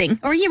hurting,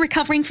 or are you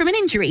recovering from an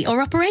injury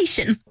or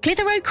operation?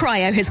 Clitheroe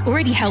Cryo has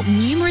already helped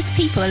numerous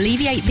people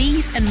alleviate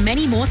these and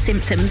many more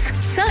symptoms.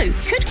 So,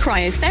 could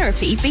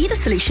cryotherapy be the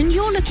solution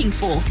you're looking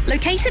for?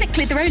 Located at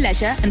Clitheroe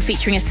Leisure and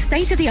featuring a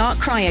state-of-the-art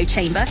cryo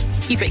chamber,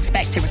 you can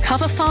expect to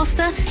recover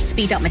faster,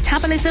 speed up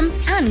metabolism,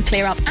 and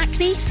clear up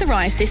acne,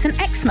 psoriasis, and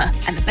eczema.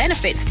 And the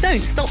benefits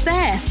don't stop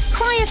there.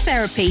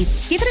 Cryotherapy.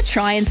 Give it a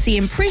try and see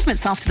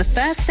improvements after the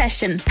first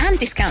session, and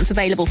discounts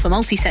available for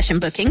multi-session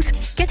bookings.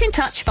 Get in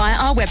touch via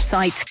our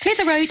website,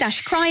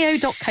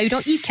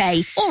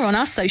 clitheroe-cryo.co.uk, or on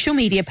our social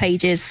media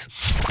pages.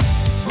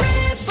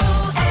 With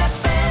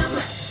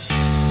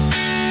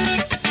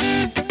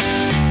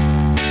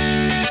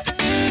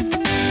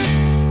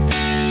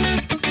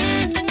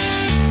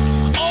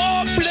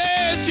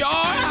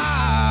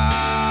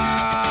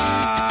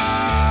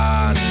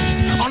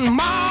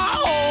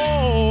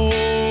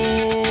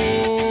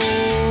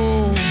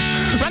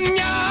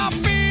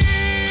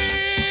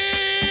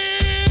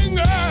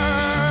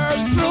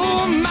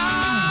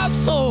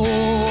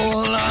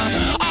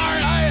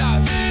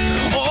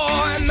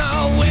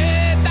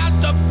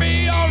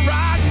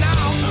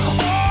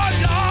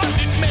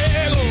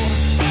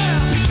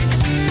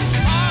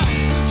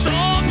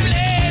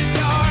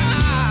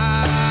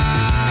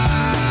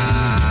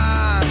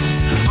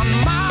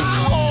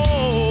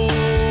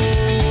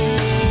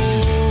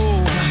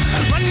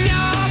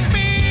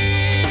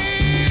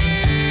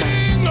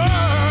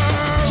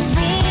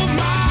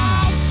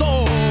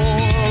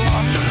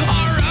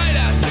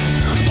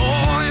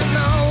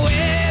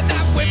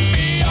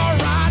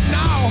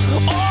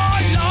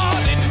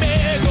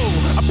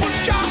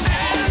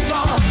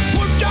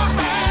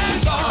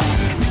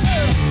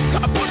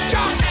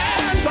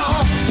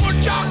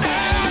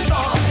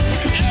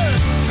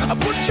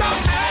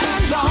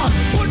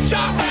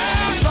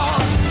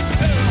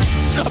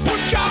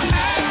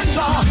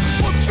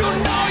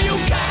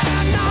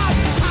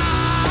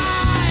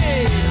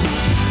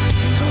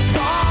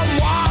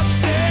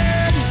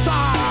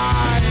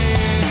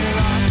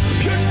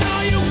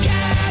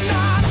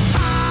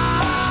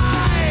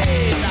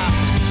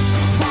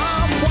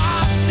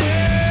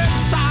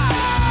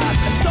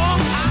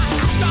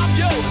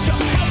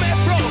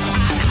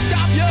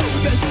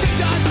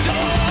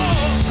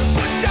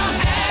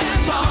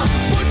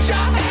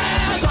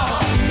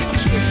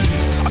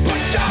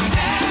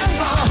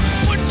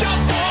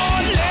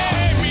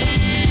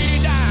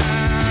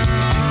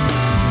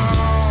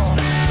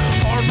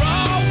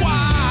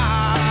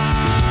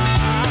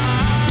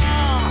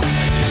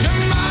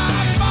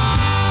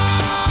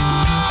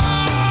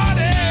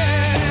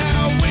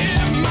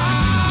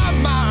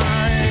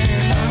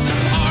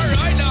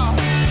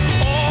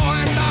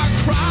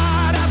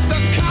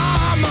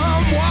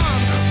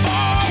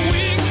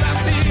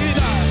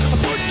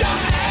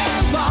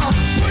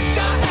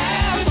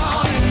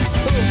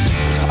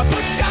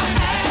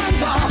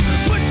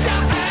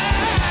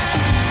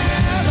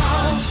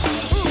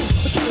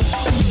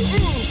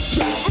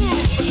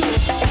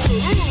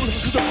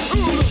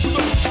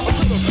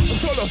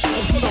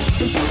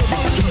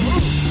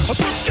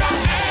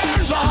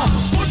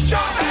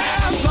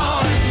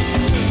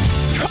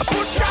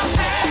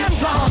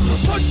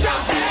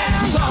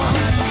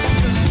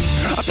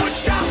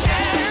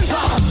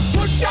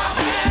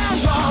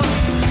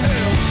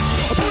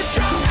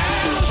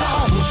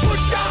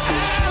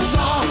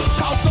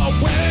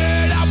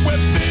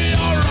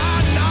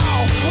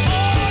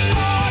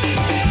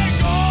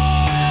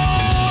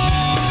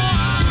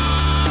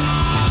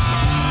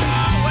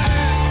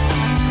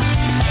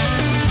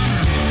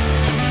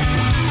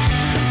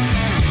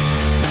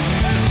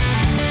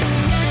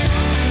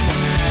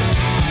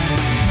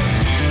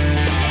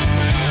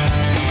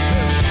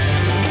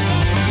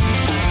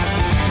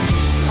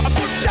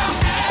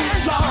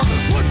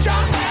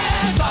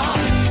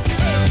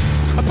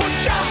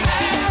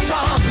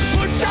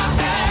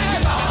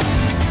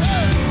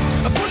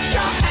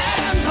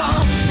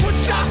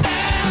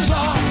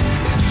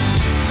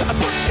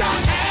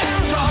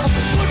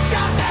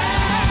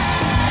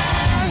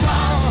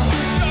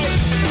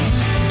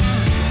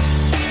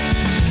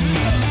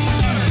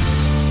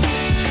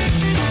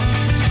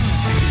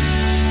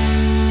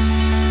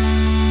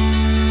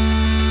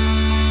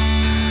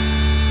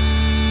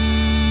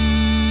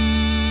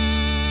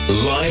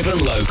Live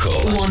and local.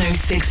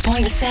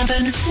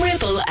 106.7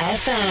 Ribble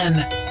FM.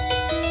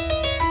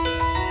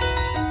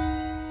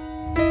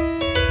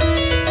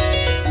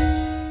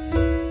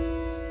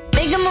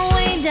 Making my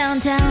way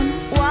downtown,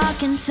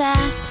 walking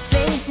fast,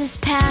 faces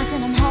pass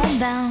and I'm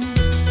homebound.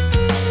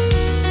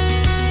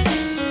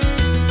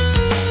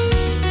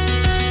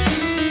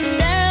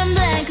 Staring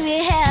blankly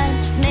ahead,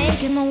 just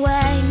making my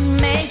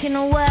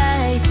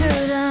way through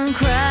the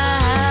crowd.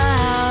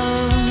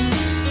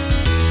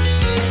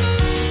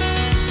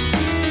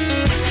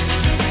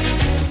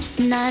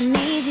 And I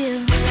need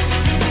you,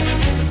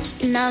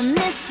 and I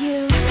miss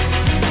you,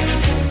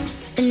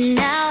 and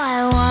now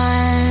I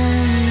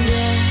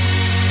wonder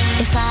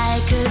if I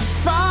could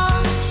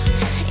fall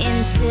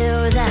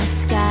into the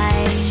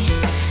sky.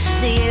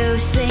 Do you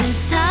think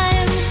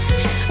time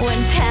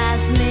would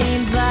pass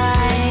me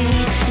by?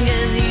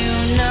 'Cause you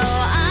know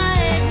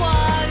I'd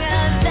walk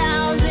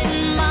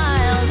 1,000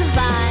 miles if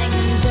I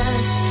can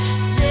just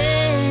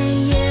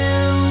see you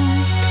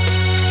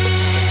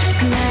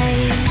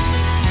tonight.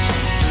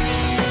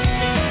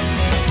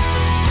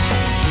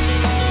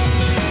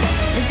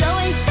 There's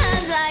always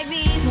times like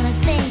these when I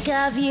think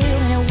of you,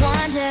 and I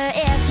wonder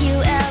if you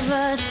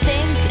ever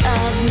think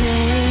of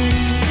me.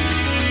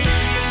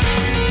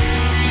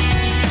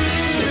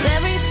 'Cause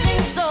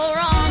everything's so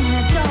wrong and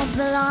I don't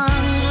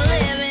belong,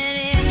 living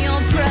in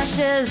your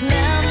precious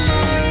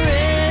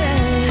memory.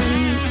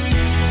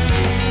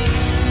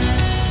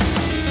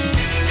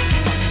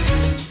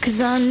 'Cause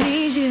I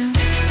need you,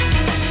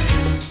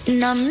 and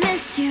I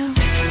miss you.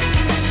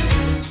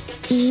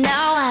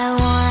 Now I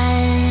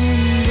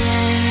wonder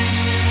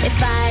if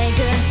I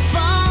could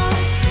fall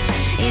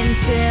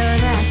into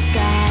the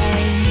sky.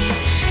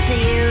 Do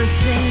you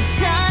think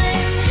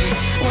time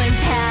would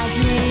pass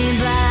me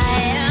by?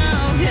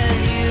 Oh,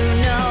 'cause you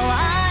know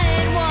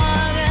I'd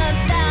walk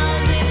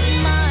 1,000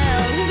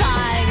 miles if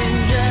I could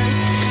just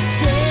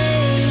see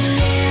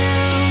you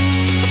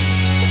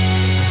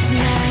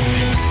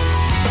tonight.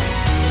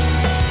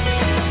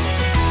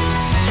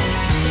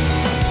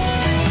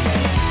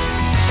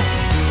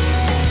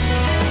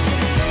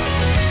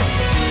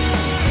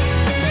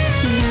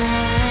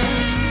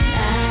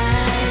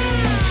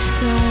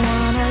 Don't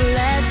wanna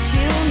let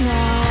you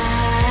know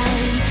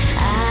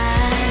I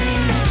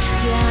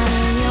drown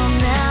in your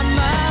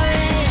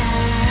memory.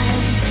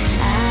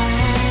 I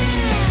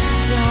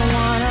don't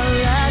wanna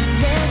let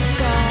this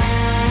go.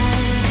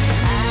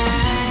 I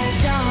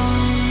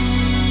don't.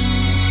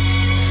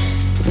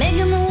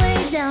 Making my way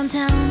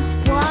downtown,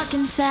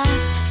 walking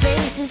fast,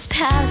 faces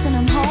pass and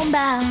I'm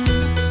homebound.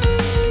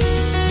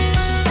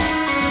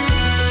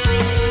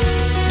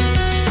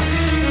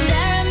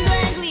 Staring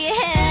blankly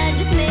ahead,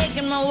 just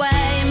making my way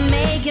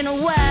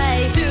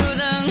through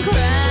the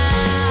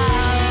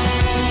crowd.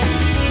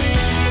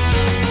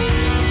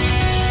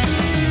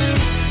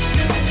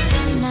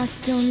 And I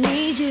still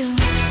need you,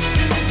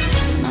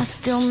 and I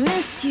still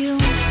miss you.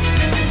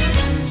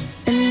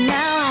 And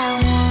now I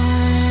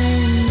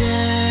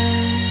wonder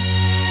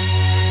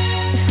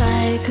if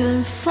I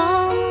could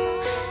fall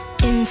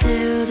into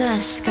the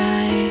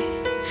sky.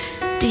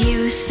 Do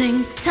you think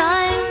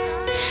time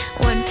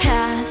would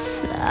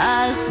pass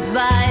us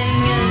by?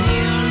 'Cause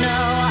you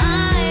know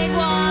I'd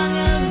walk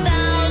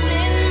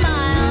 1,000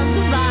 miles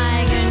if I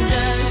could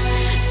just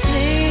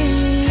see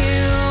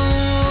you.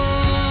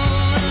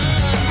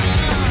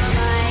 If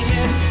I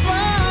could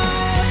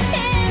fall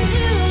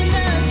into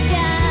the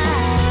sky,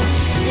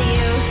 do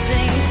you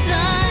think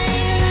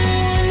time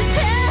would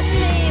pass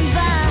me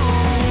by?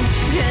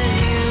 'Cause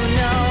you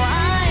know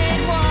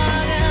I'd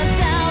walk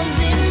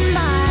 1,000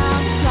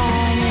 miles if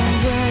I could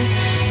just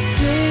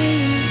see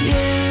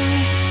you.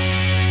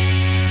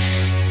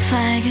 If I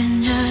can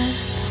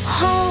just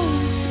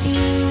hold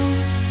you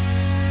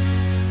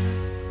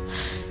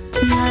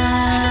tonight.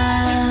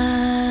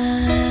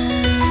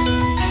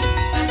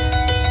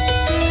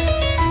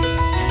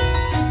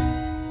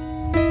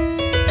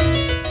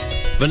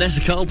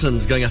 Vanessa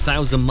Carlton's going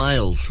 1,000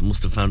 miles.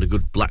 Must have found a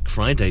good Black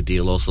Friday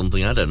deal or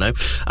something, I don't know.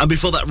 And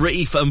before that,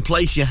 Reef and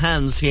Place Your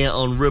Hands here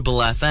on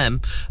Ribble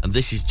FM. And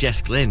this is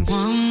Jess Glynn.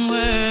 One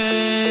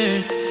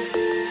word,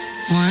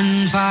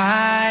 one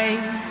fight,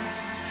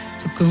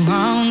 took a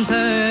wrong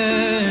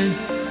turn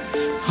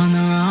on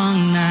the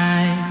wrong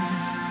night.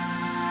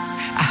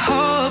 I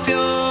hope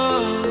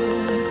you're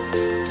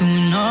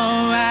doing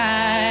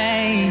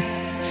alright,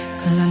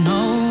 'cause I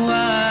know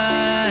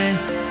what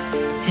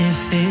it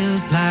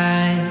feels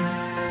like.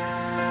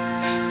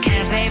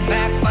 Can't take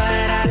back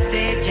what I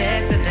did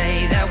yesterday.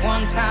 That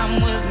one time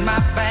was my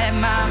bad,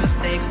 my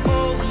mistake.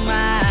 Hold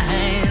my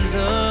hands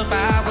up,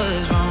 I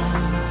was wrong.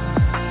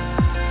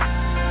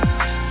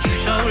 You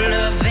showed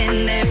love in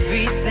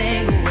every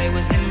single way.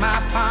 Was in my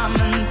palm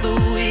and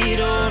threw it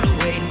all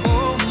away.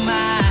 Hold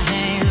my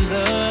hands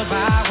up,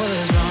 I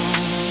was wrong.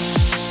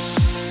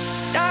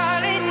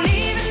 Darling,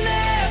 even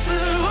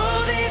after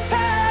all this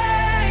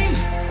time,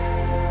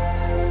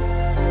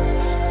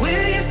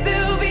 will you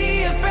still be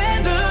a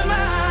friend of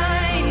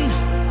mine?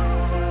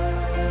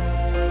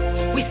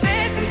 We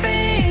said some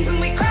things and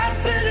we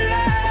crossed the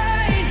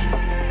line.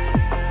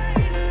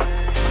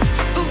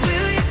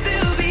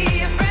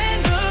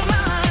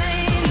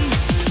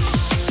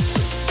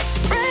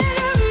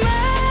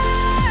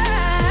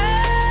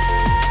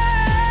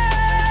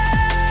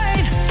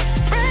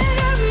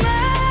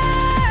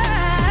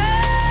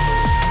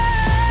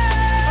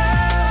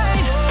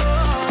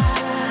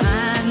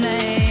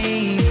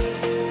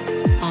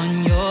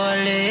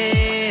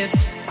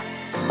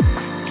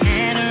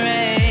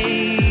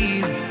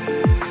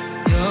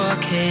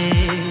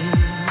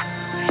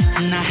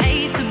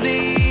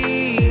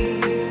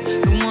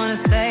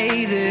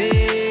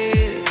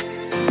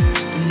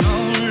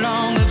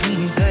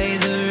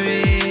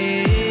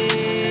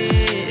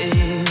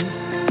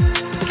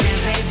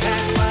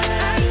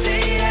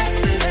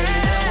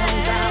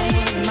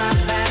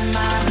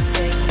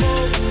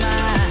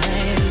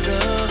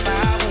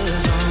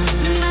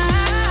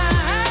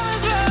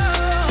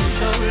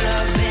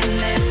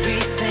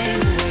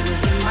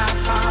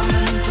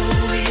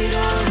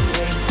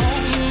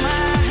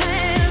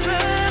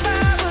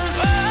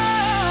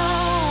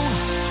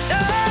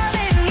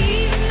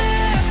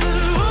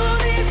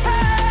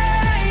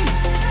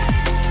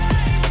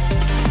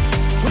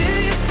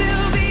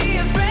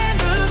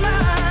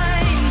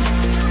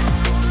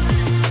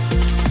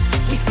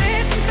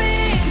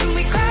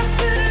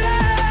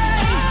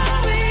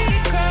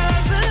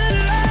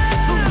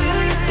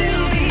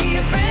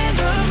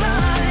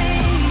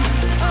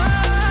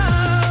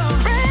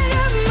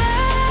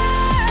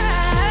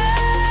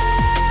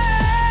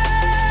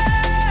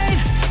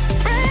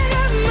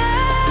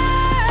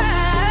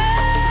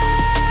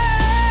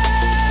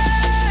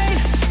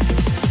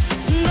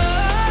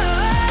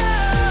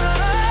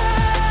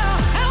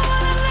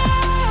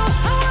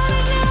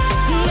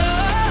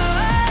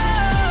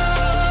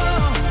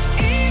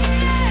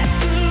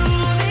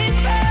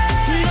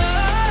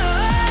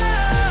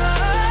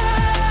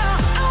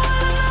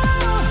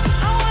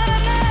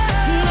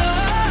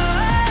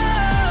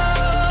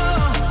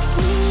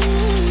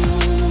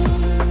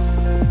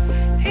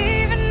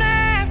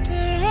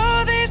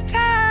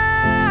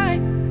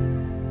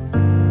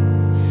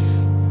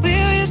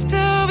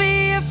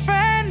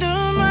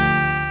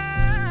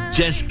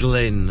 Jess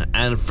Glynn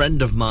and a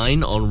friend of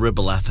mine on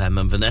Ribble FM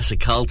and Vanessa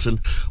Carlton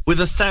with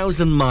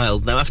 1,000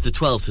 Miles. Now, after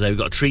 12 today, we've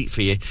got a treat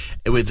for you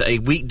with a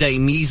weekday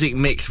music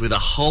mix with a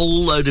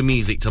whole load of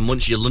music to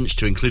munch your lunch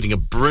to, including a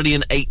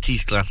brilliant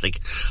 80s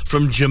classic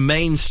from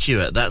Jermaine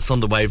Stewart. That's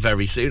on the way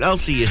very soon. I'll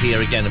see you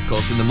here again, of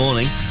course, in the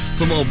morning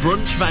for more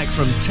Brunch back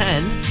from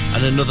 10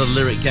 and another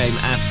lyric game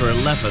after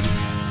 11.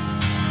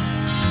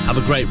 Have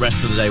a great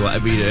rest of the day,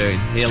 whatever you're doing.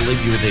 He'll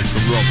leave you with this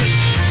from Robbie.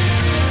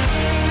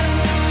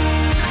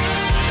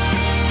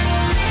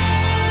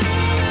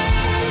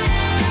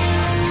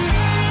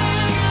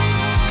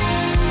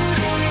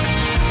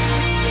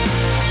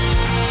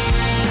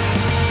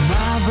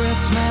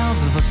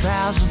 Smells of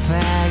 1,000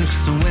 fags.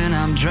 So when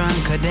I'm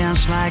drunk I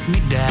dance like me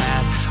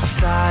dad. I've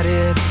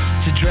started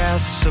to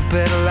dress a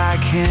bit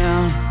like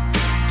him.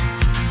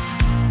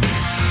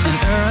 An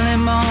early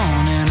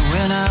morning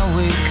when I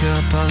wake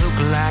up I look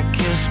like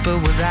Kiss but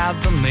without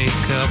the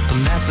makeup.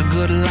 And that's a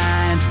good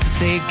line to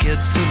take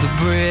it to the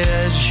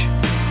bridge.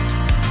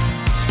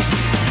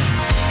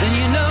 And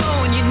you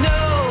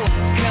know,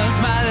 cause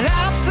my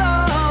life's a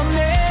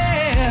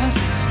mess.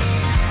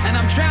 And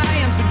I'm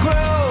trying to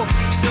grow.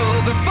 So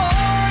before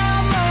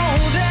I'm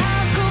old,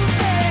 I'll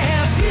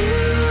confess. You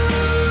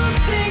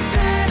think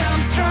that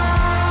I'm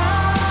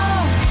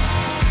strong.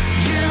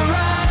 You're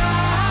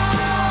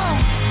wrong.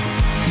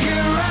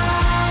 You're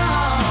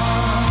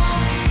wrong.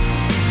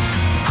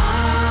 I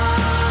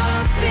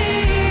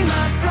sing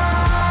my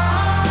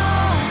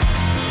song.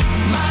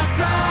 My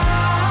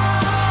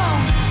song.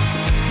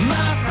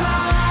 My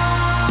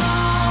song.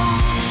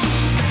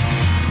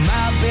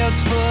 My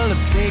bed's full of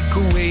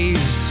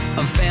takeaways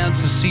and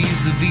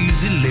fantasies of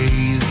easy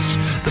lays.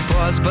 The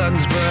pause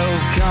button's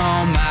broke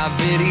on my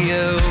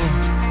video.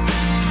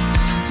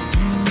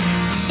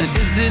 And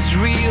is this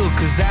real?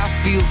 Cause I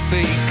feel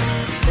fake.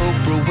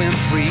 Oprah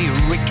Winfrey,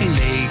 Ricky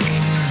Lake.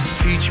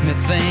 Teach me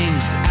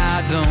things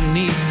I don't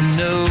need to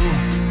know.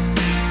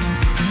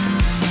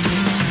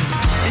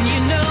 And you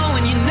know,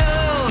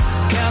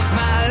 cause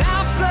my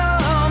life's a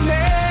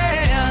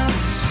mess.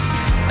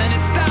 And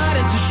it's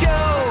starting to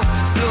show.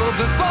 So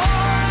before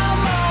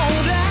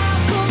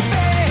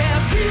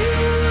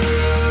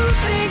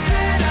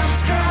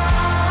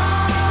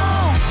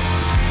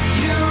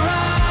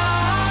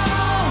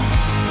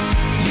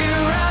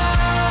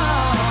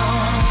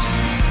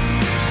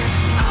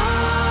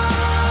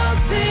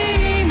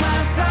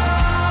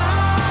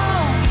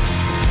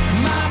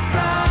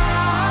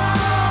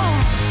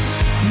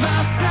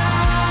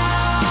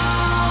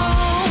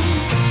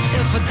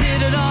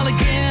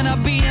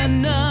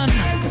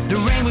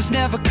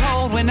never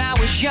cold when I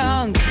was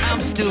young. I'm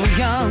still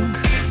young.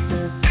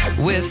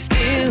 We're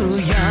still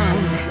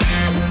young.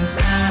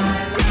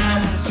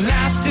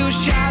 Life's too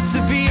short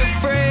to be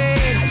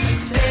afraid.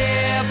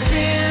 Step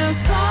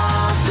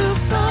inside the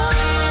sun.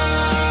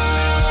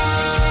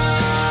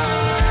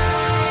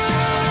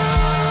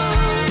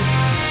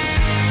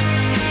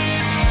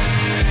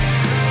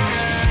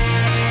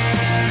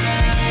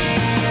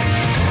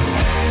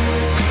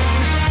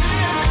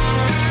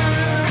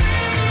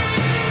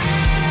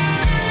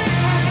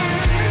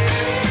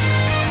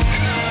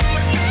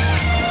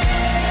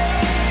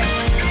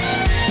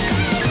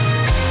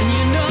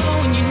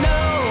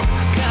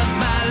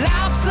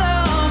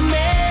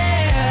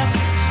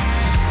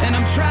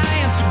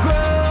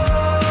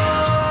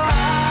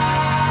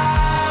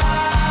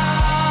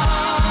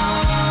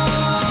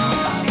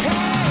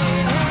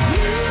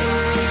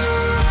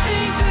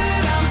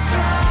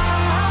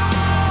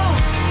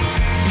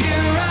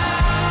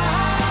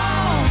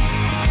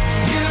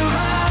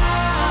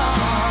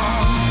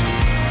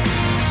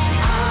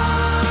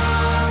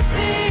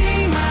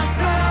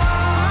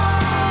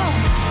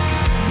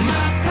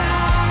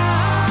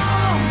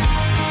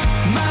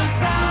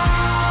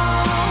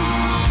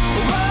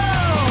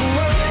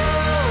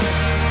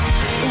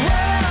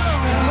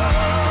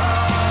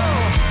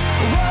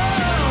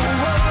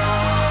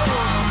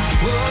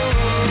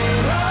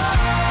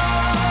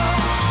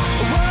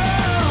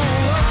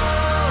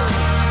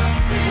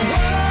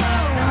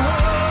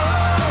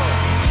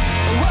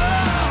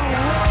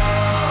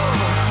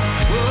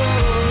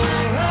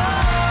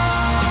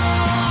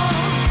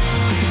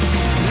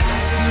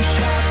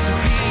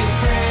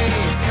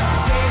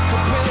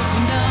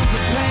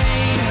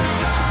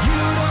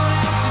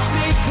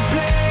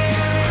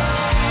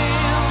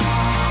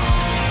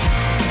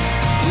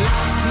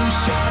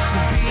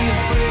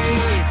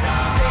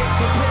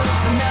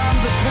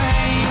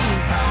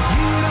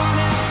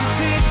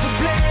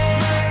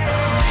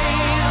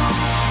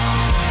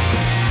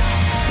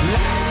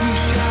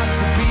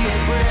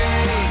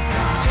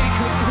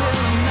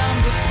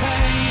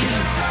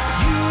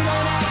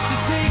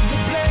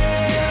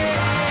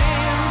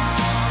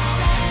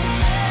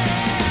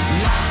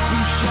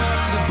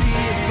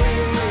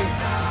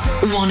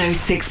 Ribble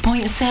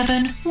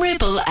 106.7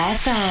 Ribble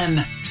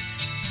FM.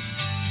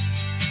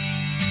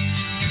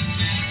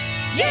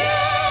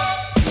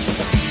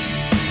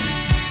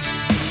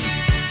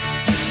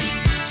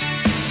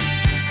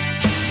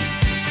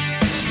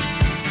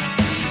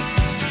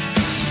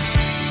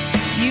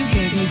 You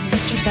me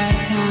such a bad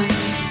time.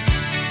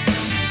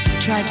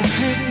 Tried to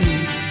hurt me,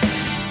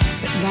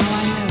 but now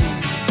I know